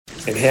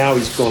and how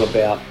he's gone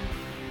about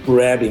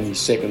grabbing his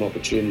second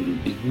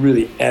opportunity is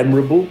really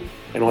admirable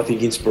and I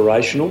think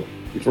inspirational.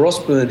 If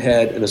Ross Byrne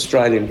had an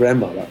Australian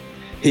grandmother,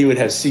 he would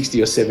have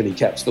 60 or 70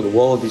 caps for the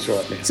Wallabies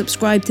right now.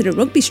 Subscribe to the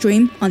rugby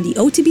stream on the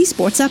OTB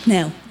Sports app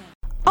now.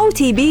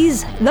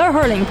 OTB's The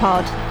Hurling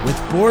Pod.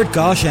 With Bord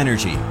Gáis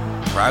Energy,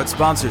 proud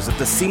sponsors of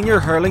the Senior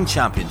Hurling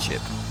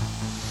Championship.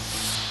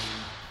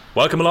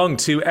 Welcome along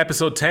to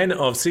episode 10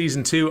 of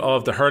season 2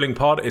 of the Hurling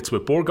Pod. It's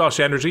with Bord Gáis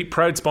Energy,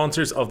 proud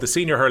sponsors of the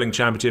Senior Hurling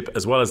Championship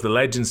as well as the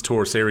Legends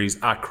Tour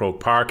Series at Croke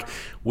Park.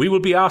 We will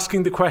be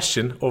asking the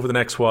question over the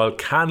next while,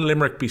 can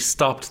Limerick be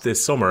stopped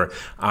this summer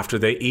after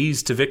they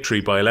eased to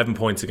victory by 11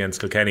 points against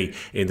Kilkenny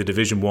in the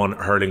Division 1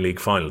 Hurling League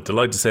final?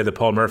 Delighted to say that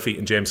Paul Murphy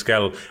and James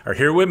Skell are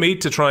here with me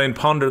to try and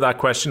ponder that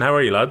question. How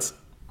are you, lads?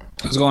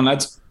 How's it going,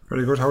 lads?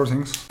 Very good, how are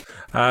things?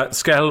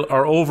 Skell,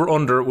 our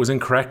over-under was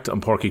incorrect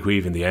on Páirc Uí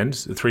Chaoimh in the end.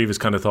 The three of us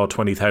kind of thought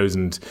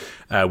 20,000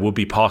 would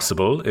be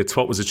possible. It's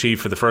what was achieved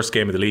for the first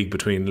game of the league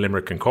between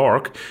Limerick and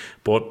Cork,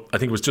 but I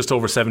think it was just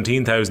over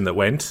 17,000 that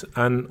went,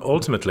 and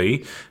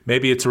ultimately,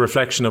 maybe it's a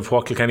reflection of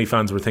what Kilkenny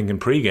fans were thinking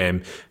pre-game.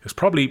 It was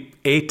probably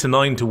 8 to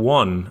 9 to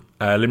 1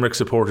 Limerick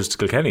supporters to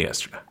Kilkenny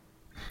yesterday.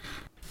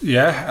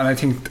 Yeah, and I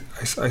think,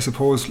 I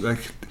suppose,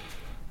 like,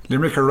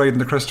 Limerick are riding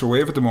the crest of a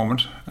wave at the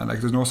moment, and like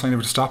there's no sign of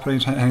it to stop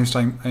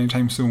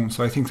anytime soon.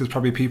 So I think there's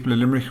probably people in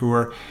Limerick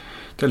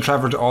they'll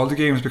travel to all the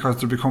games because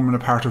they're becoming a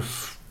part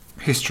of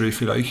history, if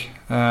you like.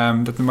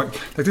 That they might,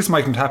 like, this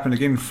mightn't happen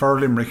again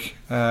for Limerick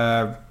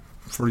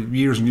for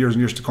years and years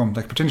and years to come.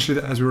 Like, potentially,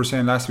 as we were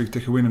saying last week, they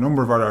could win a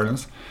number of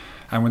All-Irelands,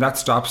 and when that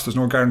stops, there's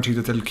no guarantee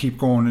that they'll keep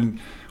going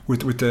with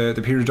the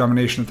period of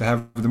domination that they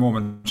have at the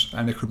moment,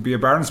 and it could be a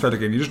barren spell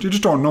again. You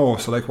just don't know.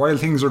 So like, while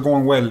things are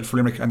going well for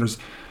Limerick and there's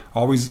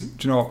always,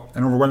 an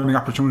overwhelming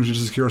opportunity to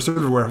secure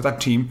silverware with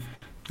that team,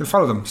 they'll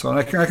follow them. So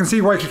I can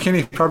see why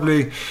Kilkenny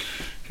probably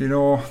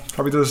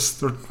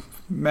they're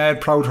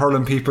mad, proud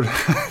hurling people.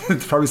 They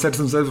probably said to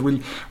themselves,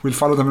 we'll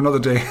follow them another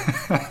day,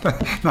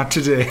 not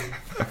today.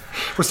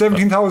 But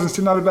 17,000 is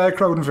still not a bad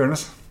crowd, in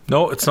fairness.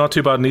 No, it's not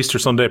too bad on Easter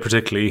Sunday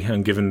particularly,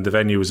 and given the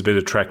venue was a bit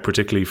of trek,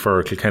 particularly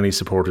for Kilkenny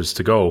supporters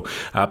to go.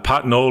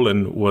 Pat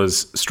Nolan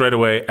was straight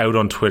away out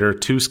on Twitter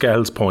to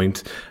Skell's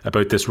point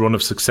about this run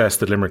of success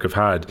that Limerick have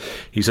had.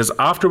 He says,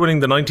 after winning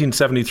the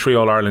 1973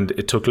 All-Ireland,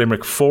 it took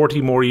Limerick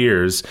 40 more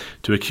years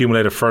to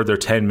accumulate a further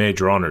 10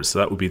 major honours. So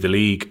that would be the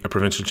League, a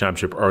Provincial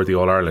Championship or the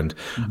All-Ireland.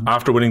 Mm-hmm.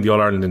 After winning the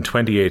All-Ireland in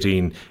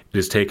 2018, it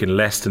has taken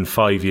less than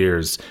 5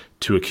 years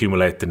to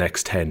accumulate the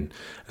next 10.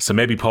 So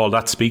maybe, Paul,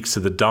 that speaks to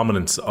the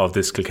dominance of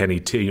this Kilkenny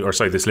team,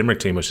 this Limerick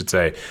team, I should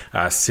say,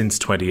 since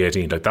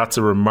 2018. Like, that's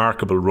a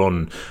remarkable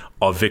run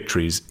of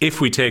victories.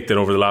 If we take that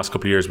over the last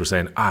couple of years, we're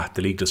saying,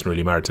 the league doesn't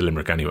really matter to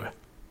Limerick anyway.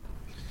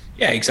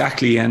 Yeah,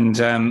 exactly. And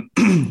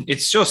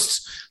it's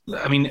just,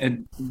 I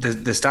mean,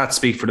 the stats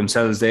speak for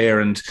themselves there.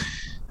 And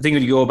I think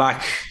when you go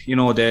back,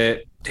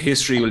 the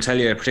history will tell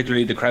you,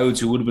 particularly the crowds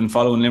who would have been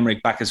following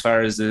Limerick back as far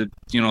as the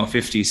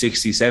 50s,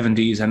 60s,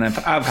 70s, and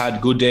I've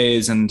had good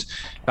days and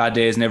bad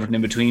days and everything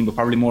in between, but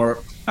probably more,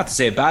 not to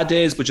say bad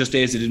days, but just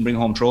days that didn't bring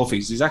home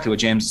trophies. Exactly what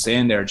James is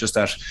saying there, just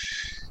that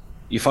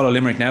you follow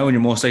Limerick now and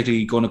you're most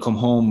likely going to come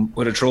home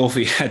with a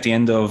trophy at the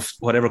end of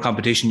whatever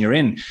competition you're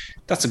in.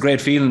 That's a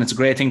great feeling. It's a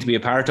great thing to be a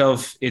part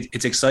of.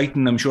 It's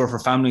exciting, I'm sure, for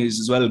families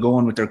as well,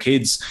 going with their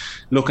kids,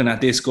 looking at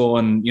this,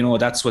 going,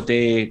 that's what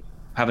they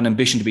have an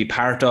ambition to be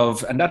part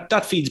of, and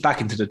that feeds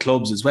back into the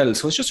clubs as well.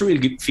 So it's just a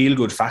really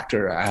feel-good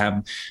factor.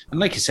 And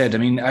like you said, I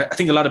mean, I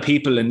think a lot of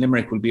people in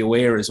Limerick will be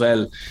aware as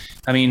well.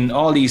 I mean,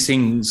 all these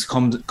things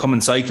come in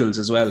cycles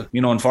as well.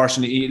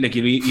 Unfortunately, like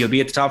you'll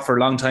be at the top for a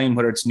long time,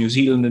 whether it's New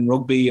Zealand in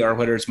rugby or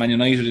whether it's Man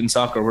United in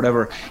soccer or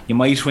whatever. You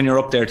might, when you're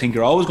up there, think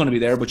you're always going to be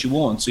there, but you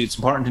won't. So it's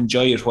important to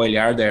enjoy it while you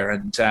are there.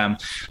 And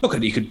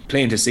you could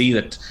plain to see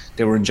that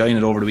they were enjoying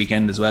it over the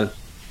weekend as well.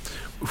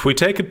 If we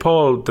take it,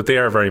 Paul, that they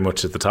are very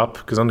much at the top,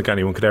 because I don't think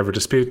anyone could ever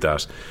dispute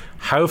that,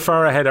 how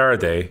far ahead are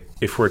they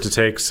if we're to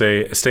take,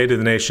 say, a State of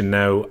the Nation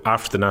now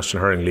after the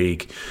National Hurling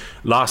League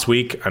last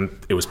week, and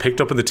it was picked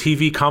up in the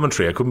TV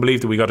commentary. I couldn't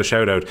believe that we got a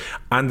shout out.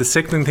 And the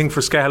sickening thing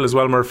for Skell as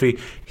well, Murphy,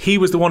 he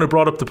was the one who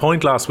brought up the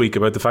point last week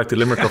about the fact that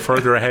Limerick are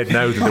further ahead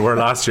now than they were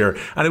last year,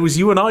 and it was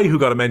you and I who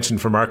got a mention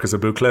from Marcus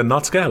Abukla,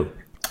 not Skell.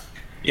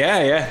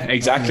 Yeah,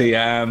 exactly.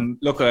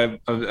 Look,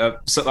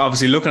 so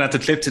obviously looking at the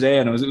clip today,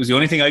 and it was the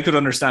only thing I could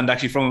understand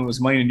actually from it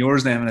was mine and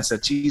yours name, and I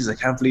said, geez, I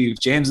can't believe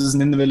James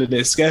isn't in the middle of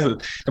this. Skell.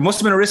 There must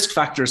have been a risk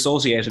factor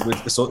associated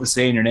with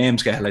saying your name,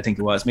 Skell, I think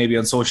it was, maybe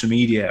on social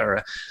media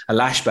or a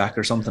lashback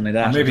or something like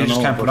that. Or maybe you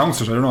just can't pronounce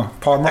it, I don't know.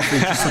 Paul Murphy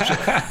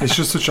is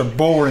just such a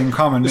boring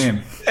common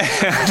name.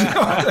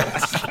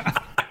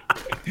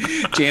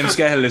 James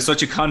Skell is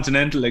such a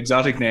continental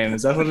exotic name.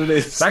 Is that what it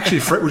is? It's actually,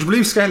 would you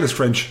believe Skell is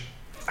French?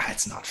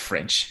 It's not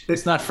French.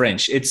 It's not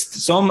French.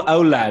 It's some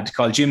old lad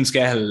called Jim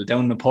Skell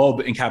down in a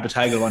pub in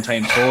Capitagal one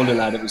time told a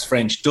lad it was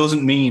French.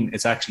 Doesn't mean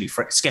it's actually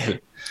Skell.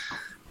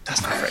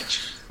 That's not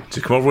French. Did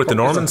you come up with the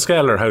Norman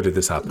scale, or how did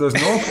this happen? There's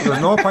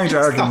no point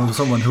arguing with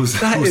someone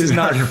who's is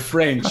not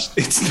French.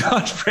 It's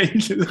not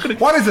French.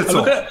 What is it?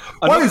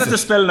 I'm looking at the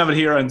spelling of it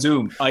here on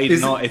Zoom. I don't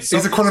know. Is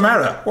it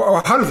Connemara?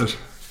 How is it?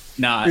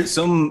 Nah, it's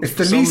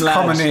the least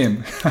common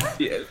name.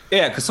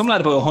 Yeah, because some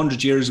lad about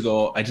 100 years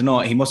ago, I don't know,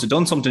 he must have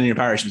done something in your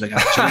parish. He was like,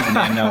 I've changed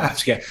the name now.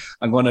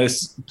 I'm going to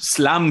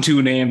slam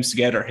two names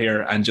together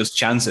here and just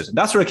chance it. And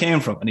that's where it came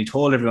from. And he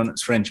told everyone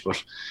it's French,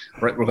 but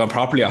we're going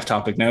properly off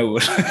topic now.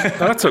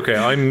 That's okay.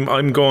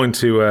 I'm going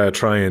to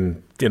try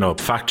and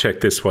fact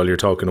check this while you're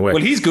talking away.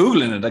 Well, he's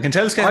Googling it. I can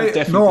tell it's kind of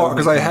definitely. No,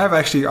 because I have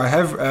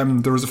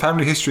there was a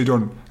family history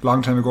done a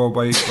long time ago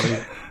by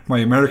my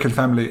American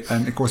family,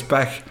 and it goes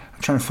back.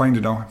 I'm trying to find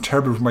it now. I'm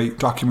terrible with my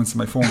documents on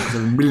my phone because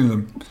there are a million of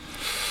them.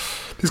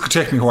 This could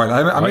take me a while.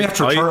 I may have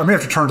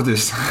to turn to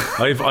this.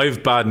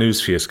 I've bad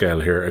news for you,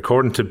 Scale, here.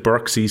 According to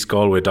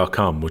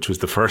BurksEastGalway.com, which was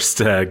the first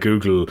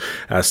Google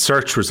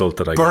search result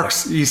that I got.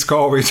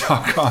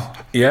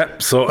 BurksEastGalway.com. Yeah,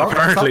 so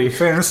apparently...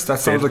 Fairness, that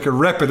sounds like a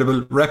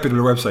reputable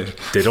website.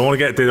 They don't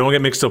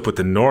get mixed up with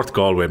the North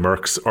Galway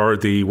Mercs or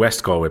the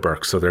West Galway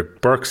Burks. So they're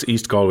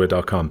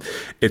BurksEastGalway.com.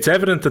 It's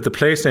evident that the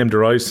place name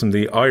derives from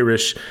the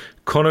Irish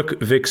Cunnock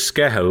Vic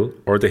Skehel,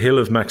 or the Hill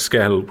of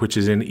Maxskehel, which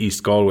is in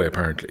East Galway,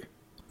 apparently.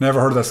 Never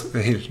heard of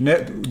that hill.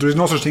 There is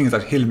no such thing as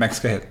that Hill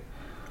Maxskehel.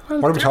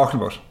 What are we talking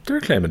about?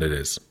 They're claiming it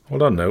is.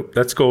 Hold on now.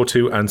 Let's go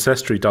to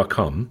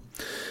Ancestry.com.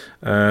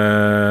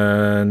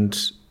 And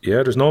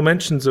yeah, there's no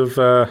mentions of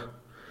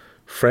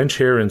French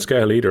here in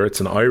Skehel either. It's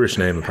an Irish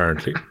name,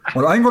 apparently.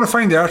 Well, I'm going to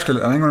find the article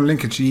and I'm going to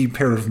link it to a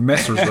pair of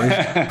messers,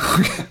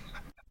 right?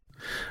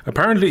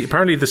 Apparently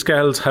the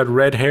Skehels had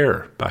red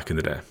hair back in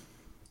the day.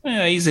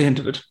 Yeah, he's a hint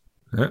of it.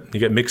 Yeah, you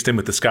get mixed in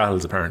with the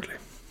Skehels, apparently.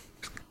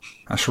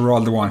 I'm sure we're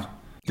all the one.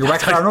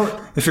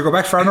 If you go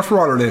back far enough, we're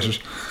all related.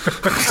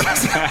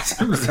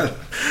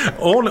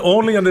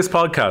 Only on this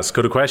podcast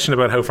could a question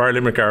about how far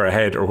Limerick are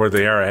ahead or where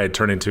they are ahead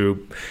turn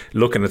into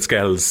looking at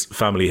Skel's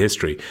family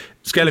history.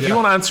 Skell, if you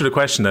want to answer the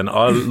question, then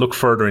I'll look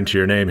further into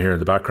your name here in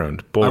the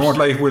background. But I won't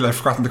lie, Will, I've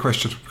forgotten the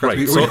question. Right,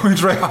 we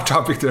went right off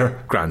topic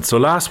there. Grant, so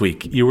last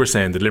week you were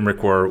saying that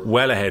Limerick were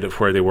well ahead of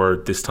where they were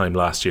this time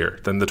last year.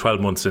 Then the 12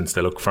 months since,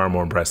 they look far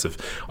more impressive.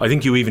 I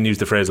think you even used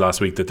the phrase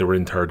last week that they were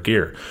in third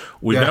gear.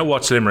 We've now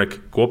watched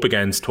Limerick go up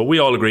against what we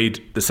all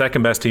agreed, the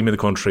second best team in the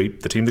country,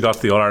 the team that got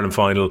to the All-Ireland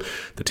final,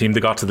 the team that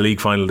got to the league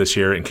final this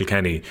year in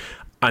Kilkenny.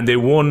 And they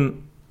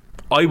won,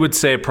 I would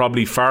say,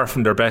 probably far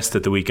from their best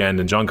at the weekend,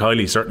 and John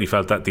Kiley certainly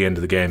felt that at the end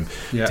of the game.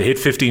 To hit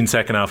 15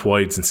 second half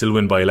wides and still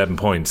win by 11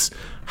 points.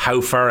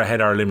 How far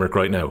ahead are Limerick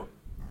right now?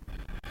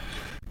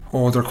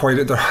 Oh, they're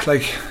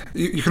like,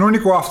 you can only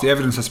go off the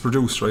evidence that's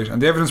produced, right?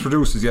 And the evidence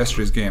produced is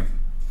yesterday's game.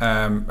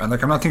 And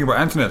like, I'm not thinking about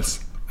anything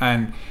else.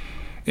 And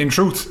in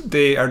truth,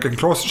 they are getting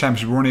close to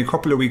championship. We're only a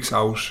couple of weeks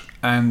out,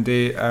 and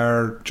they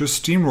are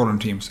just steamrolling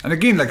teams. And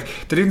again, like,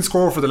 they didn't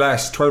score for the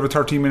last 12 or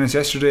 13 minutes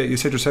yesterday. You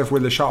said yourself,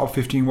 well, they shot up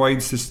 15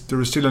 wides. There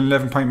was still an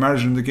 11-point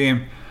margin in the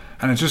game,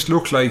 and it just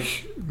looked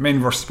like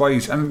men versus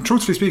boys. And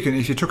truthfully speaking,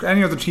 if you took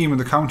any other team in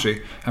the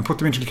county and put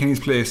them into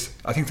Kilkenny's place,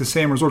 I think the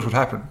same result would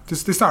happen.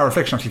 This is not a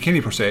reflection on Kilkenny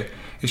per se.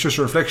 It's just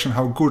a reflection of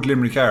how good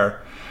Limerick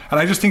are.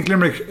 And I just think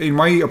Limerick, in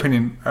my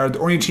opinion, are the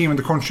only team in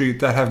the country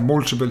that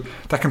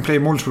can play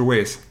multiple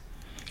ways.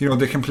 You know,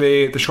 they can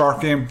play the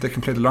short game, they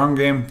can play the long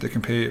game, they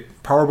can play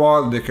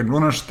powerball, they can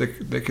run it,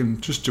 they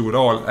can just do it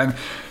all. And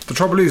the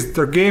trouble is,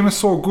 their game is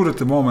so good at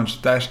the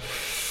moment that,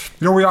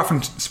 you know, we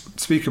often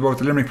speak about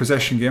the Limerick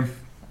possession game,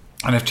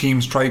 and if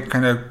teams try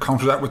kind of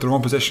counter that with their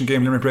own possession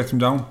game, Limerick breaks them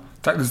down.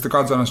 That is the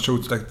God's honest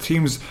truth. Like,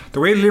 teams,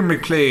 the way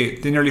Limerick play,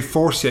 they nearly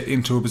force you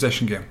into a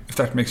possession game, if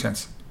that makes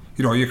sense.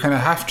 You know, you kind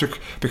of have to,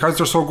 because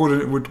they're so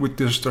good with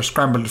their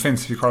scramble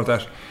defence, if you call it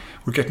that,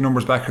 with getting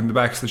numbers back in the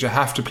backs, that you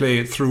have to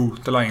play through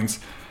the lines.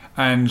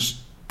 And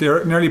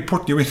they're nearly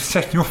putting you in,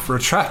 setting you up for a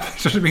trap.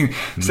 You know what I mean?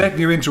 Setting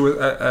you into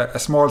a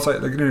small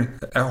side, like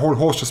a whole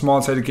host of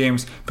small-sided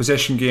games,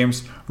 possession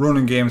games,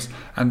 running games,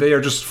 and they are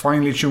just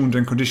finely tuned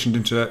and conditioned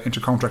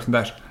into counteracting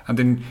that. And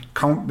then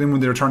when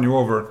they return you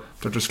over,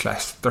 they're just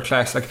class. They're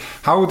class. Like,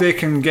 how they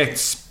can get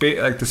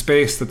the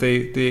space that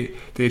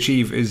they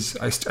achieve is,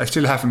 I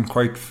still haven't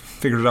quite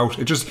figured it out.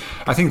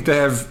 I think they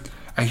have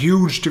a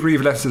huge degree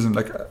of athleticism,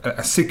 like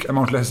a sick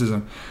amount of athleticism.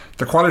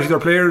 The quality of their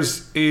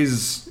players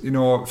is, you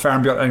know, far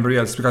and beyond anybody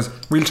else, because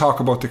we'll talk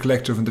about the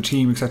collective and the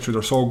team, etc.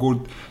 They're so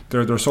good,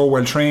 they're so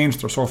well trained,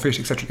 they're so fit,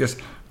 etc. Yes,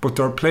 but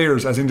their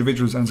players as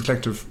individuals and as a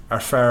collective are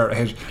far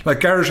ahead. Like,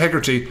 Garrett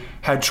Hegarty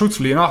had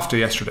truthfully an off day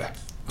yesterday.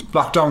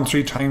 Blocked down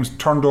 3 times,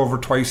 turned over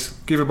twice,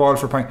 gave a ball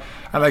for a point,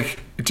 and like,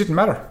 it didn't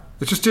matter.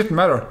 It just didn't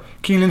matter.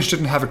 Cian Lynch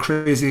didn't have a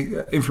crazy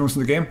influence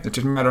in the game. It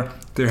didn't matter.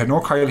 They had no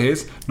Kyle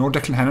Hayes, no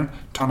Declan Hannon,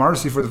 Tom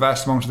Morrissey for the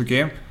vast amount of the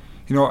game,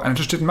 you know, and it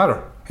just didn't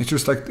matter. It's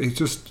just like, it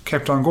just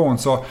kept on going.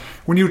 So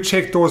when you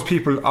take those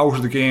people out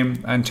of the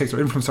game and take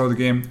their influence out of the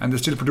game, and they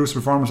still produce a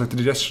performance like they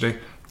did yesterday,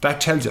 that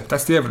tells you,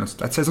 that's the evidence.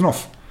 That says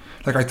enough.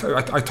 Like,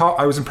 I thought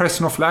I was impressed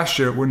enough last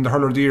year when the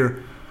hurler of the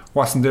year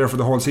wasn't there for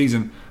the whole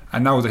season,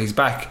 and now that he's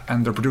back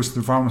and they're producing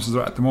the performances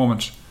at the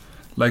moment,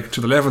 like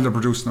to the level they're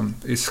producing them,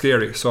 is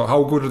scary. So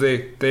how good are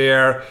they?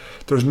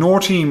 There's no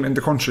team in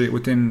the country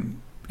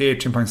within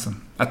 8-10 points of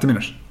them at the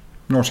minute.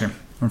 No team,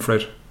 I'm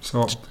afraid.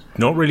 So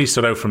not really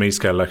stood out for me,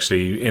 Skell,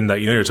 actually, in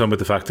that, you're talking about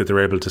the fact that they're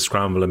able to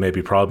scramble and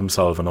maybe problem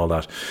solve and all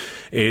that.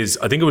 Is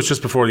I think it was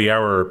just before the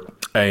hour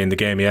in the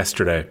game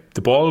yesterday,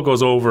 the ball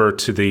goes over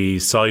to the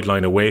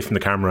sideline away from the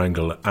camera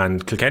angle,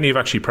 and Kilkenny have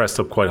actually pressed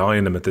up quite high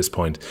on them at this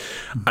point.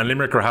 And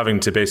Limerick are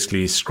having to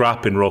basically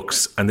scrap in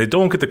rucks, and they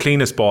don't get the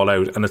cleanest ball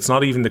out, and it's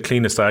not even the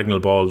cleanest diagonal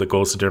ball that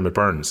goes to Dermot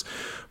Burns.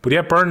 But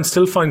yet Burns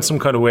still finds some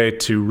kind of way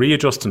to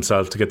readjust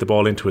himself to get the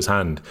ball into his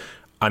hand.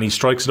 And he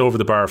strikes it over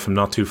the bar from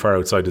not too far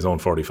outside his own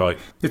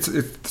 45.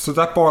 So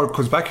that ball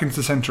goes back into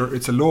the centre.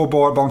 It's a low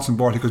ball, bouncing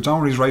ball. He goes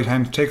down with his right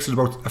hand, takes it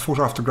about a foot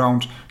off the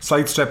ground,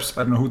 sidesteps,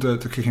 I don't know who the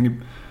Kilkenny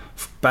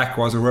back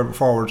was or whoever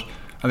forward,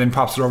 and then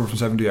pops it over from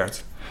 70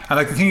 yards. And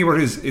like the thing about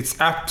it is, it's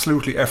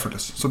absolutely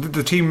effortless. So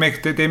the team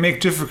make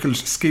difficult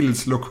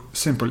skills look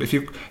simple. If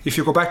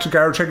you go back to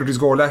Gareth Tregorty's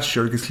goal last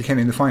year against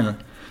Kilkenny in the final,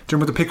 do you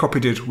remember the pick-up he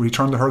did where he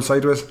turned the hurl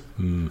sideways?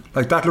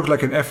 Like that looked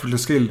like an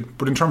effortless skill,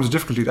 but in terms of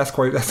difficulty,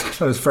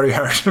 that is very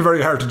hard,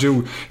 very hard to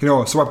do.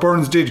 So what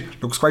Burns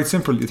did looks quite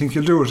simple. You think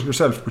you'll do it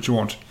yourself, but you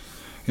won't.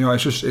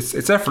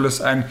 It's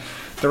effortless, and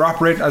they're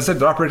operating. As I said,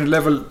 they're operating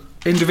level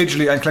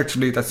individually and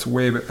collectively. That's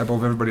way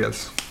above everybody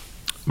else.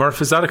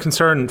 Murph, is that a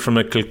concern from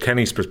a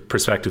Kilkenny's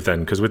perspective then?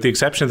 Because with the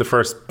exception of the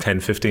first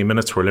 10-15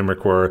 minutes where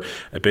Limerick were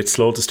a bit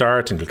slow to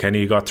start and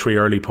Kilkenny got 3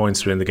 early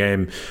points within the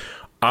game,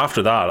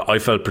 after that, I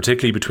felt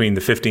particularly between the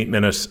 15th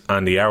minute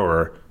and the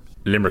hour,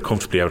 Limerick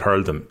comfortably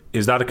outhurled them.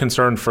 Is that a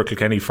concern for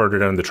Kilkenny further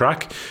down the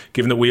track,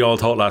 given that we all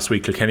thought last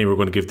week Kilkenny were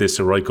going to give this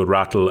a right good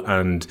rattle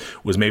and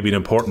was maybe an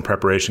important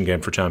preparation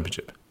game for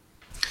Championship?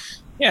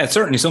 Yeah, it's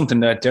certainly something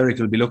that Derek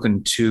will be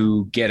looking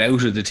to get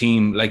out of the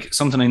team. Like,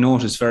 something I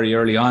noticed very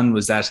early on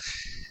was that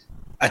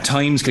at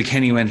times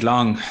Kilkenny went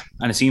long,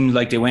 and it seemed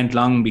like they went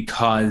long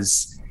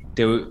because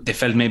they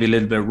felt maybe a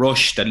little bit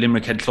rushed, that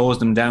Limerick had closed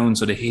them down,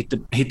 so they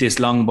hit this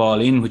long ball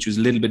in, which was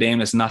a little bit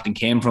aimless and nothing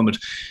came from it.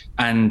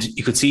 And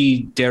you could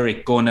see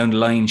Derek going down the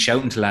line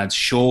shouting to lads,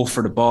 show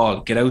for the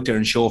ball, get out there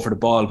and show for the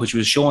ball, which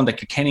was showing that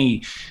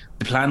Kilkenny,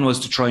 the plan was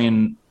to try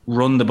and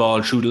run the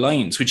ball through the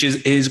lines, which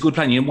is a good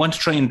plan. You want to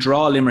try and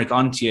draw Limerick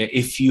onto you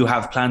if you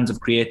have plans of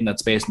creating that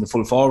space in the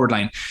full forward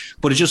line.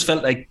 But it just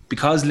felt like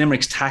because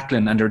Limerick's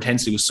tackling and their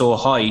intensity was so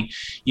high,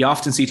 you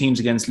often see teams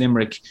against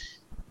Limerick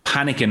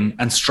panicking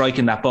and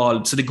striking that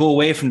ball, so they go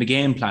away from the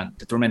game plan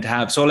that they're meant to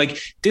have. So like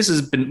this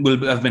will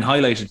have been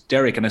highlighted to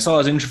Derek, and I saw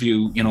his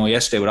interview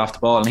yesterday with Off the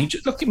Ball, and he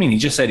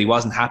just said he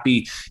wasn't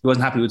happy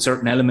with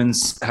certain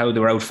elements, how they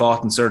were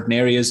outfought in certain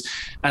areas,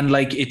 and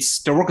like it's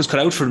their work is cut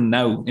out for them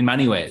now in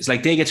many ways.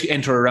 Like they get to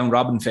enter a round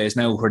robin phase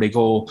now where they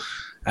go,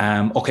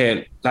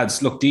 okay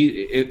lads, look,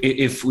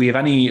 if we have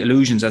any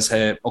illusions as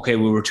to we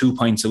were 2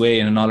 points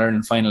away in an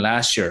All-Ireland final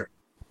last year,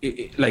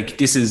 like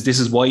this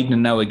is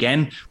widening now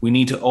again. We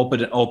need to up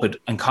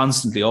it and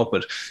constantly up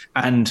it.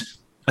 And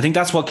I think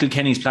that's what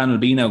Kilkenny's plan will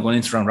be now going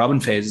into round robin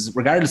phases.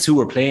 Regardless who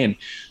we're playing,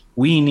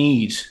 we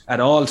need at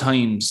all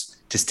times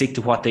to stick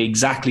to what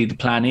exactly the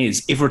plan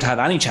is if we're to have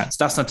any chance.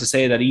 That's not to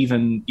say that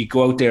even you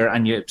go out there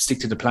and you stick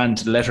to the plan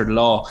to the letter of the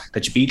law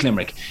that you beat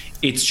Limerick.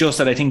 It's just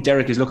that I think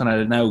Derek is looking at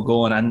it now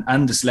going,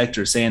 and the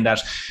selector saying that,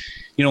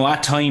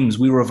 at times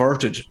we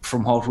reverted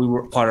from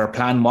what our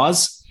plan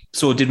was.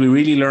 So did we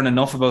really learn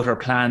enough about our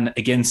plan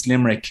against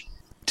Limerick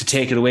to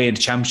take it away in the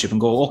Championship and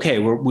go, okay,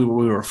 we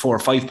were 4 or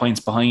 5 points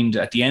behind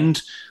at the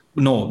end?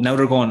 No, now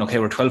they're going, okay,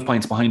 we're 12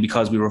 points behind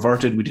because we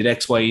reverted, we did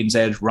X, Y, and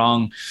Z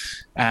wrong.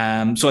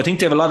 So I think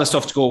they have a lot of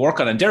stuff to go work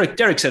on. And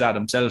Derek said that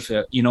himself,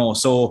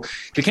 so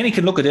Kilkenny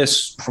can look at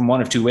this from one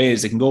of two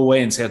ways. They can go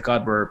away and say, oh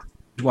God, we're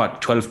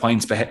 12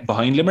 points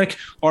behind Limerick,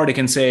 or they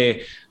can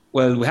say,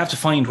 well, we have to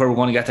find where we're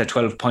going to get that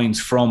 12 points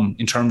from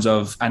in terms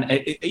of, and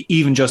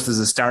even just as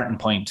a starting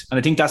point. And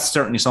I think that's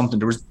certainly something.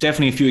 There was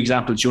definitely a few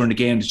examples during the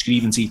game that you could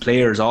even see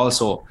players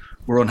also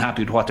were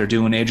unhappy with what they're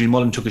doing. Adrian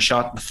Mullen took a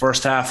shot in the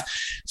first half.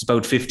 It's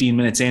about 15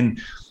 minutes in,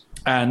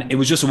 and it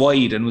was just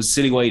wide, and it was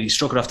silly wide. He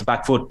struck it off the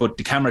back foot, but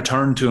the camera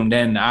turned to him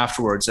then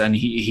afterwards, and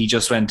he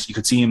just went. You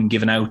could see him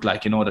giving out,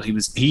 that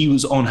he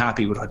was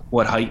unhappy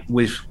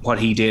with what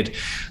he did.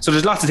 So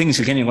there's lots of things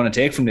Kilkenny are going to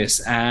take from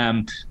this,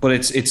 but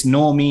it's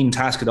no mean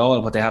task at all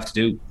what they have to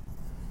do.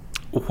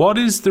 What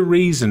is the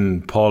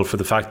reason, Paul, for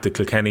the fact that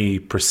Kilkenny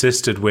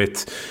persisted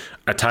with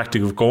a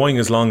tactic of going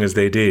as long as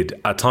they did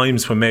at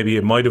times when maybe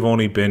it might have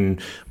only been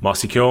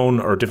Mossy Keown,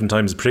 or different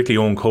times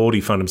particularly Owen Cody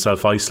found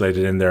himself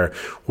isolated in there,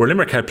 where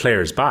Limerick had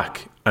players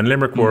back, and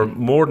Limerick were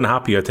more than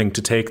happy, I think,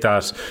 to take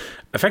that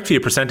effectively a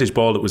percentage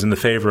ball that was in the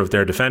favour of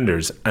their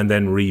defenders and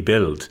then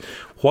rebuild.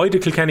 Why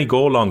did Kilkenny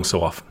go long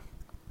so often?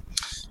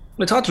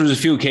 Well, I thought there was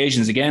a few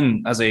occasions,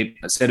 again, as I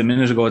said a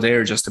minute ago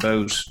there, just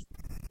about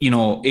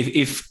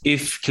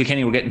if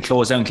Kilkenny were getting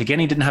closed down,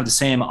 Kilkenny didn't have the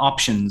same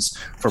options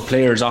for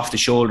players off the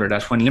shoulder,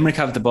 that when Limerick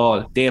have the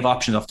ball, they have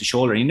options off the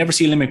shoulder. You never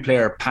see a Limerick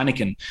player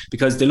panicking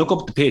because they look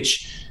up the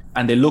pitch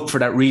and they look for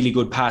that really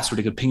good pass where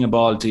they could ping a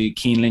ball to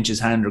Keane Lynch's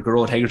hand or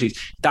Garrod Hegarty's.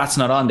 That's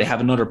not on. They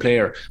have another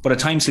player. But at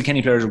times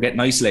Kilkenny players were getting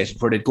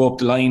isolated where they'd go up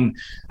the line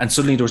and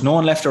suddenly there was no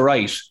one left or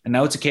right. And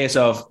now it's a case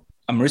of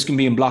I'm risking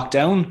being blocked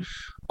down,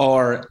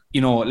 or,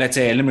 let's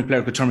say a Limerick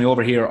player could turn me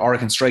over here, or I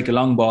can strike a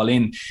long ball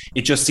in.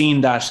 It just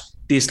seemed that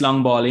this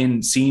long ball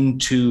in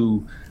seemed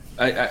to,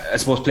 I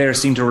suppose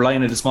players seemed to rely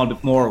on it a small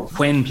bit more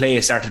when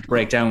play started to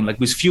break down. Like,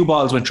 was few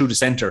balls went through the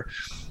centre,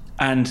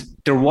 and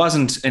there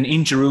wasn't an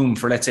inch of room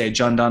for, let's say,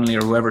 John Donnelly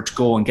or whoever to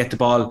go and get the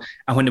ball.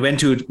 And when they went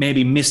to it,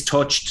 maybe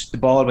mistouched the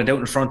ball, went out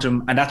in front of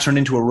him, and that turned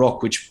into a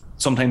ruck, which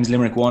sometimes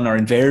Limerick won, or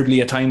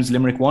invariably at times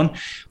Limerick won.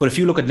 But if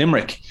you look at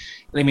Limerick,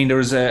 I mean, there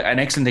was an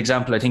excellent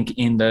example, I think,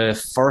 in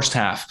the first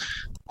half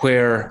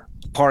where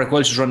Pádraig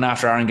Walsh was running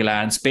after Aaron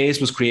Gillane.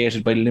 Space was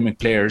created by the Limerick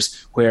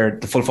players where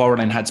the full forward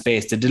line had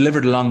space. They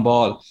delivered a long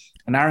ball,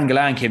 and Aaron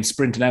Gillane came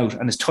sprinting out,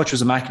 and his touch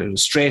was immaculate. It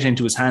was straight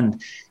into his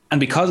hand. And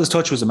because his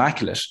touch was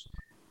immaculate,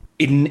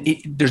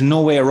 there's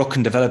no way a ruck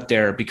can develop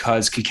there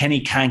because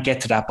Kilkenny can't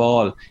get to that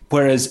ball.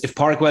 Whereas if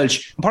Pádraig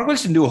Walsh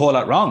didn't do a whole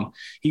lot wrong,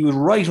 he was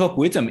right up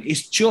with them.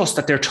 It's just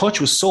that their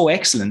touch was so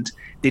excellent,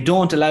 they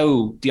don't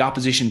allow the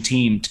opposition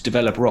team to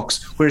develop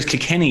rucks. Whereas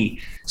Kilkenny,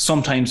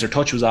 sometimes their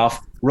touch was off,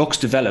 rucks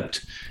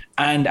developed.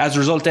 And as a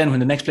result then, when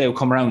the next player would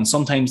come around,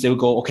 sometimes they would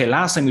go, okay,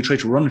 last time we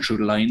tried to run it through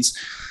the lines,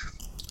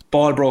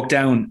 ball broke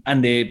down,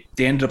 and they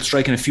ended up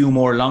striking a few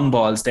more long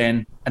balls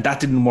then, and that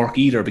didn't work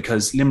either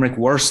because Limerick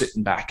were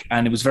sitting back,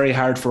 and it was very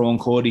hard for Owen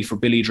Cody, for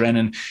Billy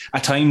Drennan.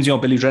 At times,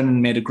 Billy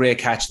Drennan made a great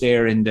catch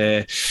there in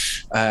the,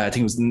 I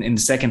think it was in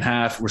the second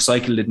half,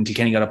 recycled it, and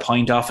Kilkenny got a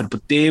point off it,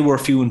 but they were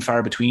few and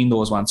far between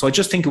those ones. So I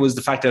just think it was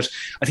the fact that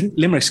I think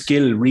Limerick's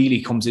skill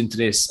really comes into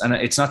this, and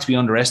it's not to be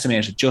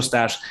underestimated, just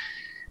that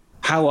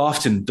how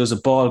often does a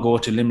ball go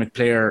to a Limerick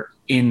player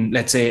in,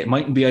 let's say, it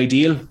mightn't be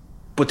ideal,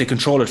 but they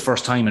control it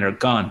first time and they're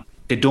gone.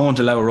 They don't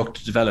allow a ruck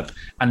to develop.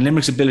 And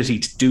Limerick's ability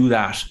to do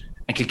that,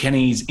 and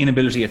Kilkenny's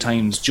inability at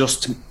times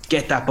just to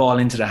get that ball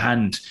into the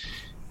hand,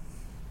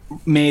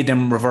 made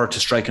them revert to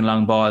striking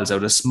long balls out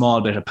of a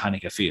small bit of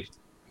panic, I feel.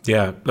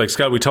 Yeah, like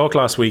Scott, we talked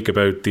last week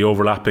about the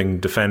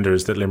overlapping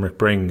defenders that Limerick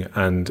bring,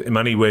 and in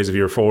many ways if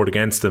you're forward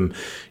against them,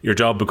 your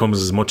job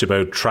becomes as much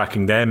about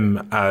tracking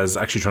them as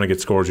actually trying to get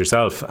scores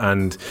yourself.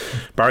 And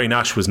Barry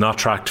Nash was not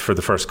tracked for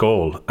the first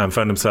goal and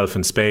found himself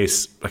in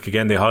space. Like,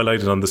 again, they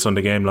highlighted on the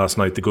Sunday game last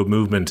night the good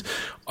movement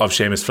of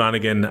Seamus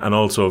Flanagan and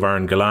also of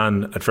Aaron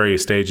Gillane at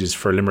various stages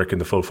for Limerick in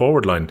the full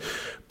forward line.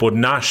 But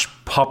Nash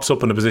pops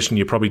up in a position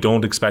you probably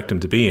don't expect him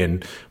to be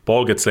in,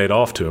 ball gets laid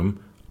off to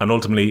him, and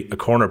ultimately a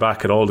corner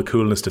back had all the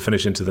coolness to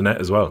finish into the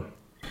net as well.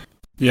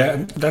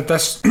 Yeah,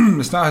 that's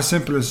it's not as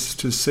simple as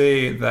to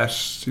say that,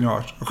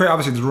 okay,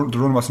 obviously the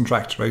run wasn't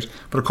tracked, right?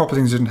 But a couple of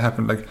things didn't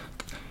happen. Like,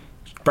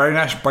 Barry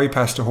Nash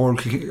bypassed a whole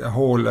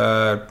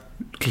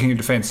Kilkenny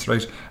defence,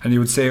 right? And you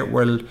would say,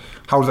 well,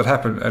 how does that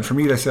happen? And for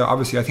me,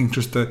 obviously, I think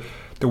just the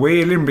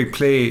way Limerick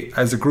play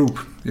as a group,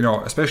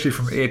 especially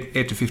from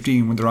 8 to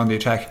 15 when they're on the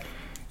attack,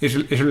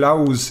 it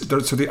allows,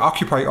 so they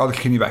occupy all the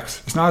Kilkenny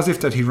backs. It's not as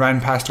if that he ran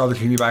past all the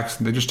Kilkenny backs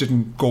and they just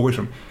didn't go with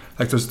him.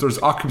 Like, there's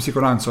occupancy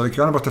going on. So like,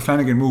 you're on about the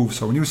Flanagan move.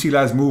 So when you see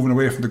lads moving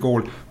away from the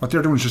goal, what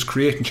they're doing is just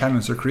creating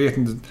channels. They're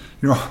creating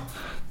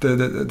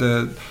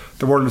the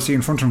world will see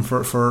in front of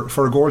them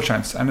for a goal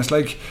chance. And it's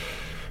like,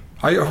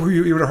 you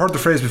would have heard the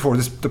phrase before,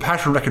 the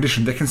pattern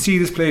recognition. They can see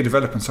this play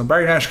developing. So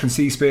Barry Nash can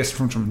see space in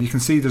front of him. He can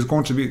see there's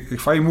going to be,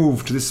 if I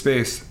move to this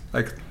space,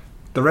 like,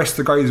 the rest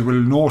of the guys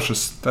will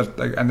notice that,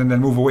 like, and then they'll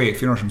move away,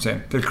 if you know what I'm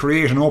saying. They'll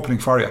create an opening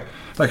for you.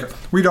 Like,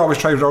 we'd always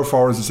try with our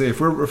forwards to say, if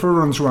we're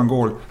running through on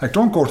goal, like,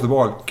 don't go to the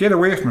ball, get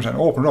away from it and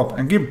open it up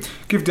and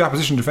give the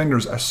opposition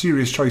defenders a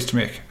serious choice to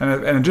make, and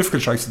a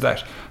difficult choice at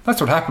that. That's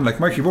what happened. Like,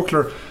 Mikey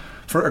Buckler,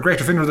 for a great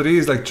defender that he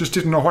is, like, just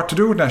didn't know what to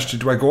do with Nash.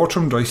 Do I go to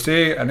him? Do I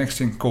stay? And next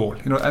thing, goal.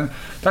 And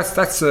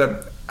that's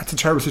a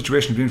terrible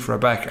situation to be in for a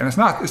back. And it's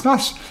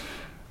not.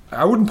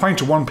 I wouldn't point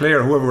to one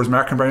player, whoever was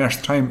marking Barry Nash at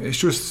the time. It's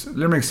just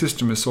Limerick's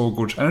system is so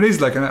good, and it is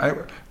like,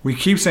 we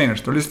keep saying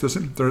it.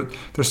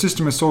 Their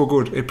system is so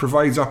good. It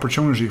provides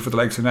opportunity for the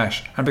likes of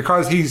Nash, and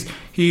because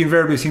he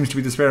invariably seems to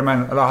be the spare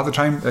man a lot of the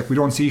time. Like, we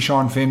don't see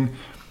Sean Finn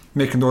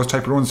making those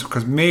type of runs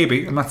because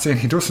maybe, I'm not saying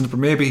he doesn't, but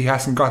maybe he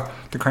hasn't got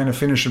the kind of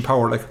finishing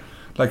power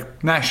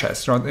like Nash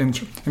has, in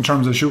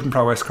terms of shooting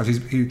prowess, because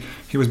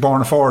he was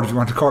born a forward, if you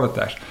want to call it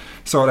that.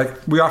 So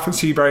like, we often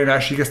see Barry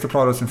Nash, he gets the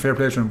plaudits and fair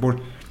play to him, but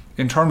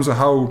in terms of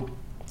how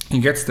he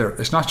gets there,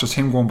 it's not just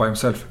him going by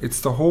himself,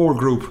 it's the whole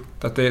group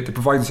that they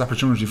provide this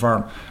opportunity for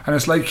him. And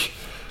it's like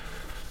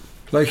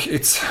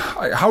it's,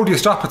 how do you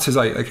stop it, says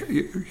I? Like,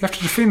 you have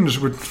to defend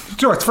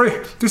with, it's very,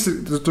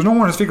 there's no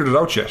one has figured it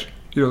out yet.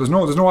 There's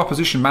no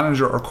opposition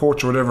manager or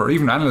coach or whatever, or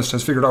even analyst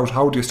has figured out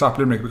how do you stop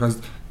Limerick,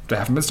 because they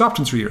haven't been stopped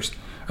in 3 years,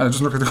 and it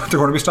doesn't look like they're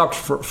going to be stopped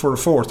for a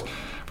fourth.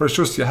 But it's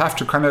just, you have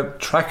to kind of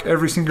track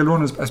every single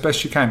one as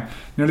best you can.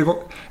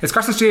 It's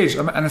got to the stage,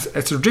 and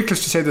it's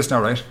ridiculous to say this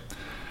now, right?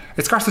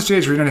 It's got to the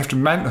stage where you don't have to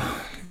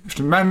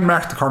man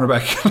mark the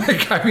cornerback.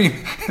 Like, I mean,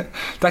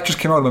 that just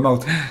came out of my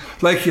mouth.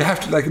 Like, you have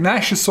to, like,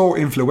 Nash is so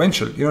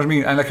influential, you know what I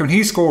mean? And like, when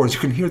he scores, you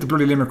can hear the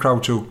bloody Limerick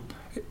crowd too.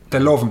 They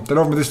love him. They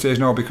love him at this stage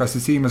now because they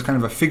see him as kind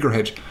of a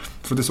figurehead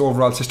for this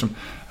overall system.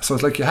 So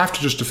it's like you have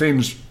to just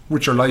defend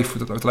with your life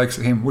with the likes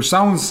of him, which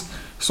sounds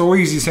so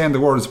easy saying the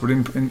words, but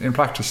in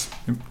practice,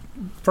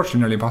 virtually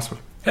nearly impossible.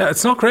 Yeah,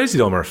 it's not crazy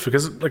though, Murph,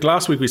 because like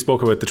last week we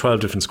spoke about the 12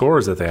 different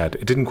scorers that they had.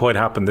 It didn't quite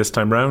happen this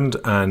time round,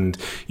 and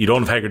you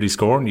don't have Hegarty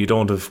scoring, you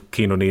don't have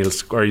Cian O'Neill,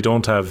 or you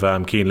don't have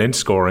Cian Lynch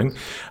scoring.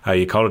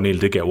 Colin O'Neill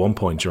did get 1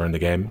 point during the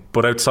game,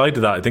 but outside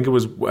of that, I think it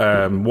was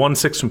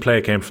 1/6 from play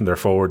came from their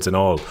forwards and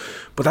all.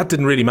 But that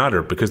didn't really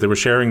matter because they were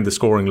sharing the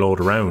scoring load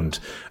around,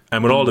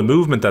 and with all the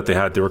movement that they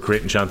had, they were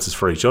creating chances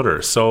for each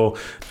other. So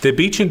they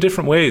beat you in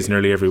different ways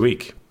nearly every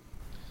week.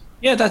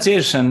 Yeah, that's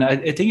it, and I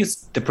think it's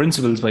the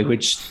principles by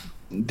which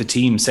the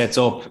team sets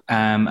up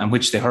and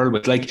which they hurl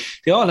with. Like,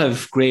 they all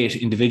have great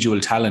individual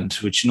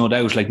talent, which no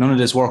doubt, like, none of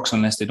this works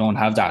unless they don't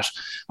have that,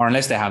 or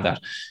unless they have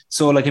that.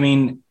 So, like, I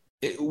mean,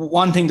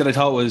 one thing that I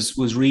thought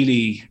was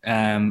really,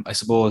 I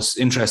suppose,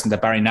 interesting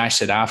that Barry Nash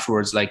said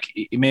afterwards, like,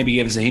 it maybe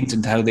gave us a hint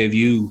into how they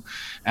view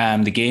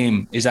the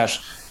game, is that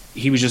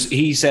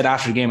he said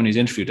after the game when he was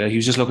interviewed that he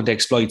was just looking to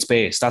exploit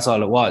space. That's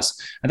all it was.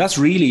 And that's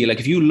really, like,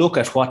 if you look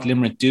at what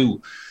Limerick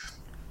do,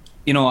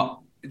 you know,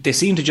 they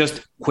seem to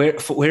just,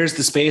 where's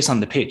the space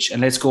on the pitch,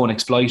 and let's go and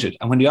exploit it.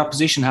 And when the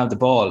opposition have the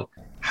ball,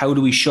 how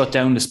do we shut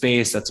down the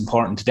space that's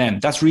important to them?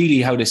 That's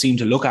really how they seem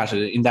to look at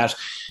it, in that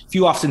if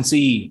you often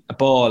see a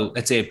ball,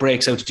 let's say it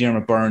breaks out to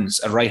Diarmaid Byrnes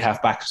at right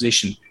half back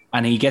position,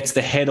 and he gets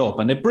the head up,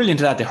 and they're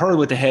brilliant at that. They hurl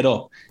with the head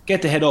up,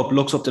 get the head up,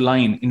 looks up the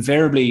line.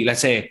 Invariably,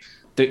 let's say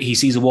he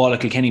sees a wall of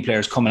Kilkenny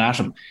players coming at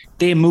him.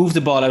 They move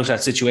the ball out of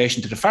that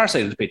situation to the far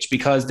side of the pitch,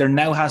 because there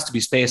now has to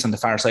be space on the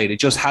far side. It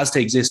just has to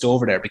exist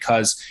over there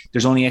because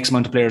there's only X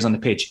amount of players on the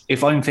pitch.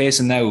 If I'm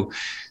facing now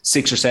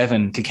 6 or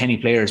 7 Kilkenny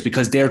players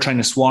because they're trying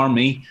to swarm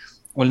me,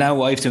 well,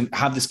 now I have to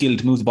have the skill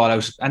to move the ball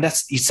out. And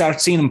that's, you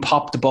start seeing him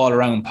pop the ball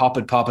around, pop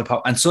it.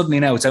 And suddenly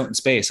now it's out in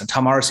space. And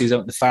Tom Morrissey is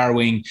out in the far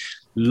wing,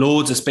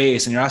 loads of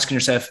space. And you're asking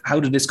yourself, how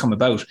did this come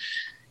about?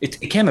 It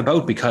came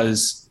about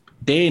because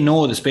they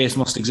know the space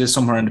must exist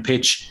somewhere on the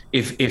pitch.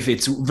 If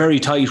it's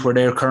very tight where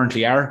they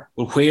currently are,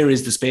 well, where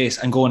is the space?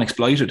 And go and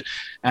exploit it.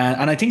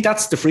 And I think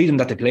that's the freedom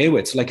that they play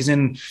with. Like, as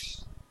in,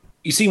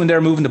 you see when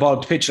they're moving the ball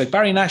up the pitch, like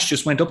Barry Nash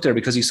just went up there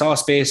because he saw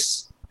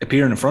space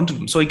appearing in front of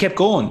him. So he kept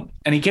going.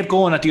 And he kept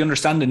going at the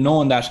understanding,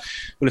 knowing that,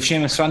 well, if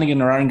Seamus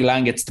Flanagan or Aaron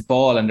Gillan gets the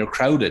ball and they're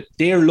crowded,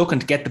 they're looking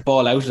to get the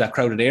ball out of that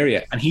crowded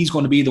area, and he's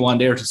going to be the one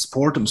there to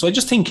support them. So I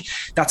just think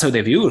that's how they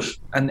view it.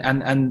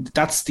 And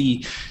that's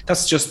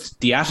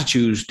just the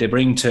attitude they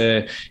bring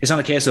to, it's not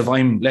a case of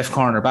I'm left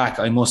corner back,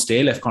 I must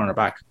stay left corner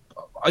back.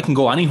 I can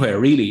go anywhere,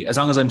 really, as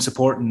long as I'm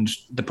supporting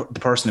the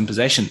person in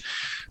possession.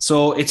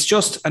 So it's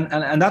just,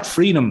 and that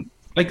freedom,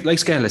 like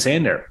Skehill is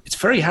saying there, it's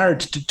very hard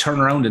to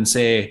turn around and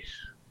say,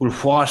 well,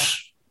 what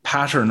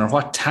pattern or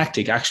what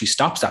tactic actually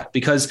stops that?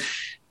 Because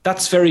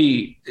that's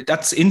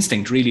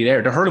instinct really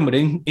there. They're hurling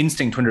with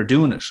instinct when they're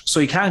doing it. So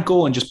you can't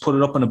go and just put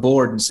it up on a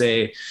board and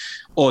say,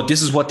 oh,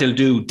 this is what they'll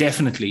do,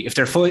 definitely. If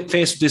they're faced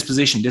with this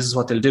position, this is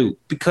what they'll do.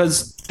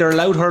 Because they're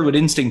allowed to hurl with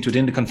instinct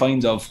within the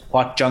confines of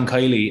what John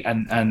Kiley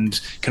and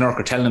Kinnerk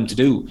are telling them to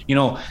do. You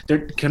know,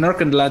 Kinnerk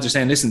and the lads are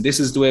saying, listen,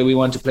 this is the way we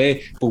want to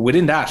play. But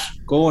within that,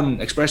 go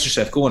and express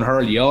yourself, go and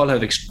hurl. You all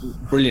have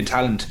brilliant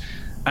talent.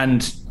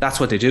 And that's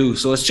what they do.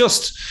 So it's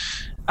just,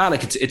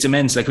 it's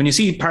immense. Like, when you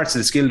see parts of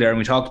the skill there, and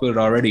we talked about it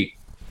already,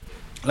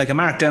 like I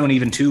marked down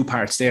even 2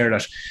 parts there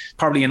that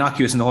probably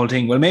innocuous in the whole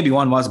thing. Well, maybe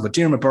one wasn't, but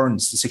Diarmaid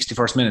Byrnes, the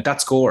 61st minute,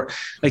 that score,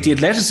 like the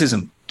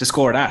athleticism to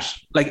score that.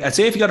 Like, I'd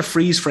say if you got a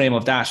freeze frame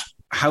of that,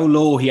 how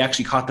low he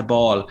actually caught the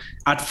ball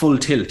at full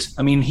tilt.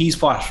 I mean,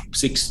 he's what,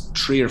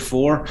 6'3" or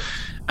 4,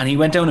 and he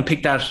went down and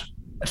picked that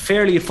at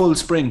fairly a full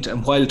sprint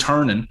and while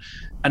turning,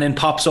 and then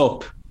pops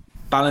up,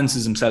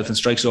 balances himself and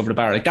strikes over the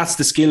bar. Like, that's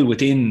the skill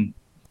within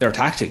their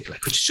tactic,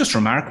 like, which is just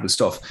remarkable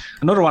stuff.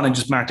 Another one I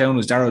just marked down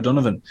was Darragh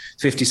O'Donovan,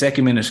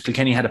 52nd minute,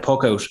 Kilkenny had a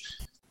puck out,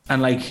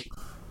 and like,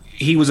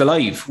 he was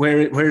alive.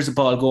 Where's the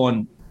ball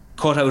going?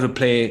 Cut out of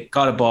play,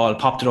 got a ball,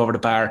 popped it over the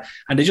bar,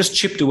 and they just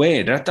chipped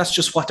away. That's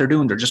just what they're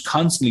doing. They're just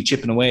constantly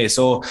chipping away.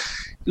 So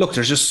look,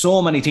 there's just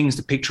so many things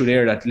to pick through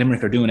there that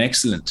Limerick are doing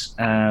excellent.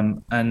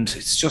 And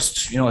it's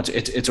just, you know,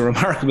 it's a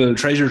remarkable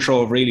treasure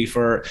trove really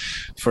for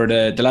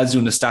the lads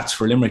doing the stats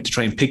for Limerick to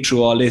try and pick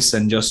through all this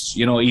and just,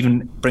 you know,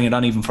 even bring it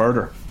on even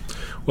further.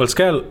 Well,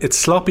 Skehill, it's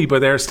sloppy by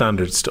their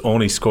standards to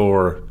only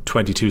score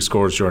 22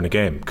 scores during a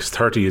game, because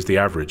 30 is the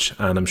average,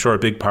 and I'm sure a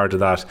big part of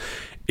that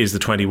is the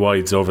 20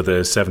 wides over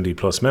the 70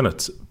 plus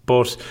minutes.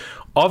 But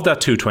of that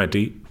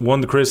 220, one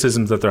of the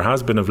criticisms that there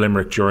has been of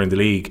Limerick during the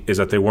league is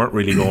that they weren't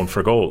really going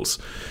for goals.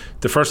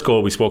 The first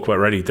goal we spoke about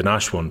already, the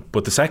Nash one,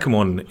 but the second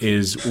one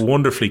is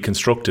wonderfully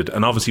constructed,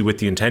 and obviously with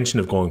the intention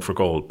of going for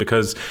goal,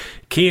 because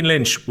Cian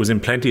Lynch was in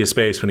plenty of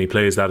space when he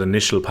plays that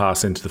initial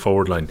pass into the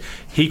forward line.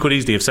 He could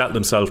easily have settled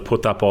himself,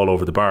 put that ball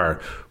over the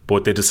bar,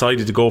 but they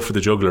decided to go for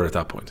the juggler at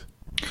that point.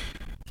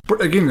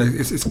 But again,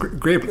 it's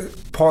great.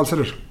 Paul said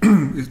it.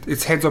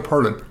 It's heads up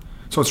hurling,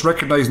 so it's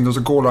recognising there's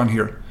a goal on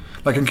here.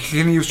 Like, and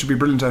Kilkenny used to be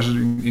brilliant at it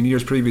in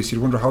years previous.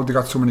 You'd wonder how they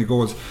got so many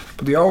goals,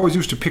 but they always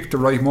used to pick the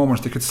right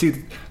moments. They could see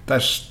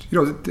that, you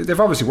know, they've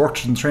obviously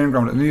worked in the training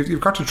ground, and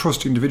you've got to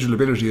trust individual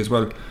ability as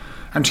well,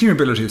 and team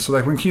ability. So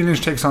like when Cian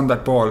Lynch takes on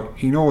that ball,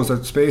 he knows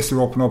that space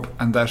will open up,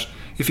 and that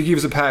if he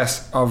gives a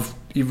pass of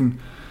even,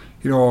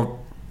 you know,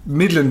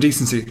 middling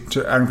decency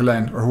to Aaron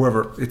Gillan or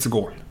whoever, it's a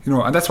goal, you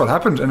know. And that's what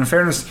happened. And in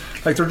fairness,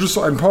 like, they're just,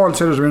 and Paul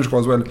said it a minute ago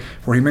as well,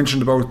 where he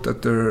mentioned about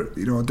that they're,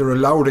 you know, they're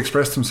allowed to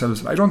express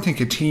themselves. I don't think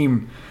a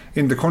team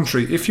in the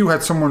country, if you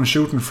had someone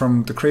shooting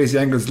from the crazy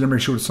angles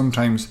Limerick shoot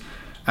sometimes,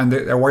 and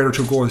a wide or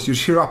two goals, you'd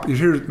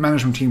hear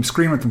management team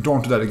scream at them,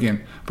 don't do that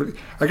again. But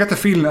I get the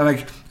feeling, and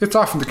like, it's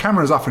often, the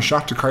camera is often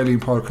shot to Kylie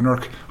and Paul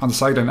Kinnerk on the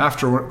sideline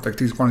after like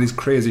one of these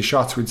crazy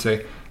shots, we'd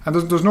say, and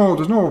there's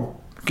no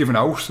giving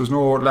out, there's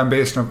no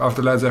lambasting of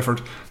the lads'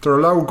 effort. They're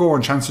allowed go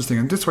and chance this thing,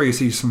 and that's why you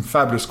see some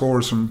fabulous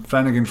scores from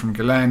Flanagan, from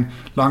Gillan,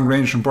 long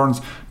range from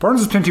Burns.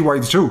 Burns has plenty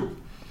wides too,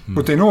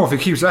 but they know if he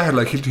keeps at it,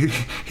 like,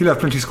 he'll have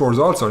plenty scores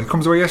also. He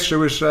comes away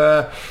yesterday with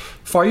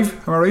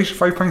 5, am I right?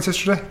 5 points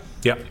yesterday?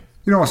 Yeah.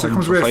 You know, so it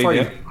comes away with 5.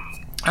 Yeah.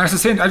 And it's the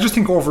same. I just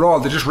think overall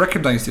they just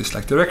recognise this.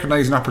 Like, they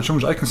recognise an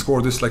opportunity. I can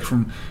score this, like,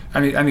 from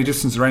any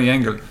distance or any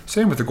angle.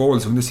 Same with the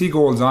goals. When they see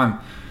goals on,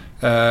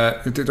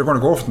 they're going to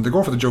go for them. They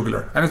go for the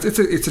jugular, and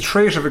it's a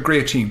trait of a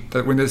great team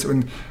that when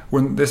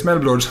they smell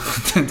blood,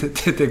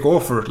 they go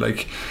for it.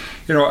 Like,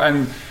 you know.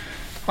 And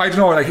I don't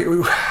know. Like,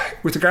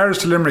 with regards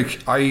to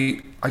Limerick,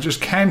 I just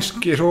can't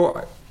get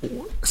over.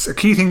 A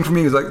key thing for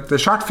me is, like, they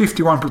shot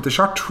 51, but they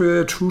shot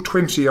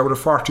 220 out of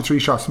 43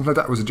 shots, something like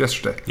that was it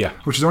yesterday. Yeah.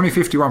 Which is only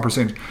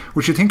 51%.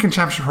 Which you think in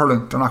Championship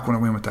hurling they're not going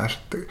to win with that.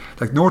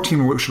 Like, no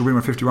team should win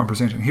with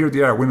 51%, and here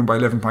they are winning by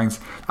 11 points.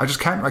 I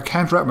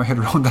can't wrap my head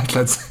around that,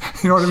 lads.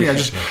 You know what I mean?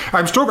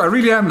 I'm struggling. I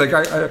really am. Like,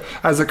 I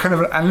as a kind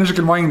of an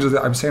analytical mind,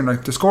 I'm saying,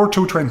 like, they scored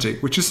 220,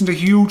 which isn't a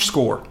huge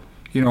score,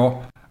 you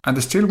know, and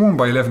they still won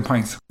by 11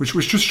 points, which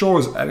just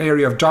shows an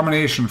area of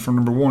domination from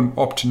number 1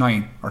 up to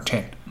 9 or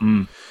 10.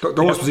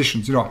 Those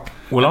positions, you know.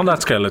 Well, on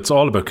that scale, it's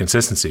all about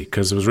consistency,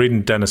 because I was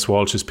reading Dennis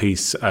Walsh's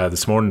piece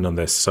this morning on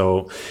this.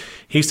 So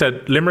he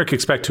said Limerick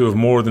expect to have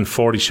more than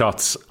 40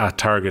 shots at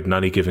target in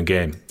any given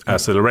game.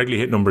 So they'll regularly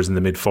hit numbers in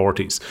the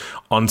mid-40s.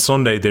 On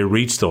Sunday, they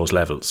reach those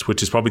levels,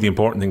 which is probably the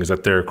important thing, is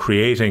that they're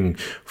creating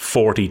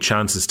 40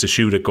 chances to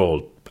shoot a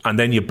goal. And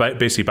then you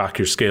basically back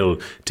your skill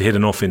to hit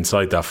enough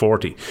inside that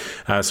 40.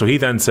 So he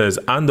then says,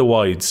 and the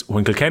wides,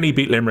 when Kilkenny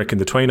beat Limerick in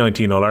the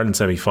 2019 All-Ireland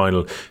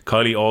semi-final,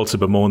 Kylie also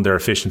bemoaned their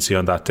efficiency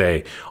on that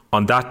day.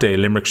 On that day,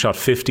 Limerick shot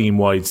 15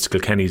 wides to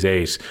Kilkenny's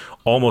 8,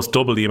 almost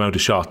double the amount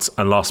of shots,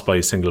 and lost by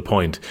a single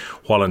point.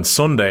 While on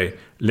Sunday,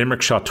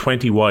 Limerick shot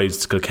 20 wides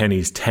to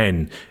Kilkenny's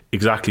 10,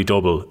 exactly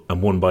double,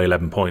 and won by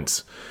 11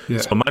 points.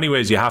 Yeah. So in many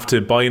ways, you have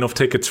to buy enough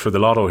tickets for the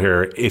lotto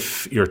here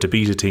if you're to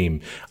beat a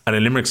team. And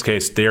in Limerick's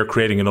case, they're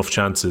creating enough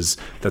chances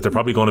that they're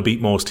probably going to beat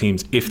most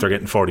teams if they're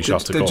getting 40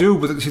 shots to go. They do,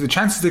 but see, the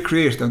chances they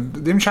create,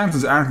 them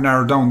chances aren't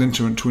narrowed down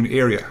into an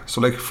area. So,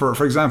 like,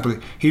 for example,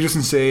 he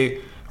doesn't say,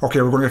 okay,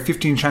 we're going to get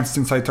 15 chances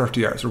inside 30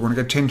 yards, we're going to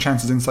get 10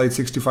 chances inside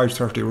 65 to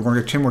 30, we're going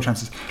to get 10 more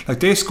chances. Like,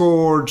 they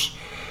scored,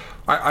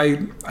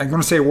 I'm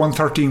going to say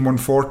 113,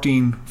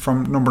 114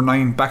 from number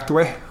 9 back the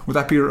way. Would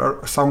that be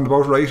a sound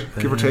about right,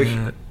 give or take?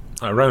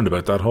 Around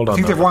about that, hold on. I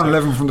think they've won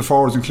 11 from the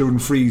forwards, including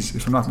frees,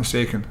 if I'm not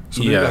mistaken.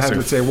 So they had,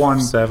 let's say, 1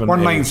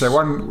 9, say,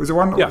 1, was it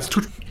 1? Yeah.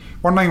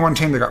 1 9,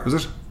 110 they got, was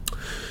it?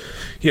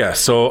 Yeah,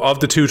 so of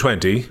the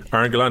 220,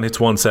 Aaron Gillan hits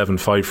 1-7,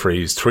 5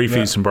 frees, 3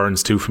 frees from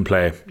Burns, 2 from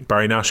play.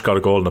 Barry Nash got a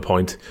goal and a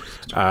point.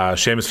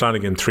 Seamus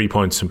Flanagan, 3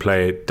 points from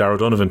play. Darragh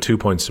Donovan, 2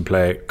 points from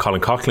play.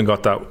 Colin Coughlin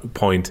got that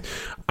point,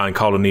 and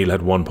Colin Neal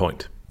had 1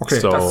 point. Okay,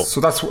 so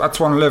that's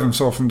 111.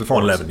 So from the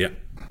forwards. 111,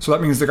 yeah. So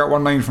that means they got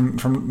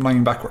 1-9 from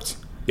 9 backwards.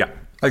 Yeah.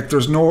 Like,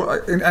 there's no,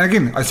 and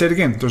again, I say it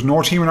again, there's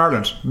no team in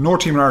Ireland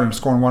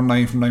scoring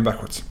 1-9 from 9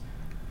 backwards.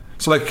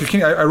 So, like,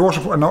 Kilkenny, I wrote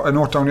a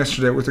note down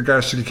yesterday with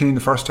regards to Kilkenny in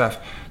the first half.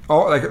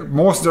 Like,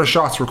 most of their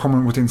shots were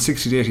coming within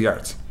 60 to 80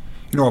 yards.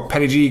 You know,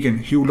 Paddy Deegan,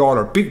 Hugh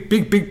Lawler,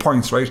 big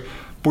points, right?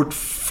 But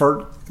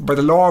by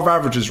the law of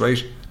averages,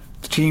 right,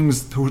 the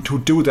teams who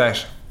do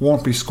that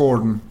won't be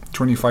scoring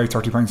 25,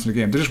 30 points in a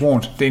game. They just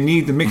won't. They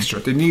need the mixture.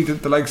 They need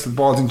the likes of the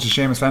balls into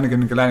Seamus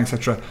Flanagan and Gillan,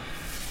 etc.,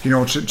 you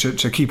know,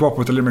 to keep up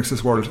with the Limericks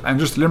this world. And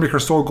just Limerick are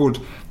so good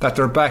that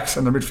their backs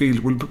and their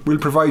midfield will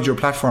provide you a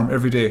platform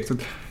every day. So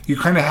you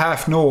kind of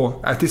half know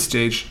at this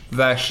stage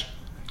that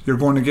you're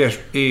going to get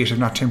 8 if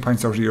not 10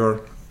 points out of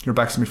your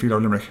backs and midfield out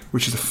of Limerick,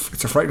 which is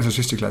it's a frightening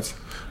statistic, lads.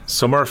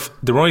 So Murph,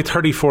 there were only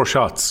 34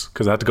 shots,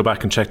 because I had to go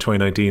back and check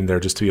 2019 there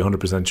just to be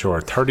 100% sure.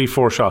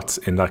 34 shots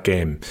in that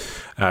game.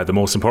 The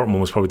most important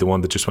one was probably the one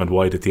that just went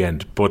wide at the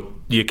end, but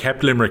you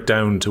kept Limerick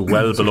down to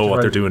well below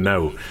what they're doing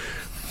now.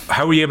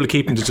 How were you able to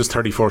keep them to just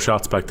 34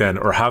 shots back then,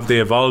 or have they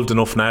evolved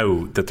enough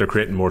now that they're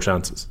creating more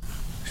chances?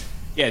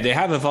 Yeah, they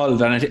have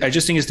evolved, and I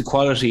just think it's the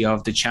quality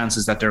of the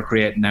chances that they're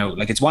creating now.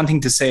 Like, it's one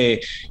thing to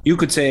say, you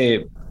could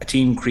say a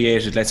team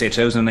created, let's say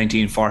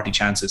 2019, 40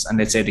 chances, and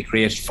let's say they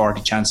created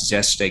 40 chances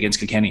yesterday against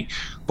Kilkenny.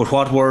 But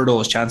what were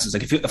those chances?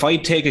 Like, if I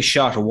take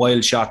a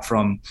wild shot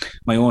from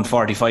my own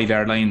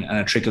 45-yard line and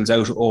it trickles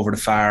out over the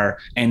far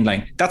end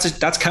line,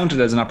 that's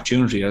counted as an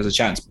opportunity, as a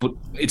chance, but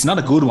it's not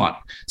a good one.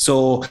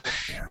 So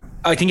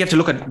I think you have to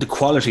look at the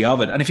quality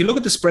of it. And if you look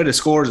at the spread of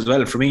scores as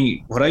well, for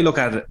me, what I look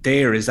at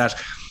there is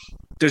that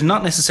there's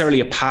not necessarily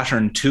a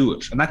pattern to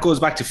it. And that goes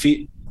back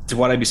to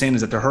what I'd be saying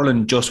is that they're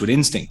hurling just with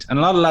instinct. And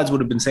a lot of lads would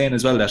have been saying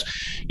as well that,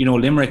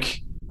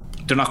 Limerick,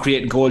 they're not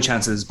creating goal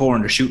chances,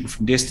 boring, they're shooting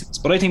from distance.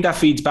 But I think that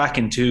feeds back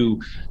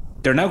into,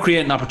 they're now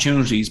creating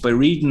opportunities by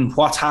reading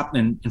what's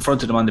happening in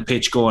front of them on the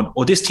pitch, going,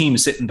 oh, this team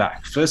is sitting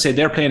back. So let's say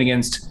they're playing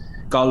against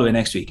Galway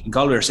next week, and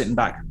Galway are sitting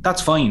back.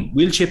 That's fine.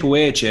 We'll chip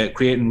away at you,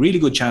 creating really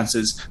good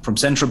chances from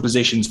central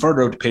positions,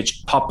 further out the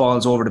pitch, pop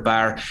balls over the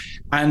bar,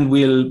 and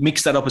we'll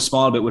mix that up a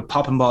small bit with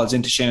popping balls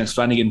into Seamus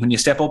Flanagan. When you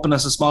step up on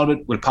us a small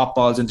bit, we'll pop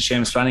balls into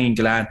Seamus Flanagan,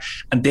 Gillane,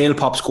 and they'll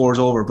pop scores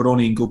over, but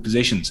only in good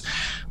positions.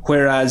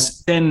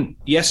 Whereas then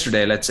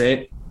yesterday, let's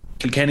say,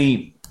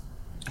 Kilkenny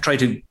try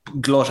to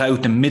glut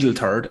out the middle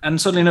third, and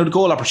suddenly now the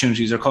goal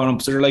opportunities are coming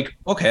up. So they're like,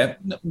 okay,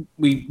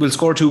 we'll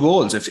score 2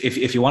 goals.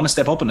 If you want to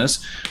step up on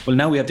us, well,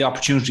 now we have the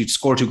opportunity to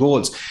score 2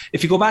 goals.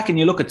 If you go back and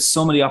you look at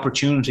some of the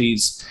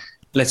opportunities,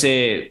 let's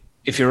say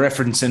if you're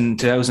referencing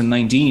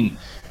 2019,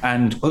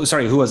 and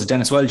who was it?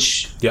 Dennis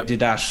Welch did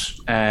that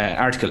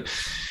article.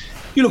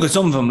 You look at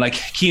some of them, like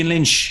Cian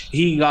Lynch,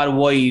 he got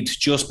wide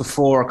just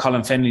before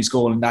Colin Fennelly's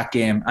goal in that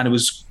game, and it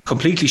was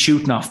completely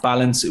shooting off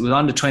balance. It was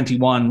on the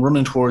 21,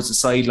 running towards the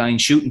sideline,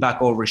 shooting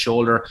back over his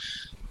shoulder.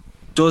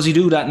 Does he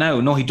do that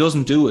now? No, he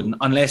doesn't do it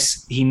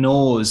unless he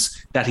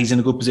knows that he's in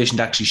a good position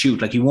to actually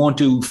shoot. Like, he won't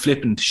do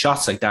flippant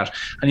shots like that.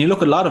 And you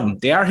look at a lot of them,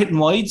 they are hitting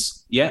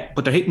wides,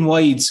 but they're hitting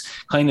wides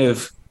kind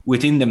of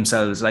within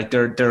themselves. Like,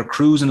 they're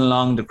cruising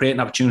along, they're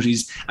creating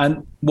opportunities,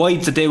 and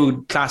wides that they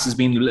would class as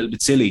being a little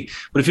bit silly.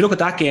 But if you look at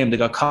that game, they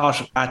got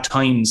caught at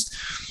times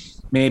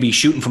maybe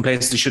shooting from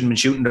places they shouldn't have been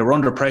shooting. They were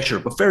under pressure,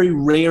 but very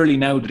rarely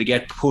now do they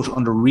get put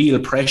under real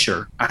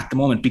pressure at the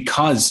moment,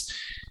 because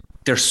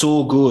they're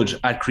so good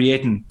at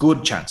creating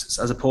good chances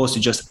as opposed to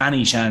just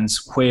any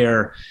chance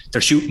where they're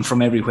shooting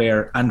from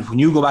everywhere. And when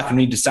you go back and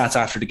read the stats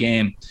after the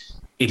game,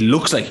 it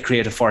looks like he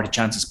created 40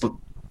 chances, but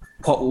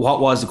what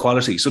was the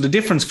quality? So the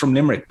difference from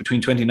Limerick between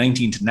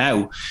 2019 to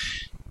now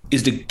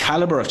is the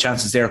caliber of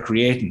chances they're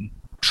creating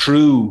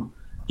through,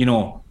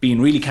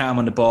 being really calm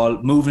on the ball,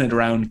 moving it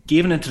around,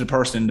 giving it to the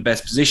person in the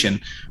best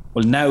position.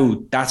 Well, now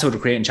that's how they're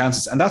creating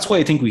chances. And that's why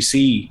I think we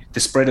see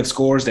the spread of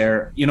scores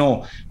there.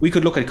 We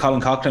could look at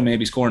Colin Coughlin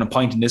maybe scoring a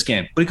point in this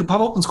game, but he could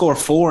pop up and score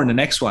 4 in the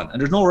next one.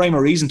 And there's no rhyme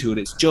or reason to it.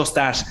 It's just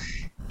that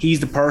he's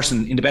the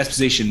person in the best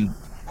position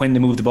when they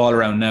move the ball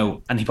around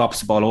now, and he pops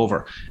the ball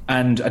over.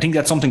 And I think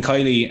that's something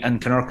Kylie and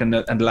Connacht and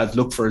the lads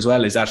look for as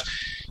well, is that,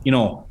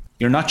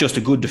 you're not just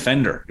a good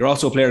defender, you're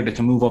also a player that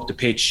can move up the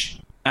pitch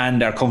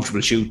and are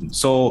comfortable shooting.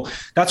 So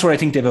that's where I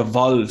think they've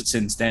evolved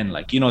since then.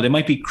 Like, they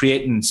might be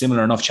creating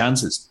similar enough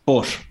chances,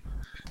 but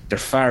they're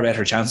far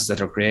better chances that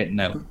they're creating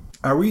now.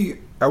 Are we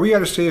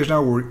at a stage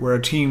now where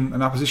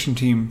an opposition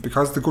team,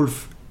 because the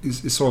gulf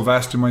is so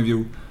vast in my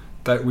view,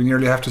 that we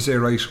nearly have to say,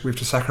 right, we have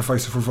to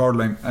sacrifice the full forward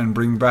line and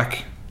bring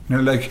back,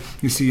 like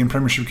you see in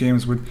Premiership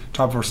games with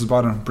top versus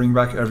bottom, bring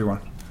back everyone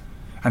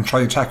and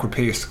try to attack with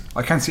pace.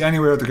 I can't see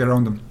anywhere to get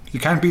around them. You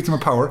can't beat them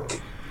with power.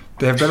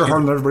 They have better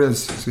hurling than everybody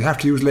else, so you have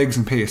to use legs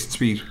and pace and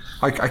speed.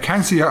 I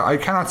cannot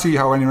see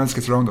how anyone else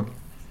gets around them.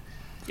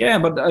 Yeah,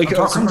 but I'm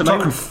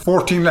talking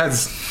 14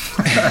 lads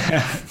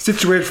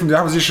situated from the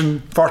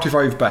opposition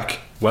 45 back.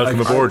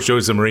 Welcome aboard,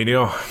 Jose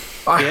Mourinho.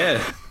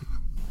 Yeah.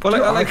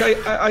 Well,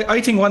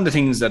 I think one of the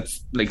things that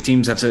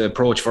teams have to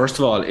approach first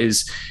of all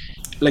is,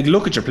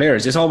 look at your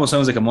players. This almost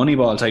sounds like a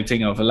Moneyball type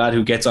thing of a lad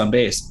who gets on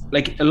base.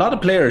 Like, a lot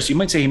of players, you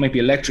might say he might be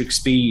electric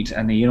speed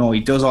and he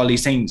does all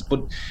these things,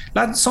 but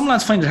some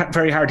lads find it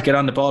very hard to get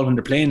on the ball when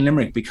they're playing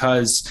Limerick,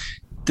 because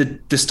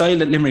the style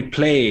that Limerick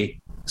play,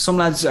 some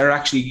lads are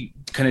actually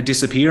kind of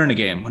disappear in a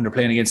game when they're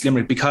playing against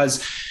Limerick,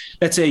 because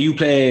let's say you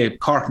play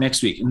Cork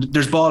next week and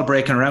there's ball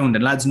breaking around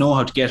and lads know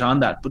how to get on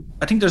that. But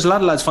I think there's a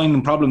lot of lads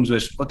finding problems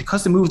with, but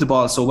because they move the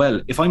ball so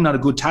well, if I'm not a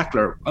good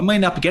tackler, I might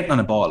not be getting on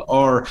a ball,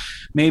 or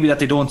maybe that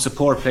they don't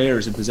support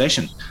players in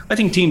possession. I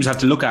think teams have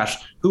to look at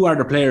who are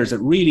the players that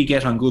really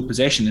get on good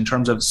possession in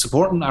terms of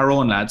supporting our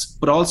own lads,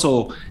 but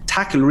also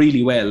tackle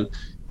really well,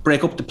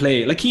 break up the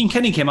play. Like, Cian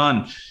Kenny came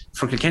on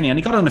for Kilkenny and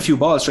he got on a few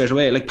balls straight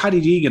away. Like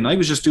Paddy Deegan, I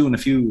was just doing a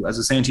few, as I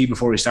was saying to you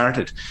before we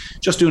started,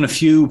 just doing a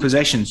few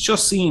possessions,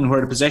 just seeing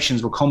where the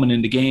possessions were coming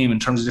in the game in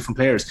terms of different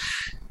players.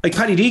 Like,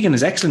 Paddy Deegan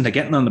is excellent at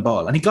getting on the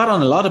ball, and he got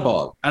on a lot of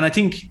ball. And I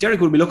think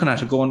Derek will be looking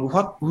at it going,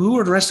 who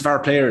are the rest of our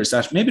players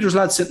that maybe there's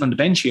lads sitting on the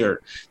bench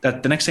here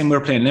that the next time we're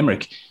playing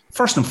Limerick,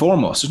 first and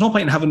foremost, there's no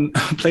point in having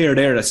a player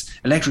there that's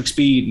electric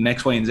speed and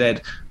X, Y and Z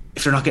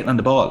if they're not getting on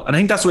the ball. And I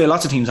think that's the way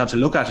lots of teams have to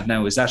look at it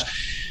now, is that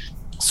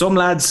some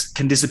lads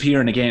can disappear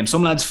in a game.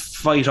 Some lads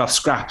fight off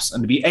scraps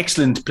and to be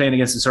excellent playing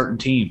against a certain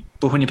team.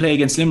 But when you play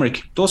against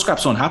Limerick, those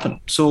scraps don't happen.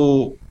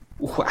 So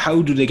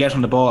how do they get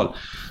on the ball?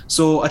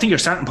 So I think your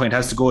starting point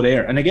has to go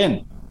there. And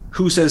again,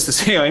 who says to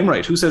say I'm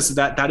right? Who says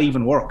that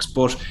even works?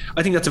 But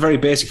I think that's a very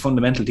basic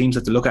fundamental teams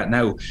that to look at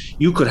now.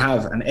 You could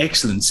have an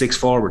excellent 6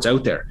 forwards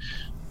out there,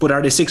 but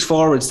are they 6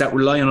 forwards that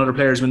rely on other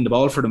players winning the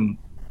ball for them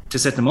to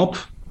set them up?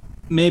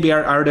 Maybe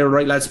are they the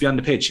right lads to be on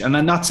the pitch? And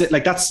then that's it.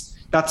 Like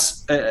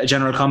that's a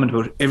general comment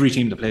about every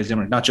team that plays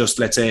Limerick, not just,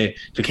 let's say,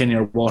 Kilkenny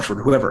or Waterford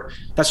or whoever.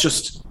 That's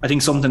just, I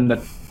think, something that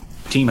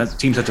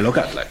teams have to look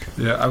at. Like,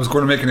 yeah, I was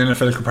going to make an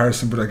NFL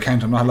comparison, but I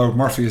can't. I'm not allowed.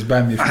 Murphy has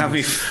banned me.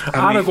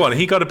 Go on.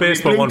 He got a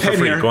baseball one for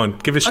free. Go on,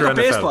 give us your NFL.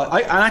 Baseball.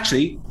 And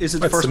actually, is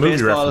it the first movie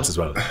baseball reference as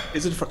well?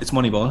 Is it? It's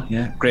Moneyball.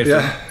 Yeah, great.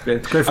 Yeah, film.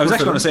 Great. I was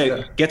actually going to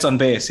say gets on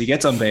base. He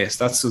gets on base.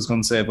 That's what I was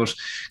going to say. But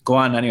go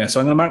on anyway. So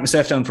I'm going to mark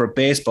myself down for a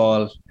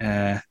baseball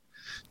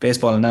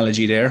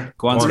analogy there.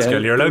 Go on,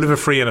 Skell. You're allowed to have a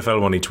free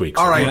NFL one each week.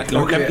 All right.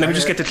 Let me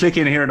just get the click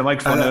in here on the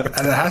microphone.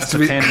 And it has to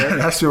be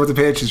with the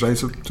Patriots, right?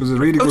 So there's a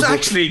really good book. I was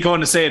actually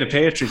going to say the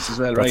Patriots as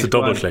well, right? That's a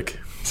double click.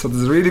 So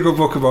there's a really good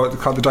book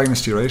called The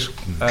Dynasty, right?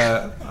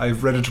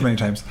 I've read it too many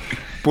times.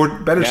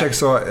 But Belichick,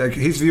 so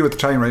his view at the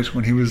time, right,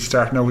 when he was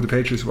starting out with the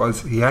Patriots,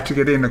 was he had to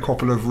get in a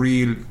couple of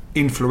real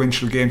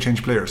influential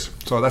game-change players.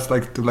 So that's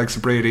like the likes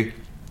of Brady,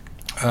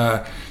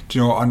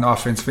 on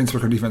offense, Vince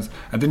Wilker on defense,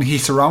 and then he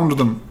surrounded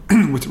them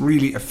with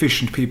really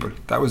efficient people.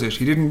 That was it.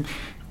 He didn't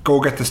go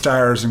get the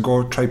stars and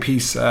go try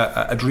piece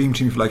a dream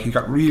team. Like, he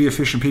got really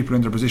efficient people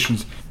in their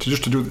positions to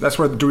do. That's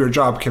where the do your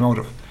job came out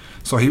of.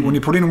 So when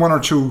you put in 1 or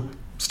 2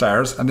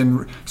 stars and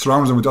then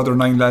surrounds them with the other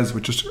 9 lads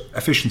with just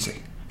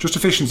efficiency.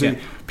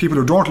 People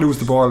who don't lose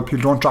the ball, people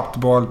who don't drop the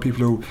ball,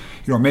 people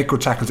who make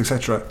good tackles,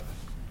 etc.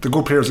 The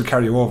good players will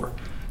carry you over.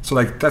 So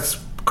like that's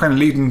kind of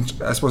leading,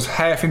 I suppose,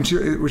 half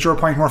into with your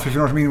point, Murphy, if you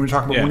know what I mean, when we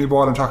talk about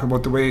Moneyball and talking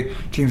about the way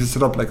teams are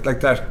set up like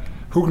that.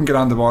 Who can get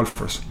on the ball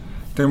first?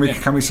 Then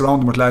can we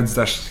surround them with lads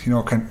that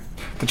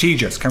the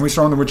TJs? Can we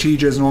surround them with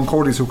TJs and Owen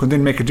Cody's who can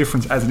then make a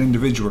difference as an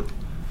individual?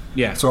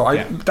 Yeah. So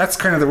that's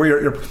kind of the way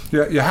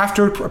you have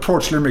to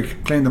approach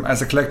Limerick, playing them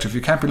as a collective. You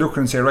can't be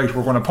looking and say, right,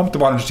 we're going to pump the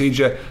ball into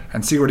TJ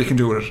and see what he can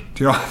do with it.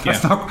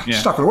 That's not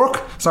going to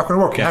work. It's not going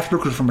to work. You have to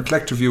look at it from a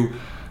collective view.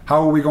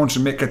 How are we going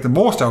to get the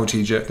most out of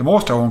TJ, the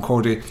most out of Owen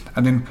Cody,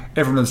 and then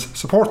everyone else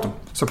support them,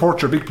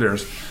 support your big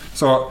players.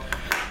 So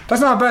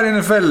that's not a bad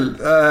NFL.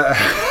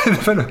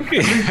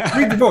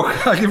 Read the book.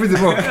 I'll give you the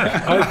book.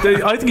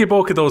 I think you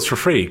both get those for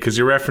free because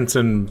you're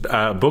referencing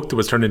a book that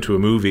was turned into a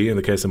movie in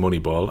the case of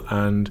Moneyball,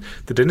 and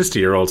the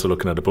Dynasty are also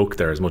looking at a book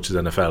there as much as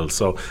NFL.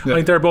 So I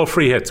think they're both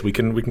free hits. We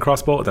can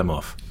cross both of them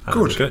off.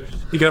 Good.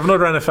 You can have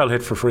another NFL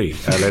hit for free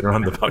later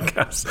on in the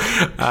podcast.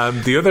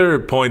 The other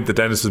point that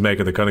Dennis was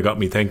making that kind of got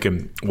me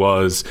thinking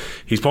was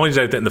he's pointed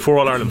out that in the 4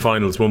 All-Ireland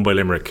finals won by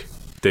Limerick,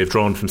 they've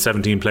drawn from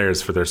 17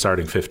 players for their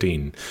starting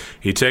 15.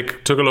 He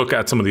took a look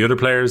at some of the other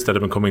players that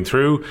have been coming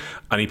through,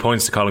 and he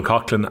points to Colin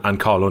Coughlin and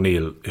Cathal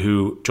O'Neill,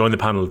 who joined the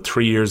panel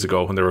 3 years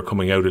ago when they were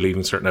coming out of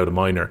Leaving Certain out of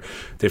minor.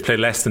 They've played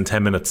less than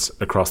 10 minutes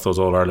across those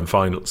All-Ireland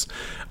finals.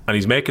 And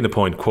he's making the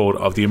point, quote,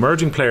 of the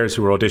emerging players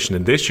who are auditioning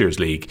in this year's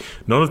league,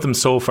 none of them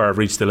so far have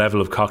reached the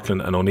level of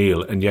Coughlin and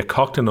O'Neill, and yet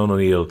Coughlin and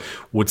O'Neill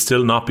would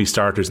still not be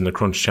starters in the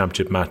Crunch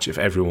Championship match if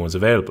everyone was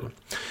available.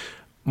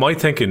 My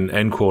thinking,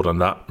 end quote, on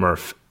that,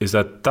 Murph, is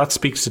that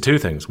speaks to 2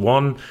 things.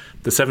 One,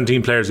 the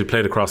 17 players who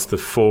played across the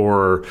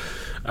 4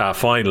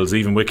 finals,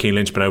 even with Cian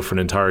Lynch been out for an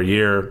entire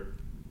year,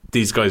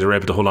 these guys are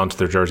able to hold on to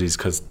their jerseys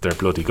because they're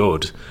bloody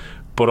good.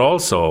 But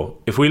also,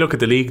 if we look at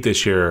the league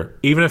this year,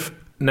 even if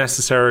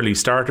necessarily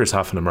starters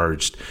haven't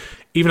emerged,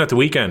 even at the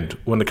weekend,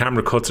 when the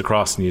camera cuts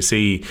across and you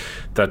see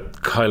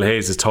that Kyle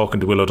Hayes is talking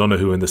to Will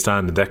O'Donoghue in the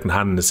stand and Declan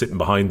Hannon is sitting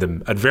behind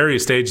them, at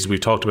various stages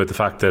we've talked about the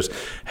fact that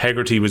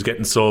Hegarty was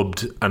getting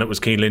subbed and it was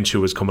Cian Lynch who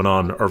was coming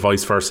on, or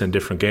vice versa in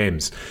different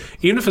games.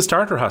 Even if a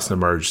starter hasn't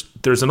emerged,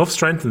 there's enough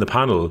strength in the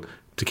panel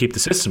to keep the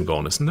system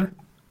going, isn't there?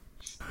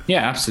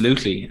 Yeah,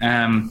 absolutely.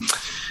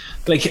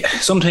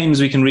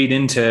 Sometimes we can read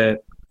into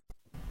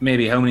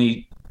maybe how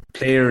many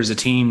players a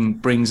team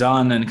brings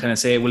on and kind of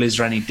say, well, is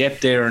there any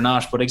depth there or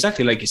not? But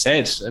exactly like you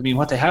said, I mean,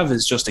 what they have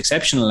is just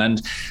exceptional. And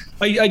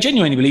I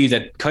genuinely believe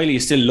that Kylie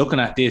is still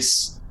looking at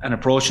this and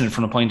approaching it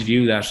from a point of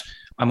view that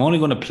I'm only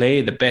going to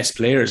play the best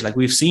players. Like,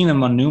 we've seen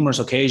him on numerous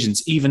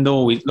occasions, even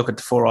though we look at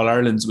the 4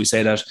 All-Irelands, we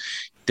say that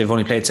they've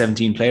only played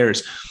 17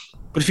 players.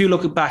 But if you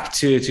look back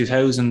to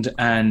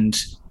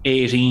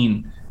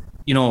 2018,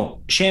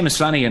 Seamus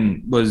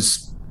Flanagan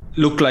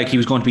looked like he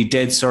was going to be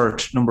dead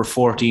cert number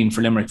 14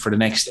 for Limerick for the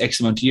next X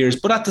amount of years.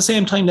 But at the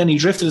same time, then he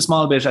drifted a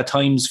small bit at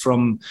times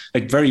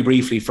very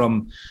briefly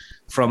from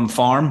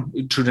form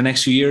through the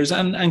next few years.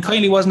 And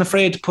Kylie wasn't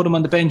afraid to put him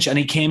on the bench, and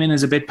he came in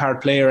as a bit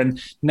part player.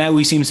 And now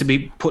he seems to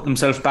be putting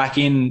himself back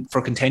in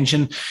for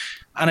contention.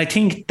 And I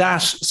think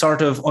that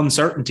sort of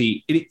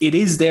uncertainty, it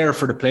is there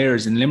for the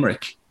players in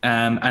Limerick.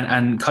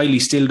 And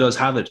Kylie still does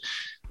have it.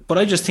 But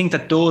I just think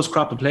that those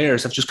crop of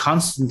players have just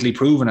constantly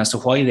proven as to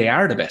why they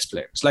are the best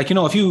players. Like,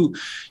 if you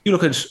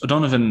look at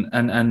O'Donovan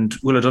and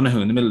Will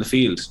O'Donoghue in the middle of the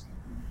field,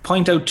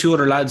 point out 2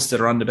 other lads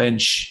that are on the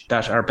bench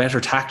that are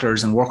better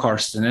tacklers and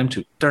workhorses than them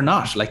two. They're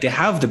not. Like, they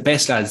have the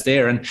best lads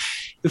there. And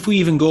if we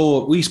even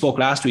go, we spoke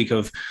last week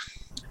of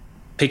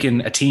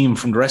picking a team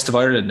from the rest of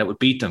Ireland that would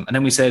beat them. And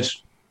then we said,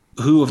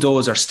 who of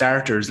those are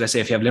starters? Let's say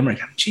if you have Limerick,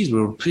 geez, we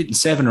were picking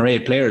 7 or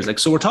 8 players. Like,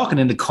 so we're talking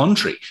in the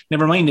country,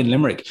 never mind in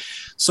Limerick.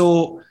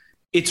 So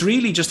it's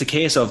really just a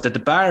case of that the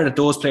bar that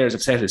those players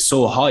have set is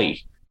so high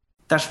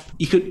that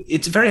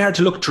it's very hard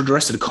to look through the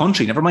rest of the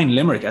country, never mind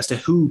Limerick, as to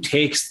who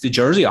takes the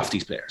jersey off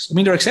these players. I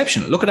mean, they're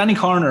exceptional. Look at any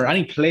corner,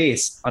 any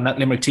place on that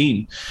Limerick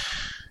team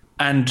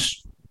and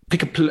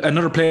pick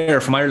another player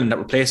from Ireland that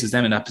replaces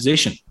them in that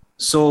position.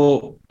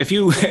 So if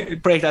you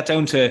break that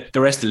down to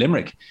the rest of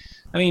Limerick,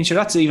 I mean, sure,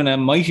 that's even a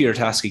mightier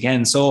task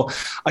again. So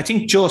I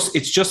think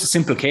it's just a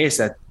simple case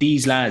that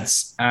these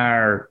lads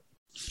are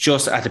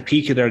just at the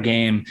peak of their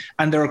game,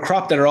 and they're a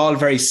crop that are all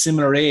very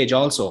similar age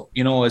also,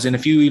 you know, as in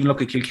if you even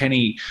look at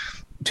Kilkenny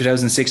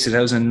 2006,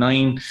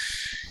 2009,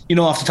 you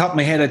know, off the top of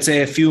my head, I'd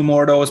say a few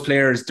more of those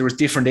players, there was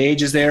different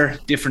ages there,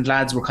 different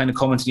lads were kind of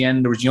coming to the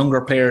end, there was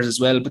younger players as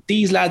well, but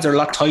these lads are a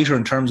lot tighter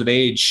in terms of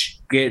age.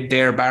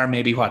 Their bar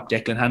maybe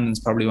Declan Hanlon's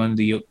probably one of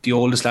the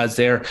oldest lads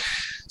there.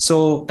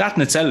 So that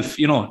in itself,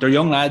 you know, they're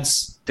young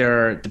lads,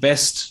 they're the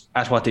best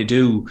at what they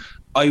do.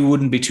 I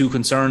wouldn't be too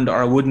concerned, or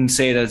I wouldn't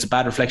say that it's a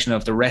bad reflection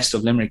of the rest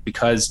of Limerick,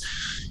 because,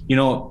 you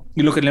know,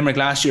 you look at Limerick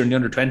last year in the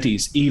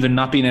under-20s, even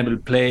not being able to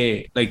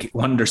play like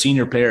one of their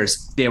senior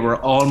players, they were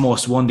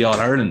almost won the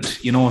All-Ireland,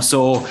 you know.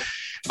 So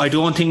I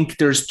don't think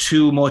there's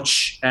too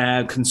much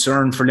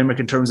concern for Limerick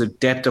in terms of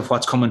depth of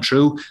what's coming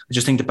through. I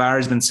just think the bar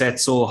has been set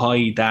so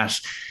high that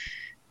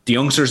the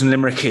youngsters in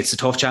Limerick, it's a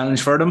tough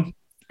challenge for them.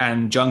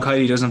 And John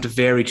Kiley doesn't have to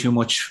vary too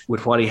much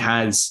with what he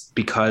has,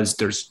 because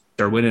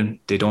they're winning.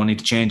 They don't need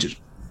to change it.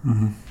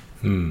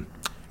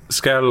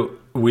 Skell,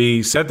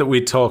 we said that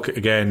we'd talk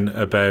again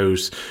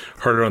about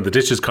Hurler on the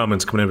Ditches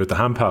comments coming in with the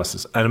hand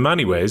passes, and in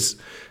many ways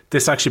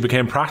this actually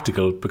became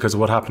practical because of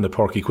what happened at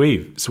Páirc Uí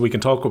Chaoimh. So we can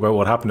talk about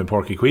what happened in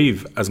Páirc Uí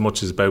Chaoimh as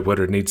much as about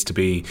whether it needs to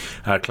be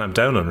clamped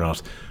down on or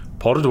not.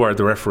 Pádraig Dwyer,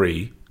 the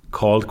referee,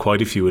 called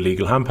quite a few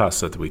illegal hand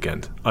passes at the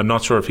weekend. I'm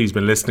not sure if he's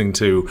been listening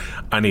to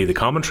any of the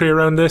commentary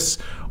around this,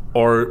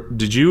 or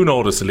did you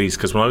notice, at least,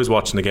 because when I was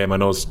watching the game I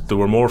noticed there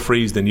were more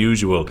frees than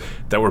usual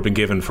that were being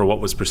given for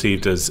what was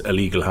perceived as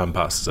illegal hand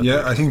passes.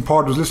 Yeah, I think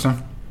Pádraig was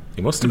listening.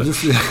 He must have been. I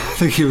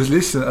think he was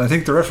listening. I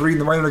think the referee in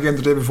the minor game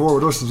the day before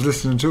with us was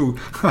listening too.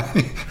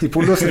 He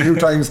pulled us a few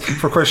times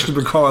for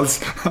questionable calls.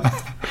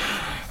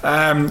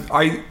 But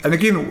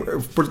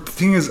the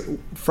thing is,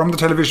 from the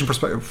television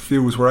perspective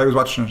views where I was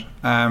watching it,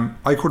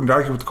 I couldn't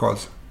argue with the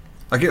calls.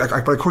 But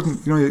I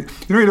couldn't. You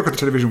look at the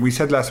television. We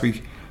said last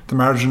week the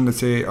margin, let's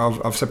say,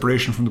 of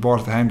separation from the ball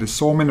to the hand is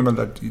so minimal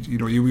that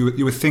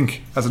you would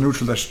think as a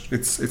neutral that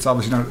it's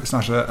obviously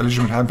not a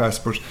legitimate hand pass.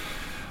 But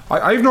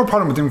I have no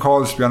problem with them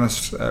calls, to be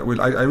honest. I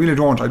really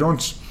don't.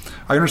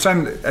 I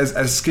understand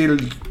as skill,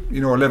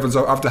 levels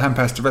of the hand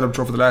pass developed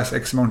over the last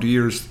X amount of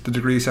years, the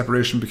degree of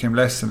separation became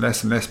less and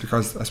less and less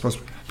because I suppose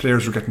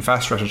players were getting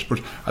faster at it.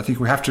 But I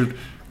think we have to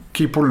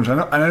keep pulling it. And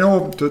I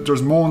know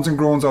there's moans and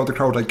groans out of the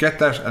crowd. I get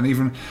that. And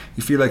even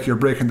you feel like you're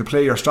breaking the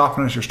play, you're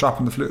stopping it, you're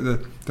stopping the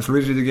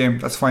fluidity of the game.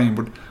 That's fine.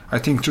 But I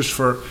think just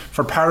for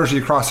parity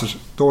across it,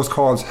 those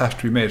calls have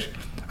to be made.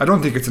 I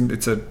don't think it's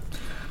an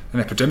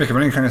epidemic of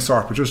any kind of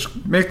sort, but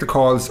just make the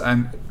calls,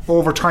 and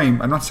over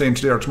time, I'm not saying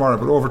today or tomorrow,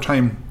 but over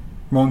time,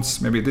 months,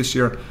 maybe this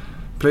year,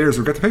 players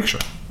will get the picture.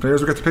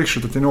 Players will get the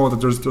picture that they know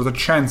that there's a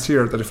chance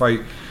here that if I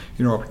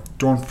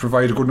don't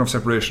provide a good enough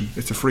separation,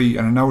 it's a free,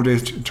 and in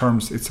nowadays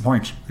terms, it's a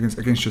point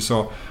against you.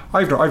 So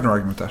I've no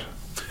argument with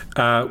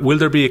that. Will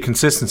there be a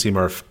consistency,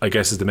 Murph, I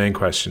guess is the main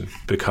question,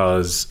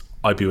 because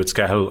I'd be with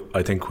Scahill.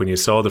 I think when you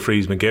saw the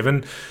frees been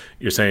given,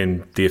 you're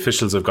saying the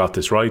officials have got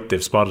this right,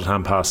 they've spotted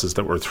hand passes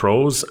that were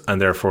throws and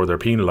therefore they're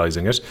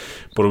penalising it.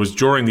 But it was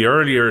during the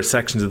earlier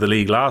sections of the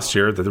league last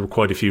year that there were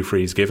quite a few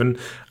frees given,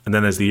 and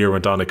then as the year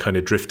went on it kind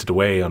of drifted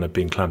away on it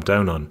being clamped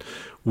down on.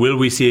 Will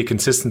we see a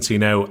consistency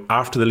now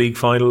after the league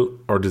final,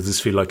 or does this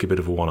feel like a bit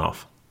of a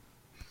one-off?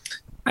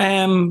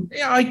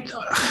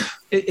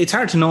 It's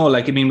hard to know.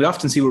 We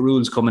often see with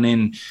rules coming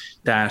in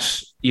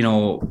that,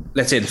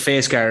 let's say the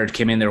face guard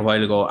came in there a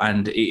while ago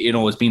and,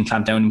 was being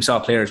clamped down and we saw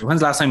players.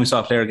 When's the last time we saw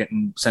a player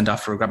getting sent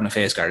off for grabbing a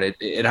face guard?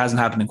 It hasn't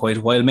happened in quite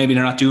a while. Maybe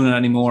they're not doing it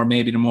anymore.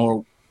 Maybe they're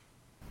more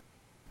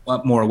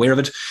aware of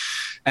it.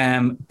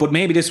 But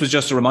maybe this was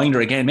just a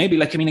reminder again.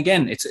 Maybe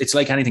again, it's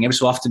like anything. Every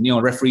so often,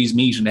 referees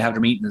meet and they have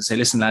their meeting and say,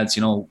 listen, lads,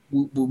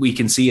 we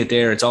can see it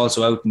there. It's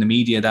also out in the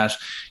media that,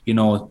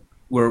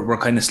 we're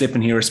kind of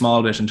slipping here a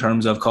small bit in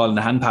terms of calling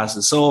the hand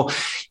passes. So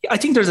I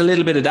think there's a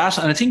little bit of that.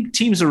 And I think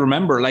teams will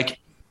remember,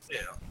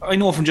 I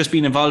know from just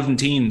being involved in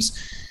teams,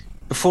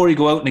 before you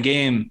go out in a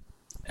game,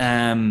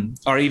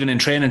 or even in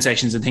training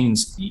sessions and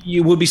things,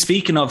 you will be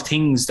speaking of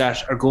things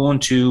that are going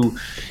to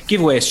give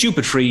away a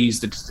stupid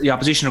freeze that the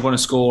opposition are going to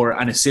score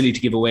and it's silly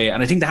to give away.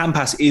 And I think the hand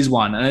pass is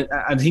one. And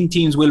I think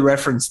teams will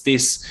reference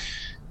this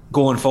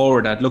going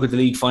forward. That look at the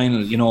league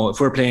final, if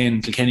we're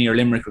playing Kilkenny or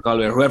Limerick or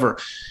Galway or whoever,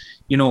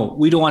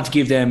 we don't want to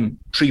give them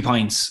 3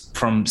 points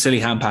from silly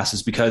hand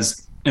passes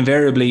because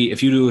invariably,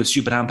 if you do a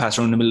stupid hand pass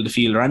around the middle of the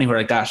field or anywhere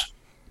like that,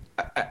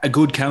 a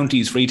good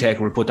counties free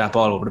taker will put that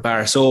ball over the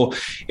bar. So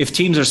if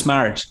teams are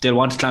smart, they'll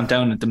want to clamp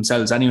down at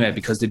themselves anyway,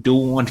 because they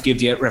don't want to give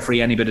the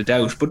referee any bit of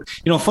doubt. But,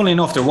 funnily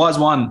enough, there was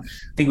one,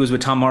 I think it was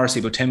with Tom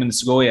Morrissey about 10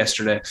 minutes ago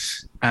yesterday,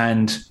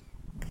 and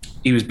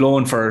he was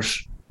blown for it.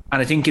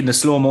 And I think in the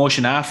slow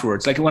motion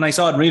afterwards, like when I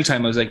saw it in real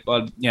time, I was like,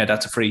 well, yeah,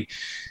 that's a free.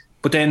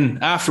 But then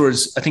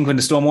afterwards, I think when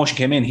the slow motion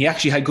came in, he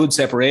actually had good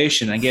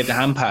separation and gave the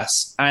hand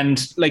pass.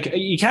 And like,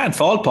 you can't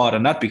fault Pod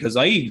on that, because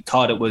I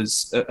thought it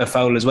was a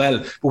foul as well.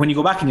 But when you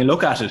go back and you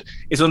look at it,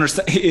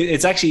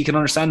 it's actually, you can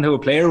understand how a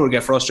player would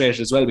get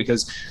frustrated as well,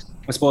 because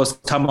I suppose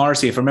Tom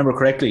Morrissey, if I remember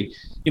correctly,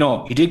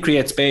 he did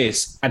create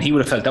space and he would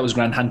have felt that was a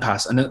grand hand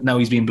pass, and now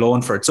he's being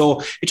blown for it.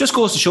 So it just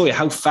goes to show you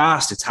how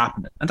fast it's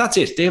happening. And that's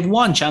it. They have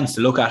one chance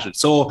to look at it.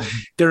 So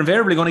they're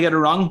invariably going to get it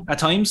wrong at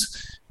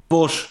times.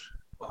 But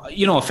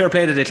fair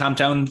play that they clamped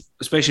down,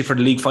 especially for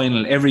the league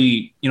final.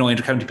 Every,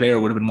 inter-county player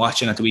would have been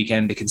watching at the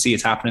weekend. They can see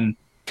it's happening.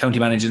 County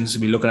managers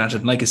will be looking at it.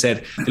 And like I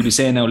said, they'll be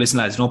saying now, listen,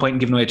 lads, no point in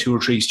giving away 2 or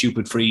 3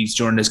 stupid frees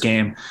during this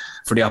game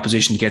for the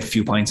opposition to get a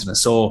few points in it.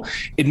 So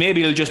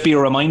it'll just be a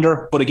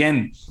reminder. But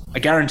again, I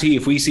guarantee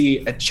if we see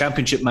a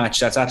championship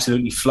match that's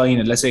absolutely flying,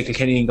 and let's say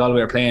Kilkenny and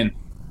Galway are playing,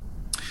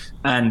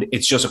 and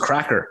it's just a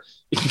cracker,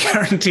 you can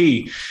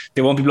guarantee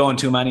they won't be blowing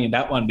too many in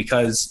that one,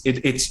 because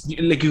it's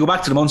like, you go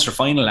back to the Munster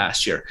final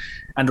last year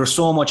and there was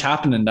so much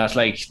happening that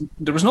like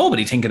there was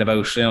nobody thinking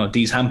about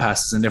these hand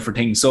passes and different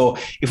things. So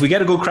if we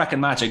get a good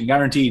cracking match, I can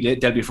guarantee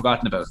they'll be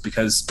forgotten about,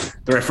 because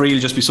the referee will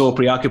just be so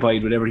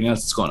preoccupied with everything else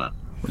that's going on.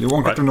 Well, you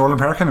won't get to Nolan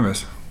Park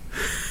anyways.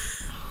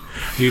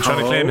 Are you trying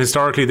to claim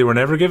historically they were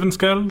never given,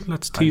 Skell?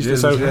 Let's tease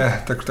this out.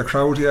 Yeah, the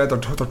crowd, they're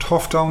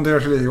tough down there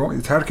today.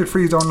 It's hard to get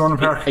free down Nolan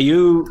Park. Are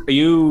you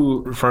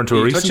referring to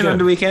a recent touching on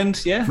the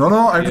weekend? Yeah.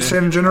 No, I'm just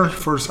saying in general.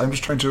 I'm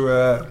just trying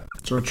to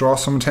draw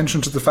some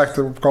attention to the fact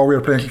that Galway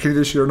are playing Kilkenny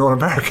this year at Nolan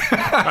Park.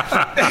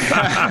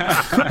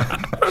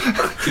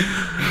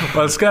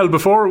 Well, Skell,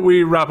 before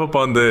we wrap up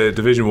on the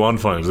Division 1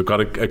 finals, I've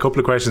got a couple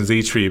of questions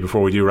each for you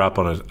before we do wrap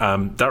on it.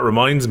 That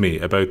reminds me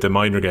about the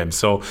minor games.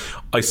 So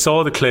I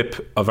saw the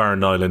clip of Aaron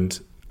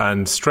Niland,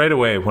 and straight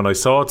away when I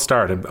saw it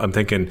start, I'm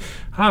thinking,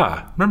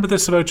 remember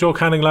this about Joe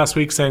Canning last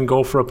week saying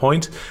go for a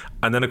point?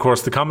 And then of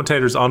course the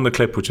commentators on the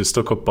clip, which is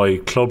stuck up by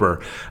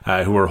Clubber,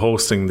 who were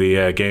hosting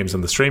the games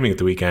on the streaming at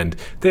the weekend,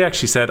 they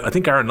actually said, I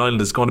think Aaron Niland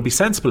is going to be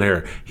sensible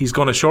here. He's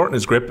going to shorten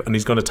his grip and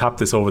he's going to tap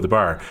this over the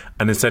bar.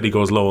 And instead he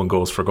goes low and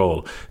goes for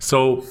goal.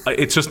 So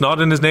it's just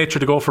not in his nature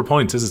to go for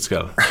points, is it,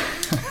 Skell?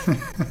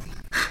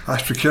 I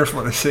have to be careful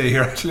what I say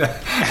here, actually.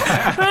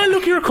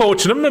 Look, you're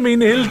coaching him. I mean,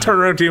 he'll turn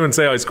around to you and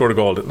say, I scored a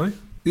goal, didn't I?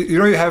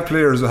 You have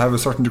players that have a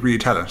certain degree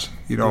of talent,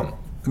 not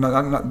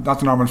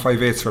the normal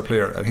 5/8 for a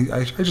player, and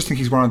I just think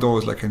he's one of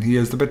those, and he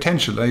has the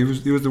potential. I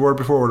used the word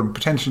before,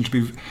 potential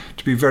to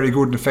be very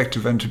good and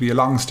effective, and to be a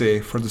long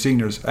stay for the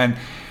seniors. And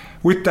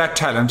with that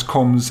talent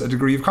comes a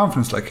degree of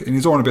confidence, in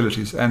his own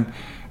abilities. And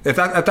at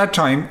that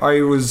time,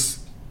 I was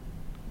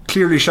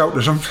clearly shouting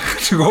at him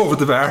to go over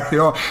the bar,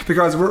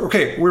 because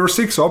we were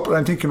 6 up, and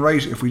I'm thinking,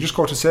 right, if we just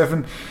go to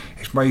 7,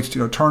 it might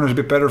turn it a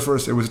bit better for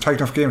us. It was a tight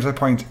enough game at that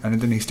point,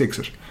 and then he sticks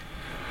it.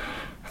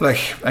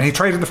 And he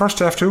tried in the first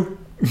half too.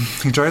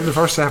 But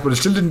it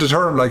still didn't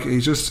deter him.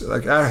 He's just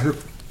again.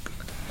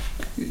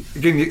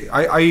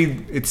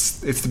 It's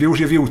the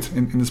beauty of youth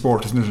in the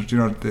sport, isn't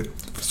it? They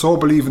so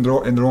believe in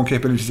their own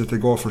capabilities that they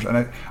go for it.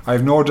 And I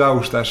have no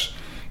doubt that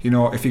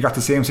if he got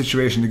the same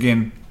situation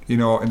again, in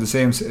the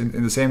same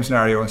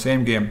scenario,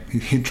 same game,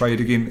 he'd try it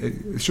again.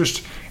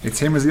 It's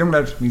him as a young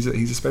lad. He's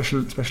a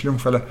special young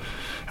fella.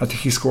 I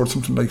think he scored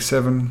something like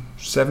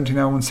 70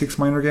 now in 6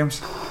 minor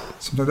games,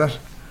 something like that.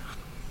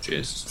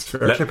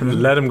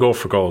 Let him go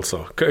for goal.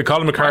 So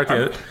Colin McCarthy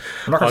on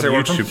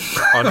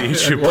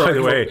YouTube, by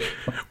the way,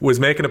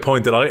 was making a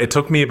point that it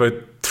took me about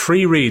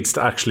 3 reads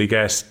to actually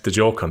get the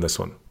joke on this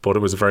one, but it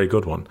was a very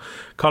good one.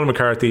 Colin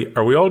McCarthy,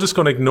 are we all just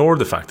going to ignore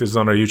the fact, this is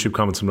on our YouTube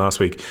comments from last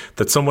week,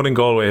 that someone in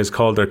Galway has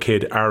called their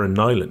kid Aaron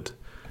Niland?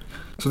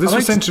 So this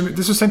was sent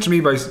to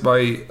me by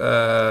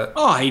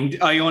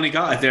I only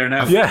got it there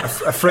now. Yeah,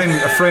 a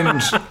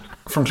friend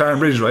from Claren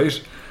Bridge,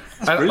 right?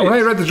 And when I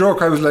read the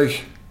joke, I was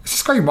like, is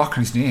this guy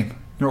mocking his name?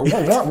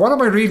 What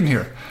am I reading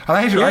here? And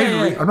I had to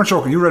I'm not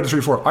joking, you read it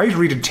 3-4. I had to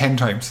read it 10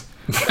 times.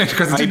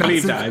 Because I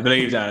believe that.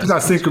 Did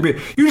not think could be.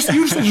 You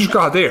just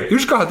got there. You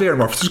just got there,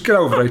 Murph. Just get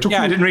over it.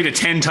 I didn't read it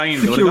 10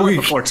 times. I would have got it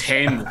before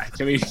 10.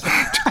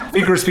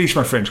 Figure of speech,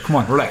 my friend. Come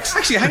on, relax.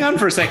 Actually, hang on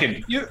for a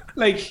second.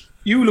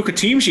 You look at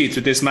team sheets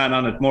with this man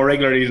on it more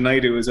regularly than I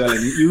do as well,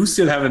 and you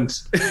still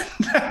haven't.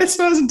 It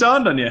still hasn't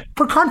dawned on you.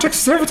 For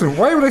context is everything.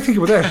 Why would I think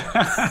about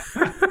that?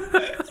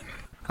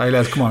 Hey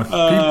lads, come on.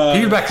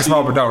 Peel back a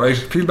small bit now,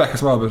 right? Peel back a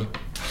small bit.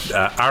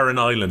 Aaron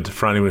Island,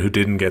 for anyone who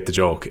didn't get the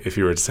joke, if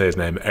you were to say his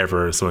name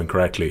ever so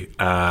incorrectly.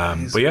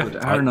 But yeah,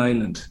 Aaron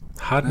Island.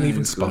 Hadn't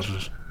even spotted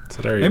it.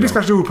 So there you go. Maybe it's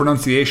got to do with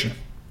pronunciation.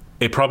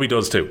 It probably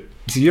does too.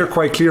 See, you're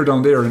quite clear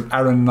down there in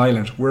Aaron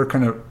Island.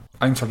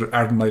 I'm sort of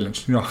Arden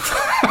Island,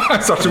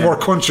 Sort of more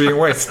country and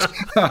west.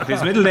 If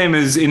his middle name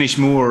is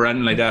Inishmore or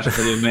anything like that,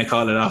 they may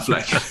call it off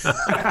like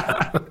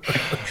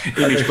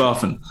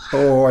Inishboffin.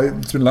 Oh,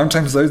 it's been a long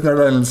time since I was in the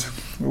Islands.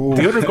 Oh.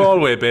 The other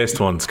Galway-based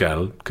one,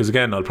 Scal, because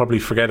again, I'll probably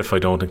forget if I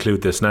don't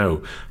include this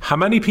now. How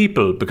many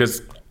people,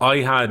 because I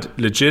had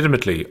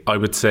legitimately, I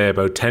would say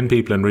about 10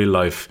 people in real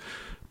life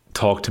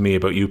talk to me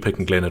about you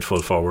picking Glyn at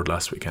full forward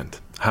last weekend.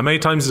 How many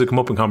times has it come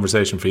up in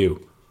conversation for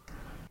you?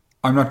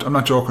 I'm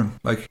not joking.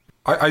 Like,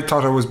 I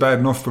thought I was bad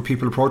enough for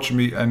people approaching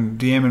me and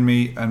DMing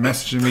me and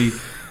messaging me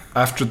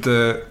after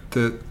the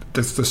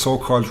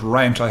so-called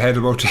rant I had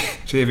about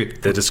Davy.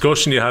 The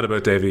discussion you had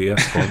about Davy,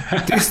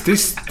 yes.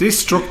 This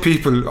struck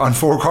people on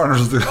four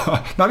corners of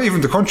the, not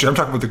even the country, I'm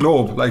talking about the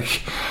globe.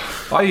 Like,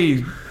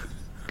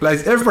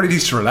 everybody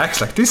needs to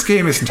relax. Like, this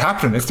game isn't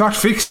happening. It's not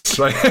fixed,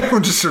 right?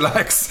 Everyone just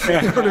relax.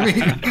 You know what I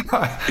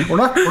mean? We're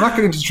not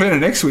getting into training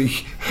next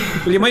week.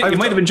 Well, you might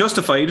have been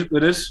justified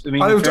with it. I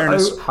mean, in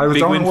fairness,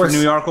 big win for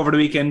New York over the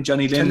weekend.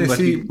 Johnny Lynn, but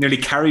he nearly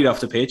carried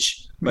off the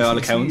pitch by all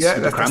accounts. Yeah,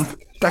 with the cramp.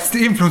 That's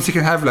the influence you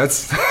can have,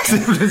 lads. That's the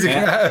influence you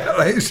can have,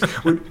 right?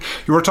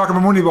 You were talking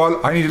about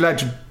Moneyball. I need a lad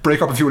to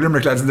break up a few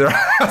Limerick lads in there.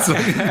 That's what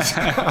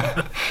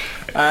I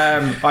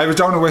need. I was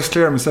down in West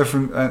Clare myself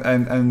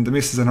and the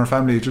missus and her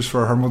family just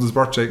for her mother's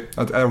birthday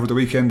over the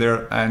weekend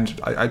there, and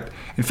I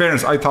in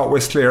fairness I thought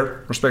West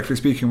Clare, respectfully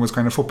speaking, was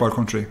kind of football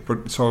country,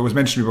 but so it was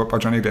mentioned to me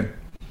about Johnny Lynn.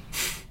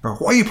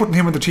 Why are you putting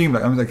him on the team?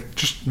 Like, I'm like,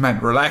 just man,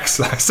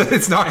 relax. I said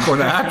it's not going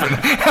to happen.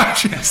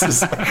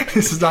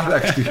 This is not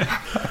actually.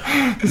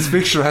 This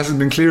fixture hasn't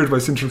been cleared by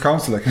Central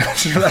Council. Like,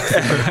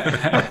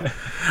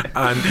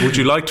 and would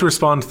you like to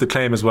respond to the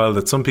claim as well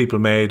that some people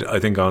made,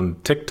 I think on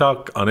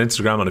TikTok, on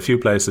Instagram, on a few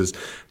places,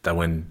 that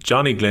when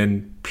Johnny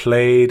Glynn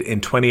played in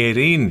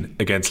 2018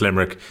 against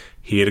Limerick,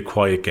 he had a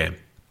quiet game?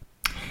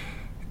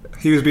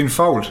 He was being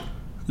fouled,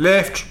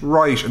 left,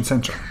 right, and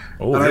centre.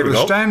 Oh, and I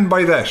will stand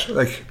by that.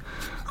 Like.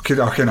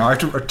 Okay, now I have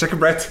to take a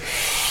breath.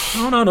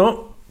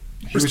 No.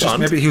 He was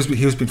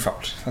being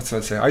fouled. That's what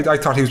I'd say. I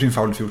thought he was being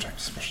fouled a few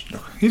times. But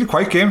look, he had a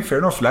quiet game. Fair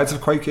enough. Lads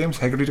have quiet games.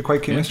 Hegarty had a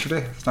quiet game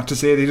yesterday. It's not to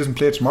say that he doesn't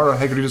play tomorrow.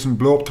 Hegarty doesn't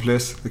blow up the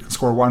place. They can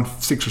score 1,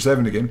 6 or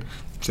 7 again.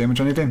 Same with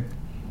Johnny Lynn.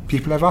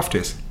 People have off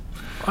days.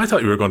 I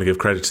thought you were going to give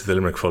credit to the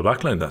Limerick full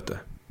back line that day.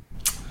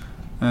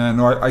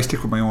 No, I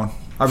stick with my own.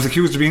 I was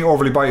accused of being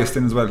overly biased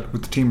in as well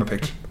with the team I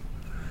picked.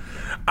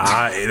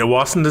 It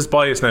wasn't as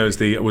biased now as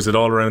was it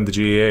all around the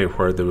GAA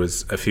where there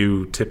was a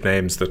few tip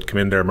names that come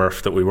in there,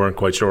 Murph, that we weren't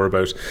quite sure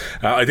about.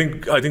 I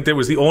think there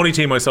was the only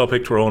team I saw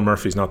picked where Owen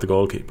Murphy's not the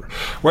goalkeeper.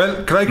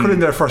 Well, can I cut in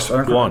there first?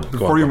 Go on,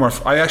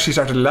 Murph. I actually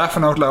started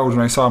laughing out loud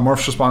when I saw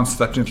Murph's response to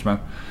that gentleman.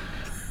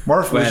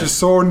 Murph was just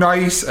so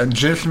nice and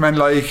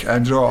gentlemanlike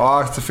and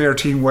it's a fair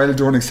team, well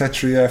done,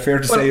 etc. Yeah, fair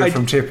to say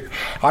from tip.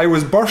 I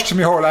was bursting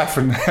my whole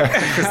laughing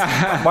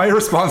because my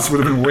response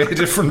would have been way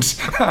different.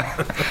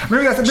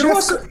 Maybe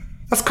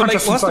that's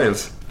contrast and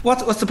styles.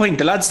 What's the point?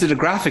 The lads did a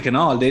graphic and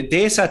all.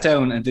 They sat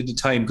down and did the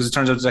time, because it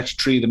turns out there's actually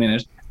 3 of them in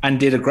it, and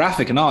did a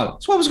graphic and all.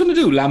 So what I was going to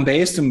do,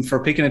 lambaste them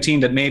for picking a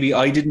team that maybe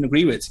I didn't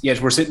agree with.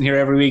 Yet we're sitting here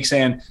every week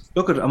saying,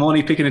 look, I'm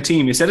only picking a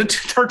team. You said it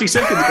 30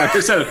 seconds ago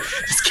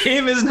yourself. This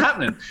game isn't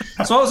happening.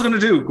 So what I was going to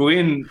do, go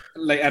in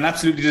and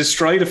absolutely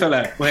destroy the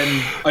fella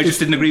when I just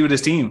didn't agree with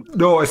his team.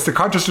 No, it's the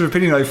contrast of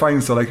opinion I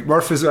find. So like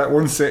Murph is at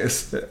one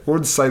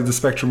side of the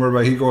spectrum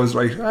whereby he goes,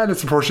 right,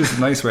 let's approach this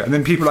in a nice way. And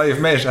then people I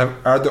have met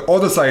are the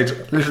other side,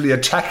 literally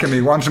attacking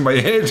me, wanting my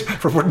head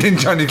for putting in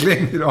Johnny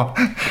Glynn, you know.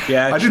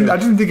 Yeah, I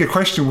didn't think a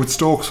question would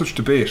stoke such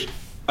debate.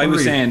 I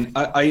was saying,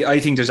 I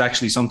think there's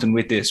actually something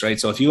with this, right?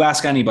 So if you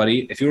ask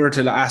anybody, if you were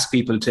to ask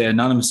people to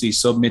anonymously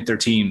submit their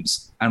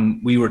teams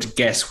and we were to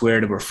guess where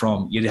they were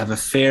from, you'd have a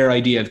fair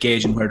idea of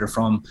gauging where they're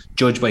from,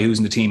 judged by who's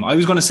in the team. I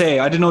was going to say,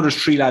 I didn't know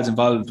there's 3 lads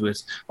involved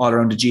with all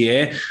around the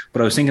GA,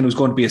 but I was thinking it was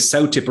going to be a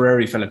South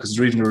Tipperary fella, because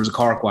the reason there was a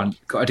Cork one,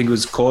 I think it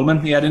was Coleman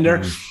he had in there.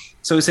 Mm-hmm.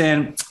 So I was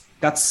saying,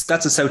 that's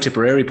a South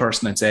Tipperary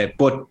person, I'd say.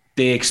 But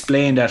they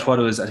explained that what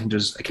it was, I think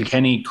there's a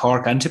Kilkenny,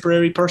 Cork and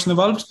Tipperary person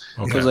involved.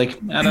 Okay. So I was like,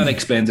 that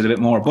explains it a bit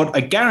more. But I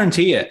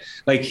guarantee you,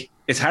 like,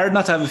 it's hard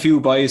not to have a few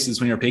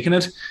biases when you're picking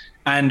it.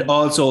 And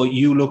also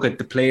you look at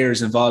the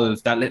players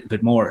involved that little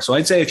bit more. So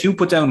I'd say if you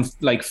put down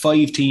like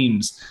 5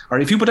 teams, or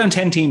if you put down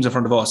 10 teams in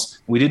front of us,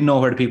 we didn't know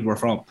where the people were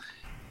from,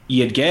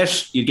 you'd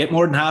get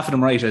more than half of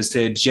them right as to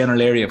the general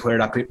area of where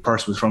that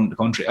person was from the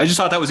country. I just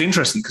thought that was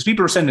interesting, because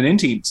people were sending in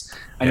teams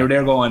and you were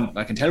there going,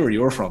 I can tell where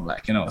you're from,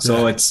 like, you know.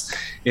 So it's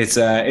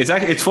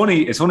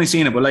funny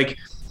seeing it, but like,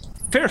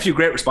 fair few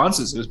great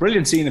responses. It was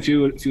brilliant seeing a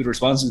few of the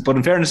responses. But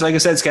in fairness, like I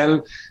said,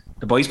 Skell,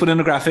 the boys put in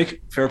a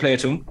graphic, fair play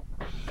to them.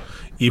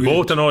 You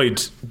both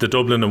annoyed the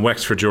Dublin and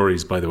Wexford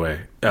juries, by the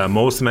way.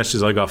 Most of the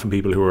messages I got from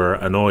people who were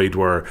annoyed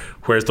were,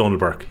 where's Donald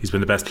Burke? He's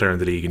been the best player in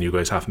the league and you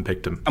guys haven't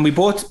picked him. And we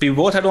both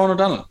had Owen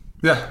O'Donnell.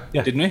 Yeah.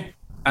 Didn't we?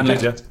 And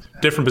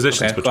different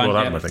positions, but both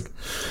had him, I think.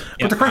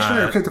 But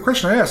the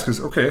question I ask is,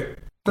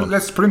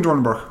 let's put in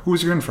Donald Burke.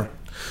 Who's you in for?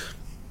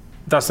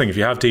 That's the thing. If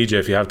you have TJ,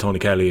 if you have Tony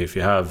Kelly, if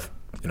you have,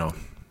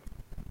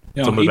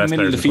 You know, Some of the even best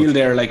middle of the players in field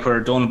there, like where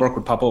Donald Burke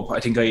would pop up, I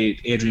think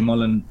Adrian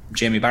Mullen,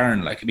 Jamie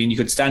Barron. Like, I mean, you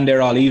could stand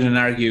there all evening and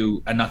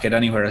argue and not get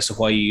anywhere as to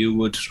why you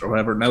would or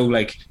whatever. Now,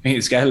 like,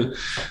 Skehill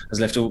has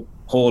left a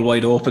hole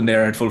wide open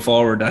there at full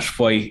forward. That's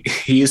why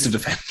he is to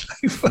defend.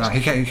 No,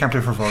 he can't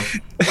play for forward.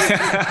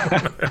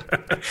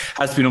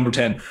 Has to be number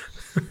 10.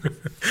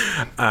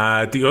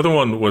 The other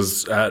one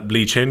was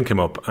Lee Chin came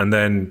up, and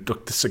then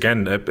look, this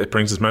again, it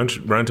brings us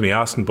round to me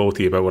asking both of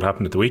you about what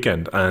happened at the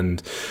weekend.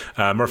 And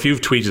Murphy,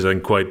 you've tweeted, I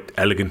think, quite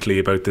elegantly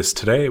about this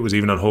today. It was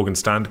even on Hogan's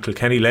Stand.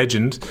 Kilkenny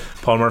legend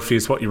Paul Murphy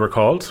is what you were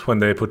called when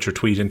they put your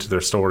tweet into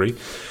their story.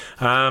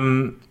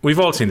 We've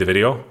all seen the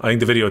video. I think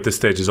the video at this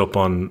stage is up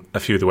on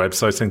a few of the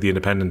websites. I think the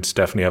Independent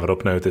definitely have it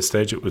up now at this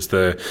stage. It was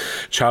the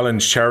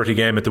Challenge charity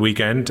game at the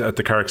weekend at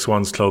the Carrick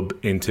Swans Club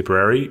in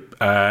Tipperary.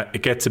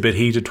 It gets a bit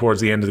heated towards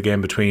the end of the game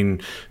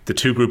between the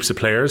two groups of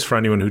players, for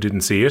anyone who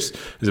didn't see it.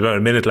 There's about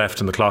a minute left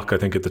on the clock, I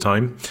think, at the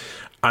time.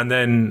 And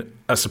then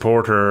a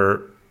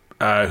supporter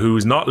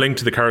who's not linked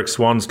to the Carrick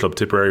Swans Club,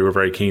 Tipperary were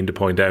very keen to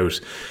point out,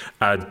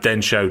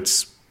 then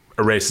shouts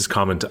a racist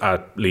comment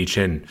at Lee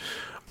Chin.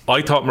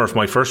 I thought, Murph,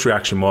 my first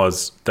reaction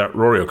was that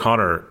Rory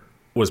O'Connor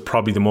was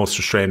probably the most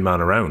restrained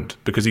man around,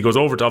 because he goes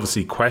over to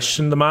obviously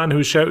question the man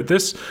who shouted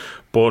this,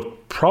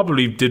 but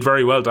probably did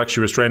very well to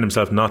actually restrain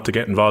himself not to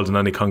get involved in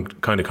any kind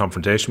of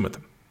confrontation with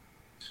him.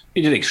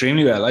 He did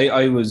extremely well.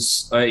 I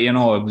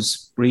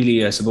was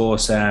really, I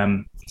suppose,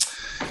 not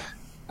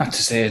to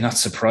say not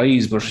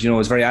surprised, but, it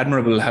was very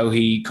admirable how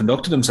he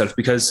conducted himself,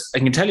 because I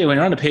can tell you, when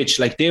you're on the pitch,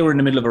 like, they were in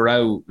the middle of a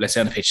row, let's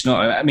say on the pitch. No,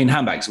 I mean,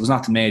 handbags, it was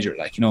nothing major,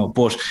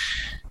 but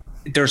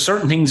there are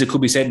certain things that could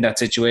be said in that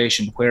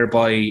situation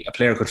whereby a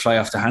player could fly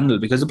off the handle,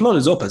 because the blood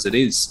is up as it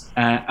is.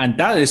 And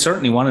that is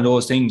certainly one of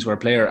those things where a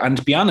player, and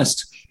to be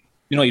honest,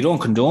 you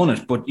don't condone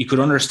it, but you could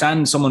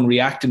understand someone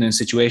reacting in a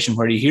situation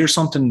where you hear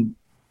something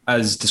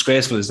as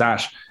disgraceful as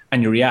that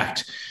and you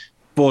react.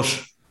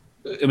 But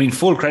I mean,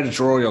 full credit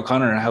to Rory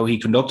O'Connor, how he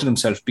conducted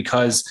himself,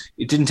 because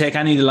it didn't take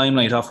any of the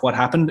limelight off what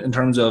happened in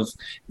terms of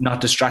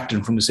not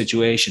distracting from the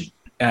situation,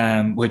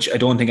 which I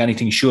don't think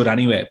anything should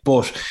anyway.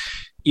 But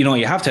you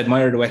have to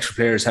admire the Wexford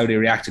players, how they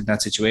reacted in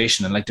that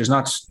situation. And, like, I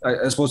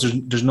suppose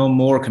there's no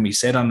more can be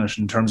said on it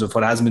in terms of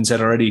what hasn't been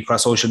said already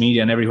across social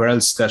media and everywhere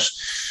else, that,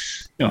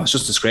 it's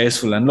just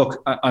disgraceful. And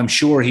look, I'm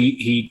sure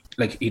he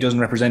doesn't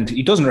represent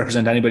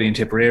anybody in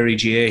Tipperary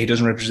GA. He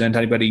doesn't represent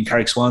anybody in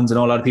Carrick Swans. I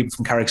know a lot of people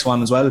from Carrick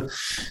Swan as well.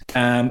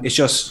 It's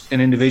just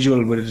an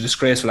individual with a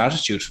disgraceful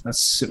attitude.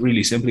 That's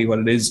really simply what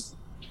it is.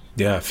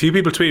 Yeah, a few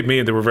people tweeted me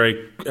and they were very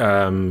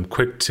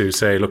quick to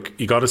say, look,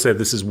 you got to say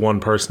this is one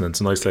person,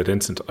 it's an isolated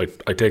incident.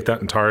 I take that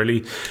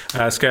entirely,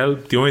 Skell.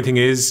 The only thing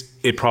is,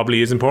 it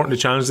probably is important to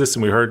challenge this,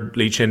 and we heard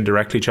Lee Chin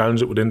directly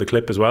challenge it within the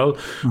clip as well,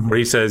 where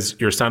he says,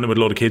 you're standing with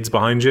a load of kids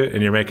behind you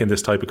and you're making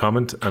this type of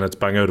comment and it's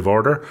bang out of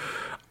order.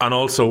 And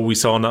also, we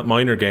saw in that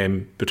minor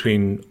game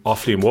between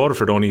Offaly and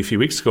Waterford only a few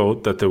weeks ago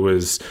that there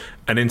was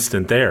an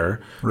incident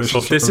there. So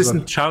if this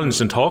isn't challenged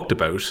and talked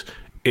about,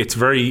 it's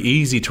very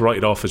easy to write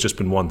it off as just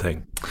been one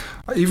thing.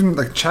 Even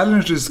like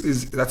challenged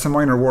is that's a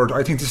minor word.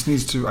 I think there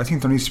needs to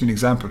be an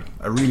example,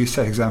 a really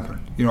set example.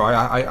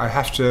 I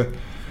have to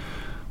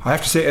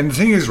say, and the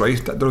thing is,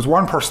 right, that there was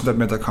one person that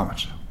made that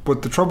comment,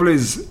 but the trouble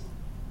is,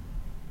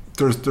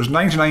 there's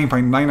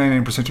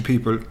 99.999% of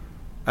people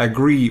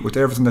agree with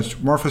everything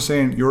that Murph is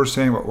saying, you're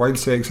saying, what Wild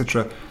say,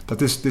 etc. That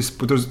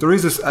but there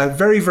is a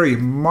very, very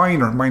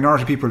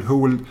minority of people who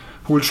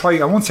will try,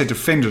 I won't say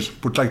defend it,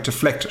 but like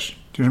deflect it.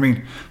 Do you know what I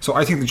mean? So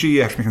I think the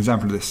GAA have to make an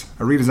example of this,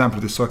 a real example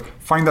of this. So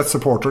find that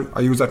supporter, I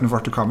use that in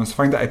inverted commas,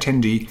 find that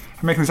attendee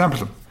and make an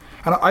example of them.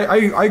 And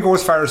I go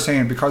as far as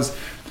saying, because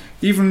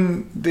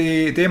even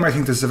they might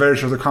think the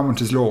severity of the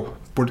comment is low,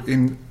 but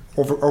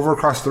over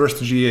across the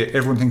rest of the GAA,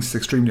 everyone thinks it's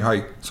extremely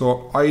high.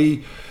 So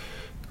I'm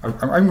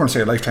going to say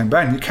a lifetime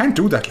ban. You can't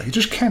do that. Like, you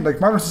just can't. Like,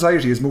 modern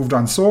society has moved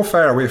on so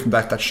far away from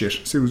that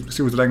shit. See with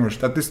the language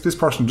that this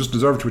person just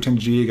deserved to attend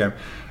a GAA game.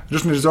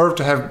 Doesn't deserve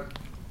to have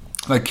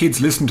like kids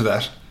listen to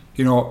that.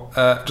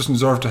 Doesn't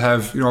deserve to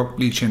have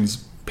Lee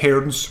Chin's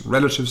parents,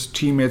 relatives,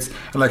 teammates.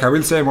 And like I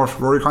will say,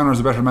 Rory Connor is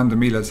a better man than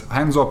me, lads.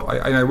 Hands up.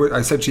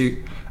 I said to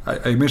you, I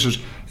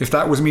admitted, if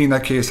that was me in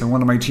that case and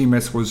one of my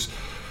teammates was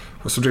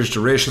subjected to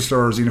racial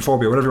slurs,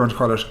 xenophobia, whatever you want to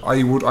call it,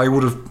 I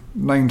would have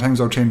 9 times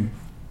out of 10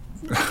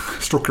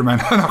 struck your man.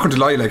 I'm not going to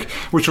lie,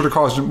 which would have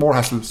caused more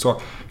hassle. So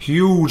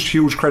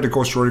huge credit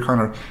goes to Rory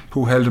Connor,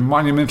 who held a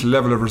monumental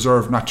level of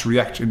reserve not to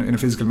react in a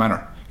physical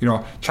manner.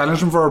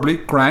 Challenge them verbally,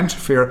 grand,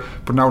 fair,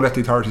 but now let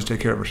the authorities take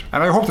care of it.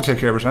 And I hope they take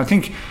care of it. And I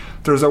think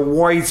there's a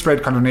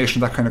widespread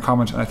condemnation of that kind of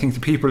comment, and I think the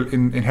people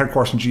in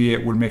headquarters in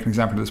GAA will make an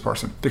example of this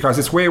person, because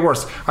it's way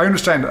worse. I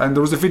understand, and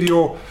there was a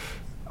video,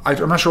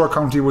 I'm not sure what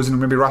county it was in,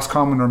 maybe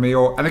Roscommon or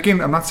Mayo, and again,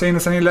 I'm not saying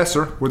it's any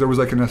lesser, where there was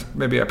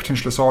maybe a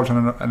potential assault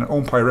on an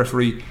umpire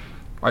referee.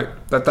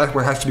 That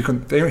has to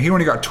be. He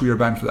only got a 2-year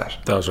ban for that.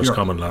 That was just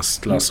common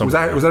last summer. Was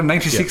that a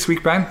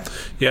 96-week ban?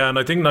 Yeah, and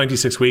I think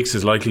 96 weeks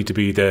is likely to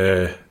be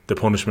the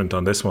punishment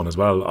on this one as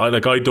well.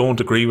 I don't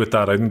agree with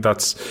that. I think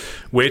that's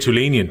way too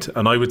lenient,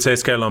 and I would say,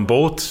 Scale, on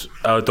both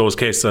those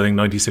cases, I think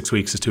 96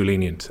 weeks is too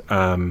lenient.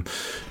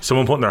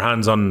 Someone putting their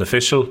hands on an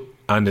official,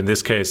 and in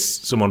this case,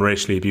 someone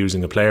racially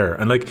abusing a player.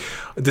 And like,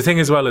 the thing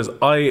as well is,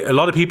 a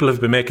lot of people have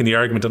been making the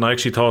argument, and I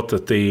actually thought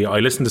that I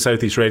listened to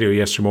South East Radio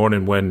yesterday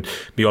morning when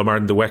Micheál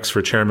Martin, the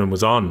Wexford chairman,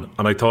 was on,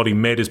 and I thought he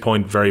made his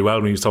point very well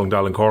when he was talking to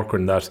Alan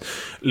Corcoran, that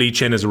Lee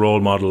Chin is a role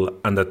model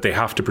and that they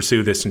have to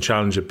pursue this and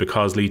challenge it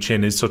because Lee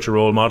Chin is such a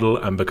role model,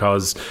 and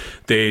because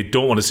they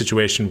don't want a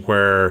situation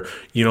where,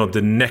 you know,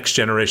 the next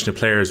generation of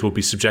players will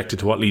be subjected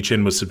to what Lee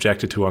Chin was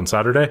subjected to on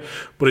Saturday.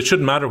 But it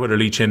shouldn't matter whether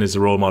Lee Chin is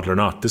a role model or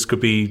not. This could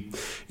be,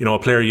 you know,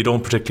 a player you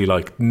don't particularly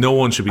like. No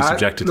one should be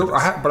subjected to this.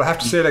 But I have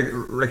to say,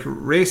 like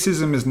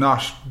racism is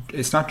not.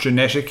 It's not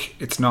genetic.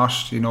 It's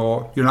not. You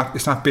know,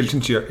 it's not built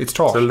into you. It's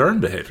taught. It's a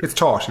learned behaviour. It's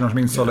taught. You know what I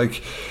mean? So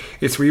like,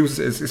 it's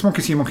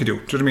monkey see, monkey do. Do you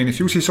know what I mean? If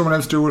you see someone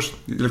else do it,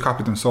 you'll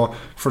copy them. So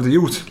for the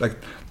youth, like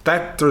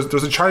that,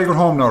 there's a child going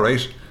home now,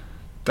 right?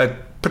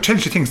 That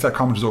potentially thinks that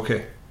comment is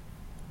okay.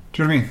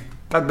 Do you know what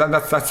I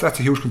mean? That's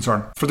a huge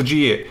concern for the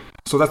GA.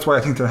 So that's why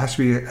I think there has to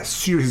be a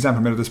serious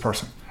example made of this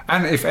person.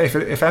 And if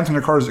anything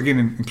occurs again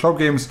in club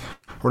games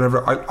or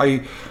whatever,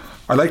 I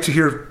like to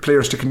hear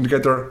players sticking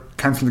together,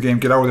 cancel the game,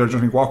 get out of there,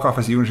 just walk off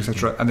as a unit,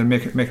 etc., and then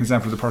make an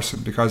example of the person,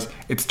 because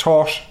it's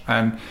taught.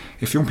 And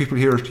if young people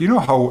hear it, you know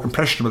how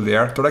impressionable they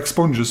are. They're like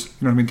sponges. You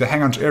know what I mean? They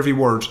hang on to every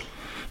word.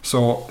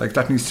 So like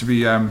that needs to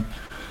be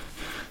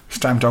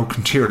stamped out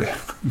entirely.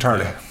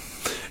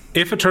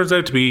 If it turns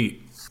out to be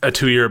a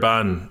 2-year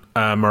ban,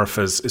 Murph,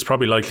 is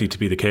probably likely to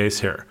be the case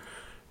here.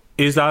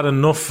 Is that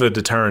enough of a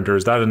deterrent, or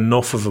is that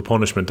enough of a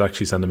punishment to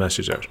actually send a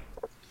message out?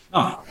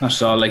 No, not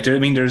at all. Like,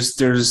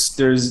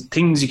 there's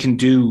things you can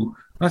do.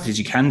 Not that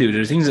you can do.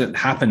 There are things that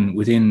happen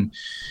within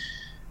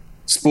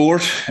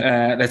sport.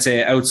 Let's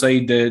say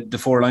outside the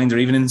 4 lines, or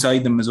even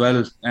inside them as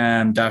well.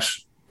 That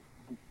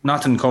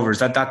nothing covers.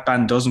 That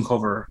ban doesn't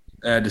cover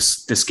the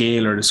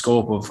scale or the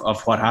scope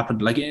of what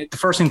happened. Like, the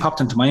first thing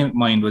popped into my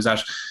mind was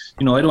that,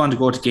 you know, I don't want to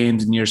go to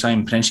games in years' time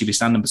and potentially be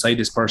standing beside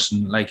this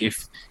person, like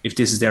if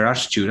this is their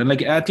attitude. And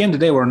like, at the end of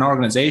the day, we're an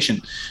organisation.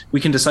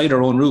 We can decide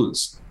our own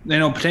rules. You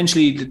know,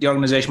 potentially the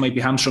organisation might be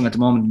hamstrung at the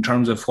moment in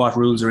terms of what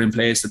rules are in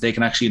place that they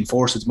can actually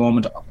enforce at the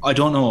moment. I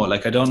don't know.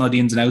 Like, I don't know the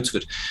ins and outs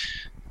of it.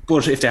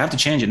 But if they have to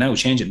change it now,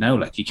 change it now.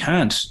 Like, you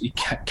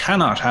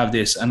cannot have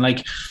this. And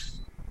like,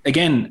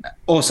 again,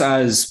 us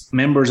as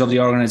members of the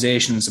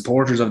organisation and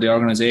supporters of the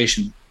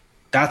organisation,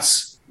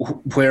 that's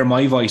where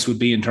my voice would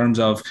be in terms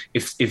of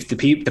if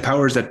the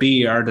powers that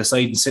be are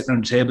deciding, sitting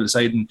on the table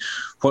deciding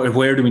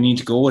where do we need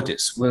to go with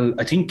this. Well,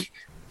 I think,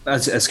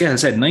 as Scale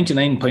said,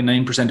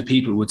 99.9% of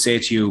people would say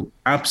to you,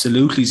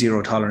 absolutely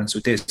zero tolerance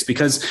with this,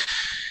 because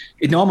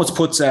it almost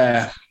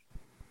quantifies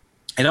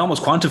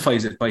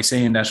it by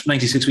saying that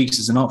 96 weeks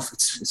is enough.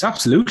 It's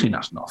absolutely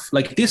not enough.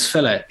 Like, this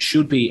fella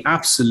should be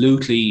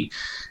absolutely,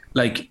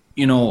 like,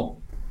 you know,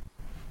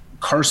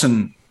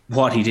 cursing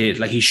what he did.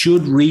 Like, he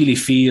should really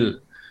feel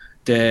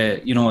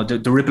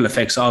the ripple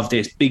effects of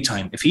this big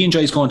time. If he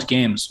enjoys going to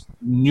games,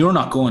 you're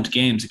not going to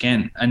games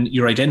again, and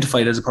you're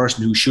identified as a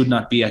person who should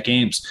not be at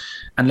games.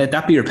 And let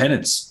that be your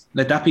penance.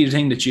 Let that be the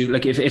thing that you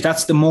like. If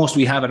that's the most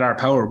we have at our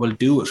power, we'll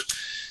do it.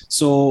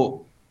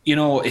 So, you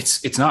know,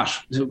 it's not,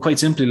 quite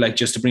simply, like,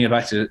 just to bring it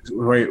back to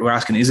where we're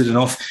asking, is it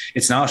enough?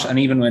 It's not. And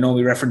even I know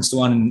we referenced the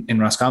one in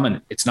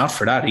Roscommon, it's not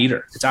for that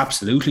either. It's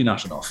absolutely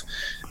not enough.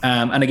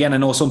 And again, I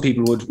know some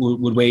people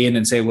would weigh in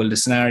and say, well, the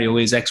scenario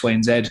is X, Y,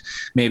 and Z.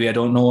 Maybe I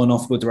don't know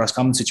enough about the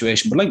Roscommon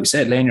situation. But like we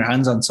said, laying your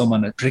hands on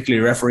someone,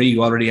 particularly a referee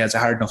who already has a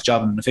hard enough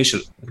job and an official,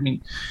 I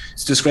mean,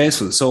 it's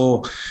disgraceful.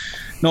 So,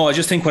 no, I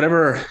just think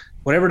whatever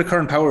the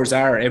current powers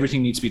are,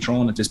 everything needs to be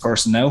thrown at this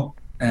person now.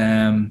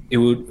 It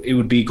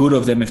would be good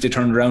of them if they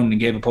turned around and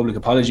gave a public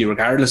apology,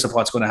 regardless of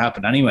what's going to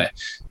happen anyway.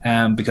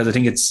 Because I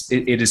think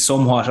it is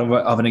somewhat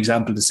of an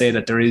example to say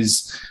that there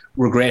is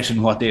regret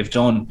in what they've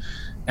done.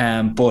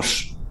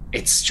 But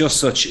it's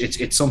just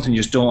it's something you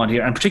just don't want to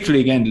hear. And particularly,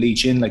 again, Lee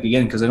Chin, like,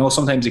 again, because I know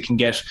sometimes it can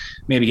get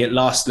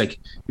lost. Like,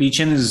 Lee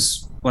Chin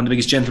is one of the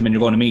biggest gentlemen you're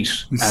going to meet.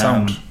 He's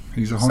sound.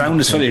 He's a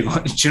soundest fella you're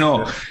going to, you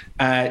know.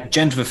 Yeah.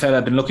 Gent of a fella.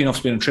 I've been lucky enough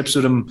to be on trips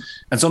with him,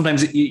 and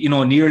sometimes, you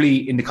know,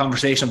 nearly in the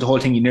conversation of the whole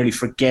thing, you nearly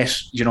forget,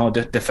 you know,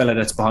 the fella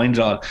that's behind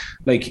it all.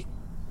 Like,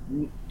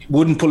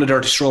 wouldn't pull a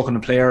dirty stroke on a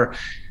player,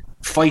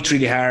 fight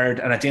really hard,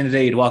 and at the end of the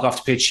day, you'd walk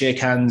off the pitch, shake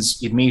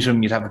hands, you'd meet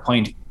him, you'd have a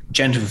pint.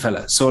 Gent of a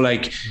fella. So,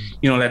 like,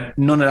 you know, let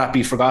none of that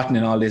be forgotten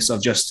in all this,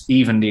 of just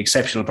even the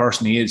exceptional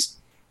person he is.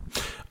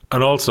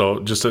 And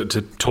also, just to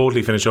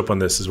totally finish up on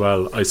this as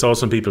well, I saw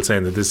some people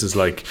saying that this is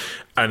like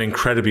an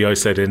incredibly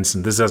isolated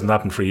incident. This hasn't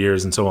happened for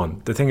years and so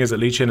on. The thing is that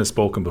Lee Chin has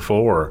spoken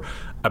before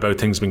about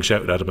things being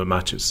shouted at him at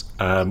matches.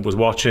 Was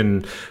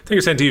watching, I think I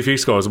sent to you a few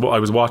weeks ago, I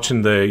was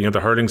watching the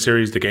hurling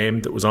series, the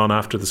game that was on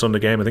after the Sunday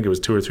game, I think it was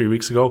 2 or 3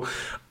 weeks ago,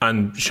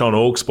 and Sean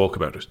Ogue spoke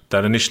about it.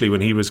 That initially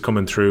when he was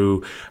coming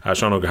through,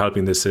 Sean Ogue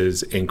helping this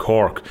is in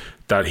Cork,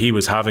 that he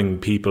was having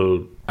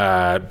people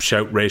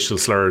shout racial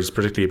slurs,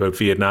 particularly about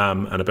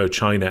Vietnam and about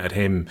China at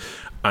him,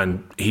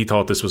 and he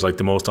thought this was like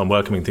the most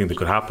unwelcoming thing that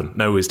could happen.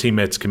 Now his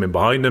teammates came in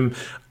behind him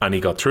and he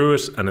got through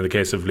it, and in the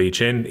case of Lee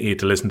Chin, he had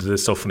to listen to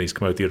this stuff when he's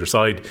come out the other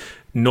side.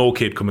 No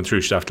kid coming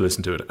through should have to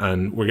listen to it,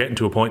 and we're getting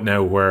to a point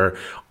now where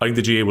I think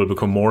the GA will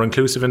become more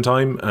inclusive in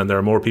time, and there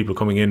are more people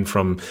coming in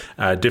from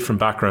different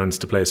backgrounds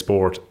to play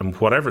sport, and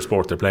whatever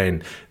sport they're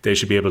playing, they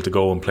should be able to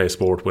go and play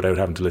sport without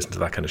having to listen to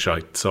that kind of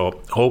shite.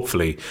 So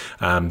hopefully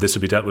this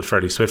will be dealt with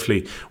fairly swiftly.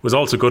 It was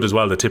also good as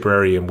well that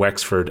Tipperary and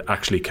Wexford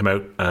actually came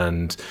out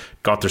and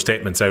got their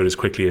statements out as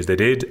quickly as they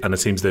did, and it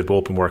seems they've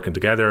both been working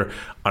together,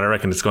 and I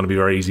reckon it's going to be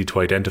very easy to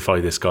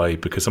identify this guy,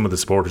 because some of the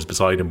supporters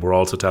beside him were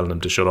also telling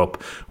him to shut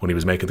up when he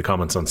was making the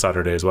comments on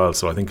Saturday as well,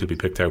 so I think he'll be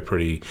picked out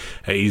pretty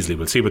easily.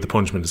 We'll see what the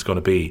punishment is going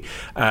to be.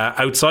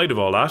 Outside of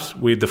all that,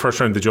 we had the first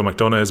round of the Joe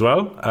McDonagh as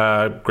well.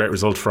 Great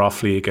result for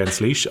Offaly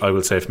against Laois, I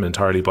will say, from an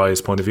entirely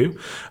biased point of view.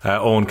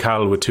 Owen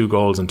Call with 2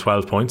 goals and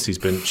 12 points. He's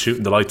been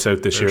shooting the lights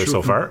out this year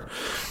so far.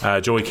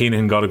 Joey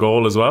Keenan got a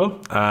goal as well.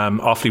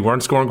 Offaly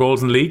weren't scoring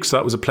goals in the league, so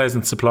that was a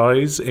pleasant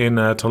surprise in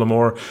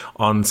Tullamore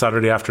on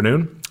Saturday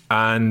afternoon.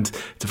 And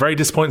it's a very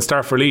disappointing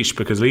start for Laois,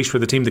 because Laois were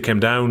the team that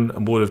came down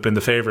and would have been the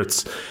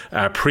favourites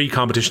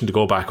pre-competition to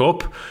go back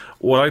up.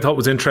 What I thought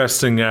was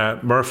interesting,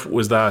 Murph,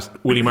 was that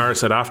Willie Maher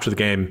said after the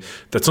game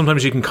that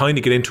sometimes you can kind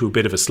of get into a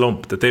bit of a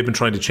slump, that they've been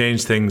trying to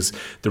change things.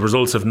 The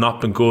results have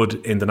not been good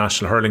in the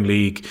National Hurling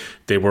League.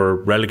 They were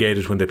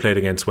relegated when they played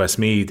against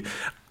Westmeath.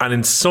 And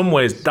in some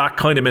ways, that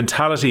kind of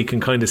mentality can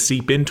kind of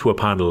seep into a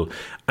panel.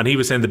 And he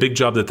was saying the big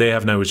job that they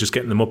have now is just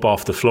getting them up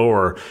off the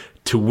floor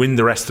to win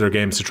the rest of their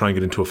games to try and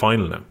get into a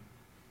final now.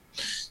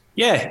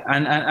 Yeah,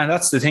 and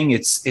that's the thing.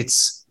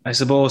 It's I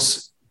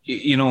suppose,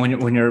 you know,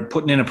 when you're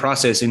putting in a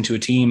process into a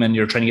team and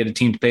you're trying to get a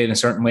team to play in a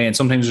certain way, and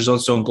sometimes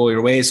results don't go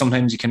your way,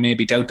 sometimes you can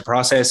maybe doubt the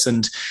process,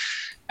 and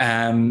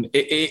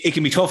it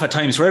can be tough at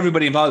times for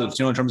everybody involved,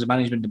 you know, in terms of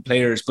management and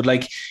players. But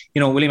like,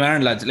 you know, William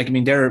Aaron lads, like, I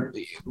mean, they're a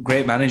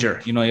great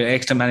manager, you know,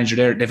 excellent manager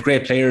there. They have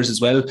great players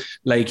as well.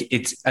 Like,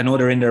 I know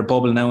they're in their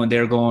bubble now and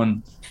they're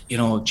going, you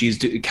know,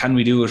 geez, can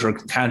we do it or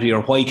can't we,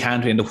 or why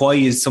can't we? And the why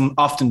is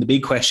often the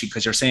big question,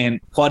 because you're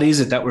saying, what is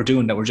it that we're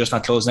doing that we're just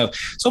not closing out?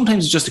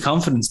 Sometimes it's just a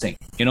confidence thing,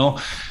 you know,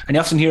 and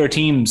you often hear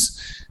teams,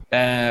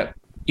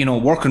 you know,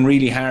 working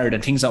really hard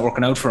and things not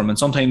working out for them, and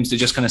sometimes they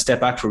just kind of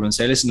step back from them and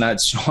say, listen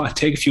lads, you know, I'll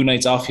take a few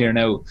nights off here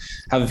now,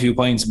 have a few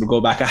pints, and we'll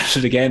go back at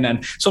it again.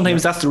 And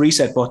sometimes that's the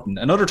reset button,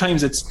 and other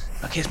times it's,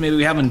 okay, maybe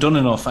we haven't done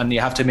enough and you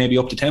have to maybe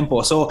up the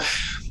tempo. So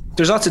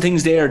there's lots of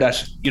things there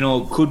that, you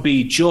know, could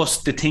be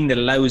just the thing that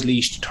allows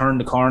Laois to turn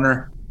the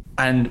corner,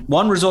 and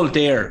one result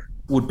there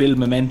would build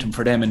momentum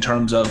for them in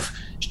terms of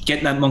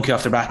getting that monkey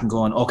off their back and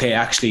going, okay,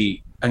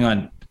 actually, hang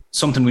on,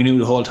 something we knew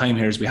the whole time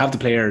here is we have the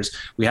players,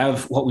 we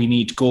have what we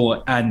need to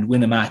go and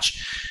win a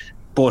match.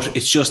 But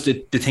it's just the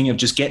thing of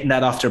just getting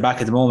that off their back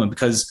at the moment,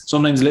 because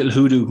sometimes a little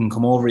hoodoo can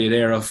come over you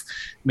there of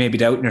maybe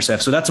doubting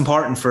yourself. So that's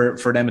important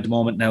for them at the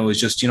moment now,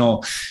 is just, you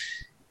know,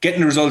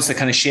 getting the results that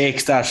kind of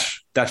shakes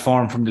that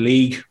form from the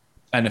league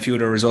and a few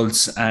other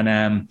results.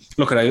 And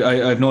look,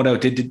 I've no doubt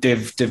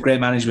they've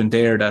great management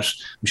there that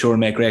I'm sure will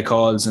make great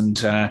calls.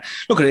 And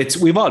look,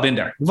 we've all been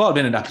there. We've all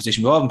been in that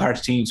position. We've all been part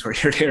of teams where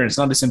you're there. It's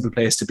not a simple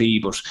place to be,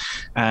 but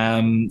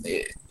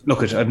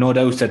look, I've no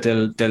doubt that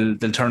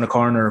they'll turn a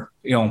corner.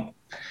 You know,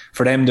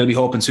 for them, they'll be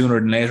hoping sooner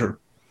than later.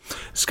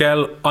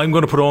 Skell, I'm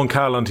going to put Owen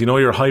Call on. Do you know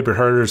your hybrid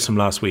hurlers from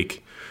last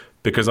week?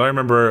 Because I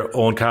remember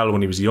Owen Call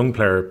when he was a young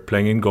player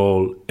playing in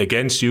goal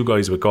against you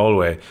guys with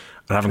Galway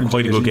and having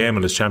quite a good game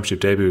on his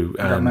championship debut.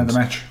 And man of the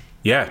match.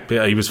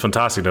 Yeah, he was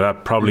fantastic. Now,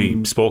 that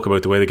probably spoke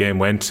about the way the game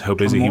went, how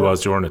busy he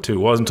was during it too.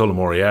 It wasn't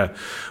Tullamore, yeah.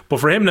 But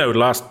for him now, the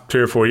last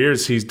 3 or 4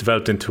 years, he's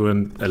developed into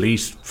an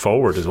elite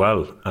forward as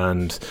well.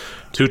 And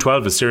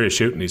 212 is serious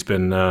shooting. He's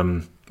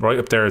been right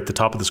up there at the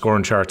top of the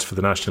scoring charts for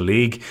the National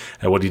League,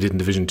 what he did in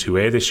Division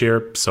 2A this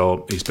year.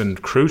 So he's been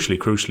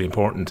crucially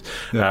important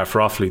for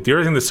Offaly. The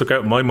other thing that stuck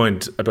out in my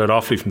mind about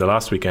Offaly from the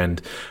last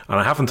weekend,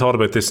 and I haven't thought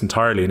about this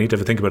entirely, I need to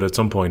have a think about it at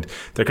some point,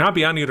 there can't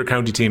be any other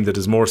county team that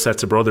has more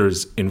sets of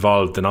brothers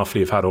involved than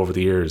Offaly have had over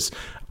the years.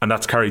 And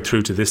that's carried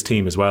through to this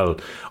team as well.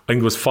 I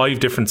think there was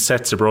 5 different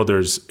sets of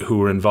brothers who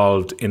were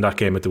involved in that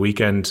game at the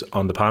weekend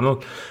on the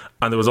panel.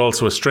 And there was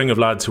also a string of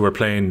lads who were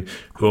playing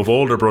who have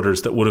older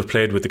brothers that would have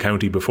played with the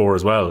county before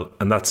as well.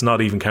 And that's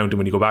not even counting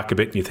when you go back a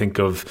bit and you think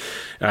of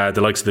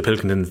the likes of the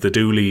Pilkingtons, the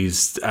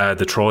Dooleys,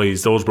 the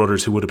Troys, those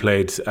brothers who would have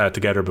played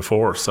together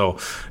before. So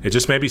it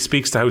just maybe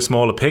speaks to how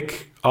small a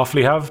pick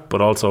Offaly have,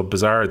 but also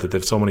bizarre that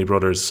they've so many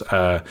brothers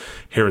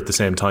here at the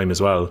same time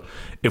as well.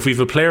 If we've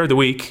a player of the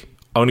week,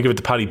 I want to give it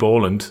to Paddy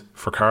Boland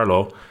for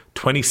Carlow.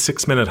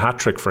 26-minute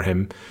hat-trick for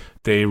him.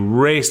 They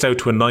raced out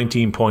to a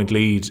 19-point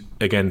lead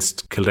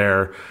against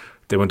Kildare.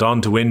 They went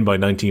on to win by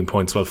 19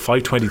 points. Well,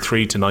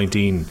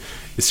 5-23-19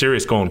 is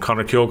serious going.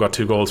 Conor Keogh got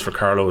 2 goals for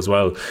Carlow as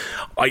well.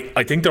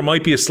 I think there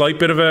might be a slight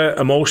bit of an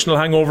emotional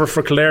hangover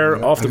for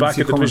Kildare off the back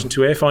of the Division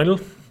 2A final.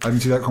 I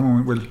didn't see that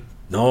coming, Will.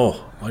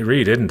 No, I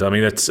really didn't. I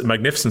mean, it's a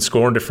magnificent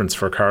scoring difference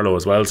for Carlow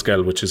as well,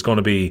 Skell, which is going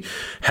to be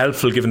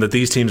helpful given that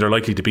these teams are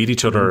likely to beat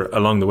each other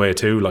along the way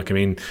too. Like, I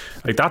mean,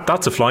 like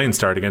that's a flying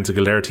start against a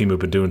Kildare team who've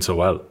been doing so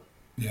well.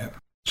 Yeah.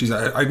 Jeez,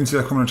 I didn't see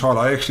that coming at all.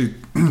 I actually,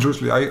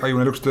 truthfully, when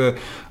I looked at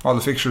all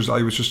the fixtures,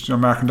 I was just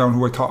marking down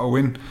who I thought would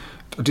win.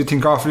 I did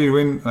think Offaly to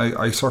win.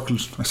 I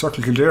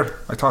circled Kildare.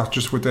 I thought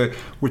just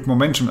with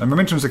momentum, and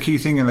momentum is a key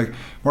thing. And like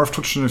Murph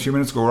touched on a few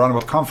minutes ago, we're on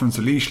about confidence,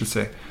 the leash, let's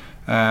say.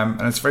 And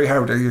it's very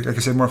hard, like I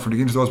said, Murph, to get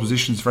into those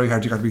positions. It's very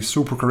hard. You got to be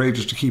super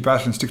courageous to keep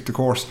at it and stick to the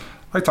course.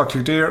 I thought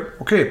Kildare,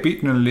 okay,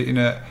 beaten in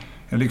a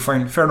league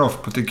final, fair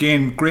enough, but they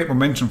gained great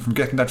momentum from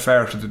getting that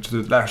far to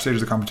the last stage of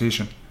the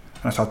competition.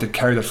 And I thought they'd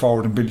carry that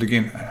forward and build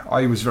again.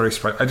 I was very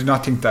surprised. I did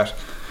not think that.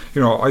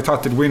 I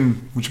thought they'd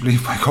win, would you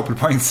believe, by a couple of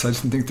points. I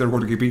didn't think they were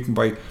going to get beaten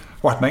by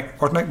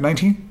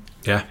 19?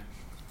 Yeah.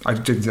 I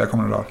didn't see that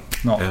coming at all.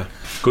 No. Yeah.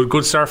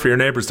 Good start for your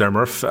neighbours there,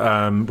 Murph. We're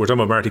talking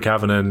about Marty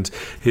Cavan and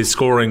his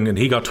scoring, and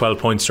he got 12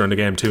 points during the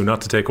game too, not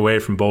to take away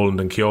from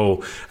Boland and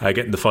Keogh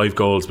getting the 5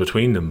 goals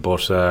between them,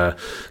 but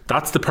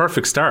that's the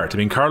perfect start. I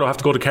mean, Carlow have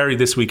to go to Kerry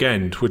this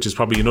weekend, which is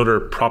probably another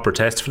proper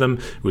test for them.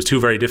 It was 2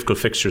 very difficult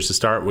fixtures to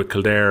start with,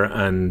 Kildare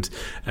and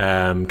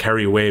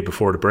Kerry away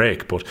before the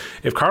break, but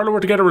if Carlow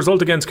were to get a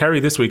result against Kerry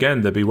this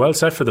weekend, they'd be well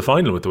set for the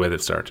final with the way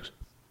they've started.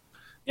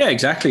 Yeah,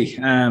 exactly.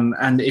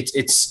 And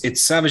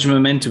it's savage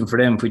momentum for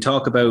them. If we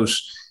talk about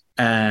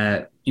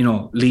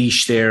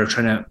leash there,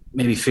 trying to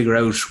maybe figure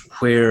out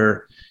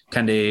where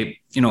can they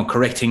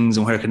correct things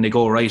and where can they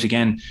go right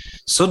again.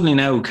 Suddenly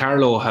now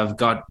Carlow have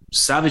got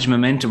savage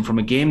momentum from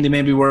a game they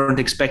maybe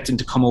weren't expecting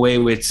to come away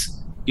with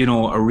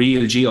a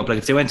real G up. Like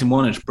if they went and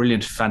won it,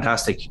 brilliant,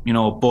 fantastic,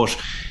 but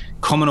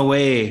coming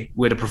away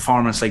with a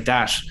performance like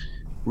that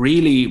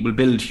really will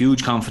build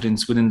huge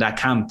confidence within that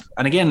camp.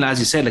 And again, as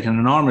you said, like an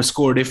enormous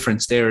score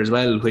difference there as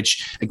well,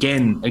 which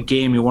again, a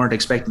game you weren't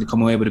expecting to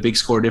come away with a big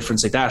score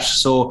difference like that.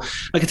 So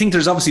like I think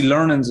there's obviously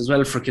learnings as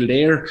well for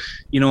Kildare.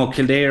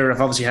 Kildare have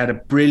obviously had a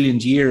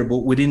brilliant year, but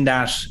within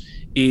that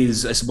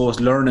is, I suppose,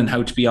 learning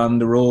how to be on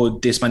the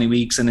road this many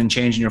weeks and then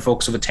changing your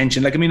focus of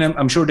attention. Like, I mean,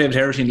 I'm sure David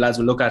Herity and the lads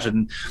will look at it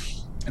and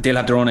they'll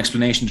have their own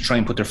explanation to try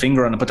and put their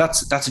finger on it, but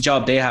that's a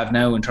job they have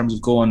now in terms of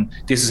going,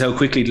 this is how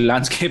quickly the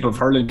landscape of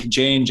hurling can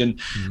change and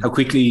how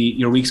quickly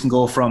your weeks can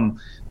go from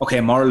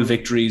moral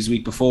victories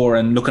week before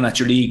and looking at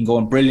your league and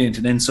going brilliant,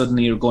 and then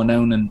suddenly you're going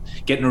down and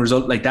getting a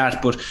result like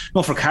that. But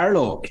no, for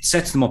Carlow, it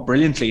sets them up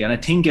brilliantly, and I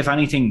think if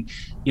anything,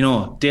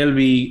 they'll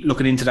be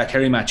looking into that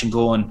Kerry match and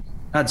going,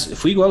 lads,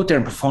 if we go out there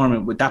and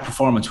perform with that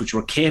performance which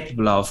we're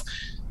capable of,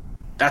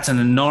 that's an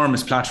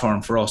enormous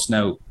platform for us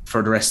now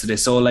for the rest of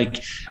this. So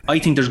like, I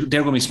think they're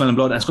going to be smelling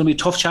blood, and it's going to be a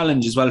tough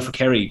challenge as well for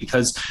Kerry,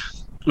 because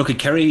look at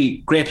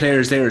Kerry, great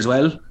players there as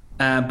well,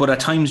 but at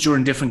times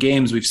during different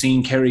games we've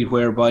seen Kerry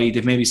whereby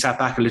they've maybe sat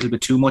back a little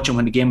bit too much, and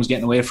when the game was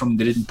getting away from them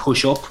they didn't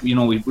push up.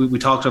 We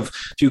talked of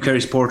a few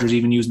Kerry supporters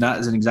even using that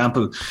as an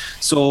example.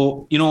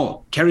 So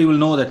Kerry will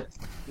know that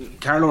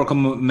Carlow are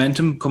coming with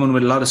momentum, coming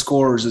with a lot of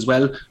scorers as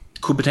well,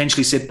 could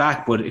potentially sit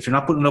back, but if you're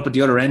not putting it up at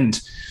the other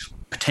end,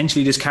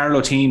 potentially this Carlow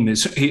team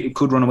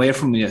could run away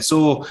from you.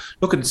 So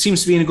look, it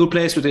seems to be in a good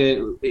place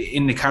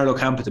in the Carlow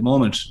camp at the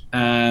moment.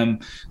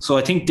 So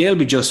I think they'll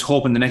be just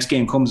hoping the next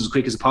game comes as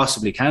quick as it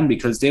possibly can,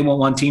 because they won't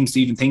want teams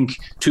to even think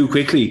too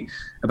quickly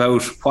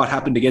about what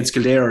happened against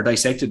Kildare or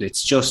dissect it.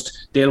 It's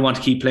just they'll want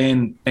to keep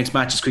playing next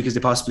match as quick as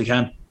they possibly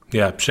can.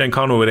 Yeah, Shane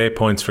Conway with 8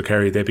 points for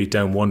Kerry. They beat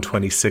down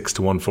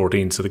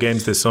 126-114. So the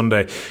game's this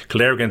Sunday.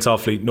 Kildare against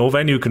Offaly. No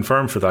venue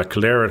confirmed for that.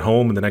 Kildare at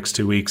home in the next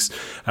 2 weeks.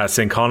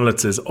 St.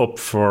 Conleth's is up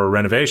for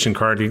renovation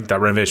currently.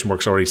 That renovation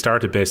work's already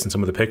started based on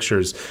some of the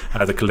pictures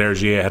that Kildare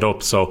GA had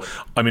up. So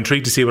I'm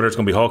intrigued to see whether it's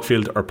going to be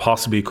Hawkfield or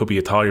possibly it could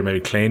be Athy or maybe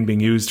Clane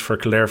being used for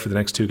Kildare for the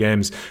next 2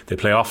 games. They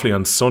play Offaly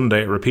on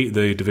Sunday, repeat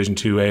the Division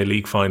 2A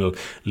league final.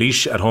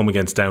 Laois at home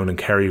against Down, and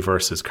Kerry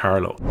versus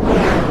Carlow.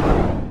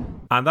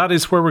 And that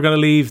is where we're going to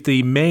leave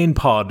the main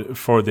pod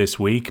for this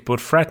week. But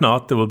fret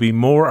not, there will be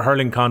more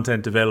hurling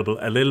content available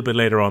a little bit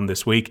later on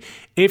this week.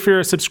 If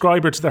you're a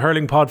subscriber to the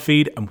Hurling Pod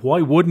feed, and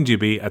why wouldn't you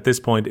be at this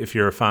point if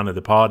you're a fan of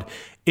the pod?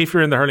 If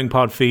you're in the Hurling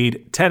Pod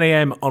feed, 10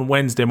 a.m. on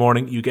Wednesday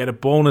morning, you get a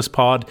bonus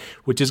pod,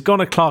 which is going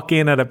to clock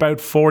in at about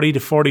 40 to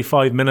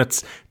 45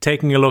 minutes,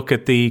 taking a look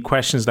at the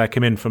questions that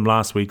came in from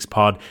last week's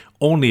pod.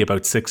 Only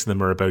about 6 of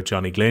them are about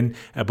Johnny Glynn,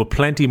 but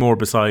plenty more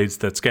besides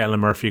that Skell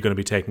and Murphy are going to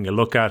be taking a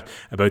look at,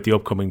 about the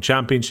upcoming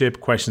championship,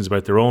 questions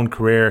about their own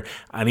career,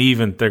 and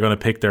even they're going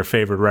to pick their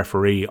favourite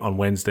referee on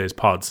Wednesday's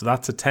pod. So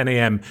that's at 10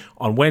 a.m.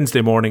 on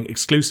Wednesday morning,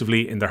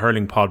 exclusively in the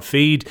Hurling Pod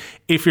feed.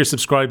 If you're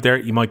subscribed there,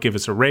 you might give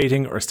us a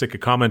rating or stick a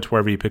comment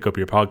wherever you pick up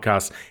your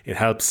podcast. It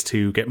helps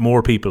to get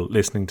more people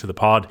listening to the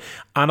pod.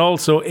 And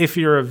also, if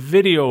you're a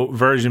video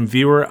version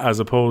viewer as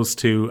opposed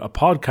to a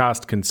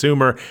podcast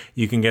consumer,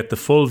 you can get the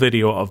full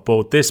video of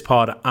both this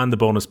pod and the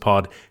bonus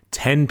pod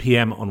 10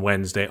 p.m. on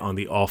Wednesday on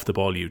the Off the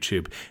Ball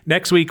YouTube.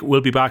 Next week,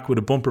 we'll be back with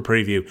a bumper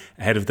preview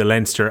ahead of the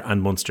Leinster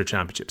and Munster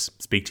Championships.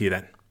 Speak to you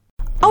then.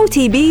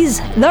 OTB's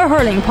The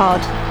Hurling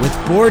Pod.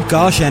 With Board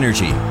Gosh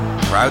Energy,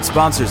 proud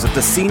sponsors of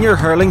the Senior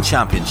Hurling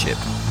Championship.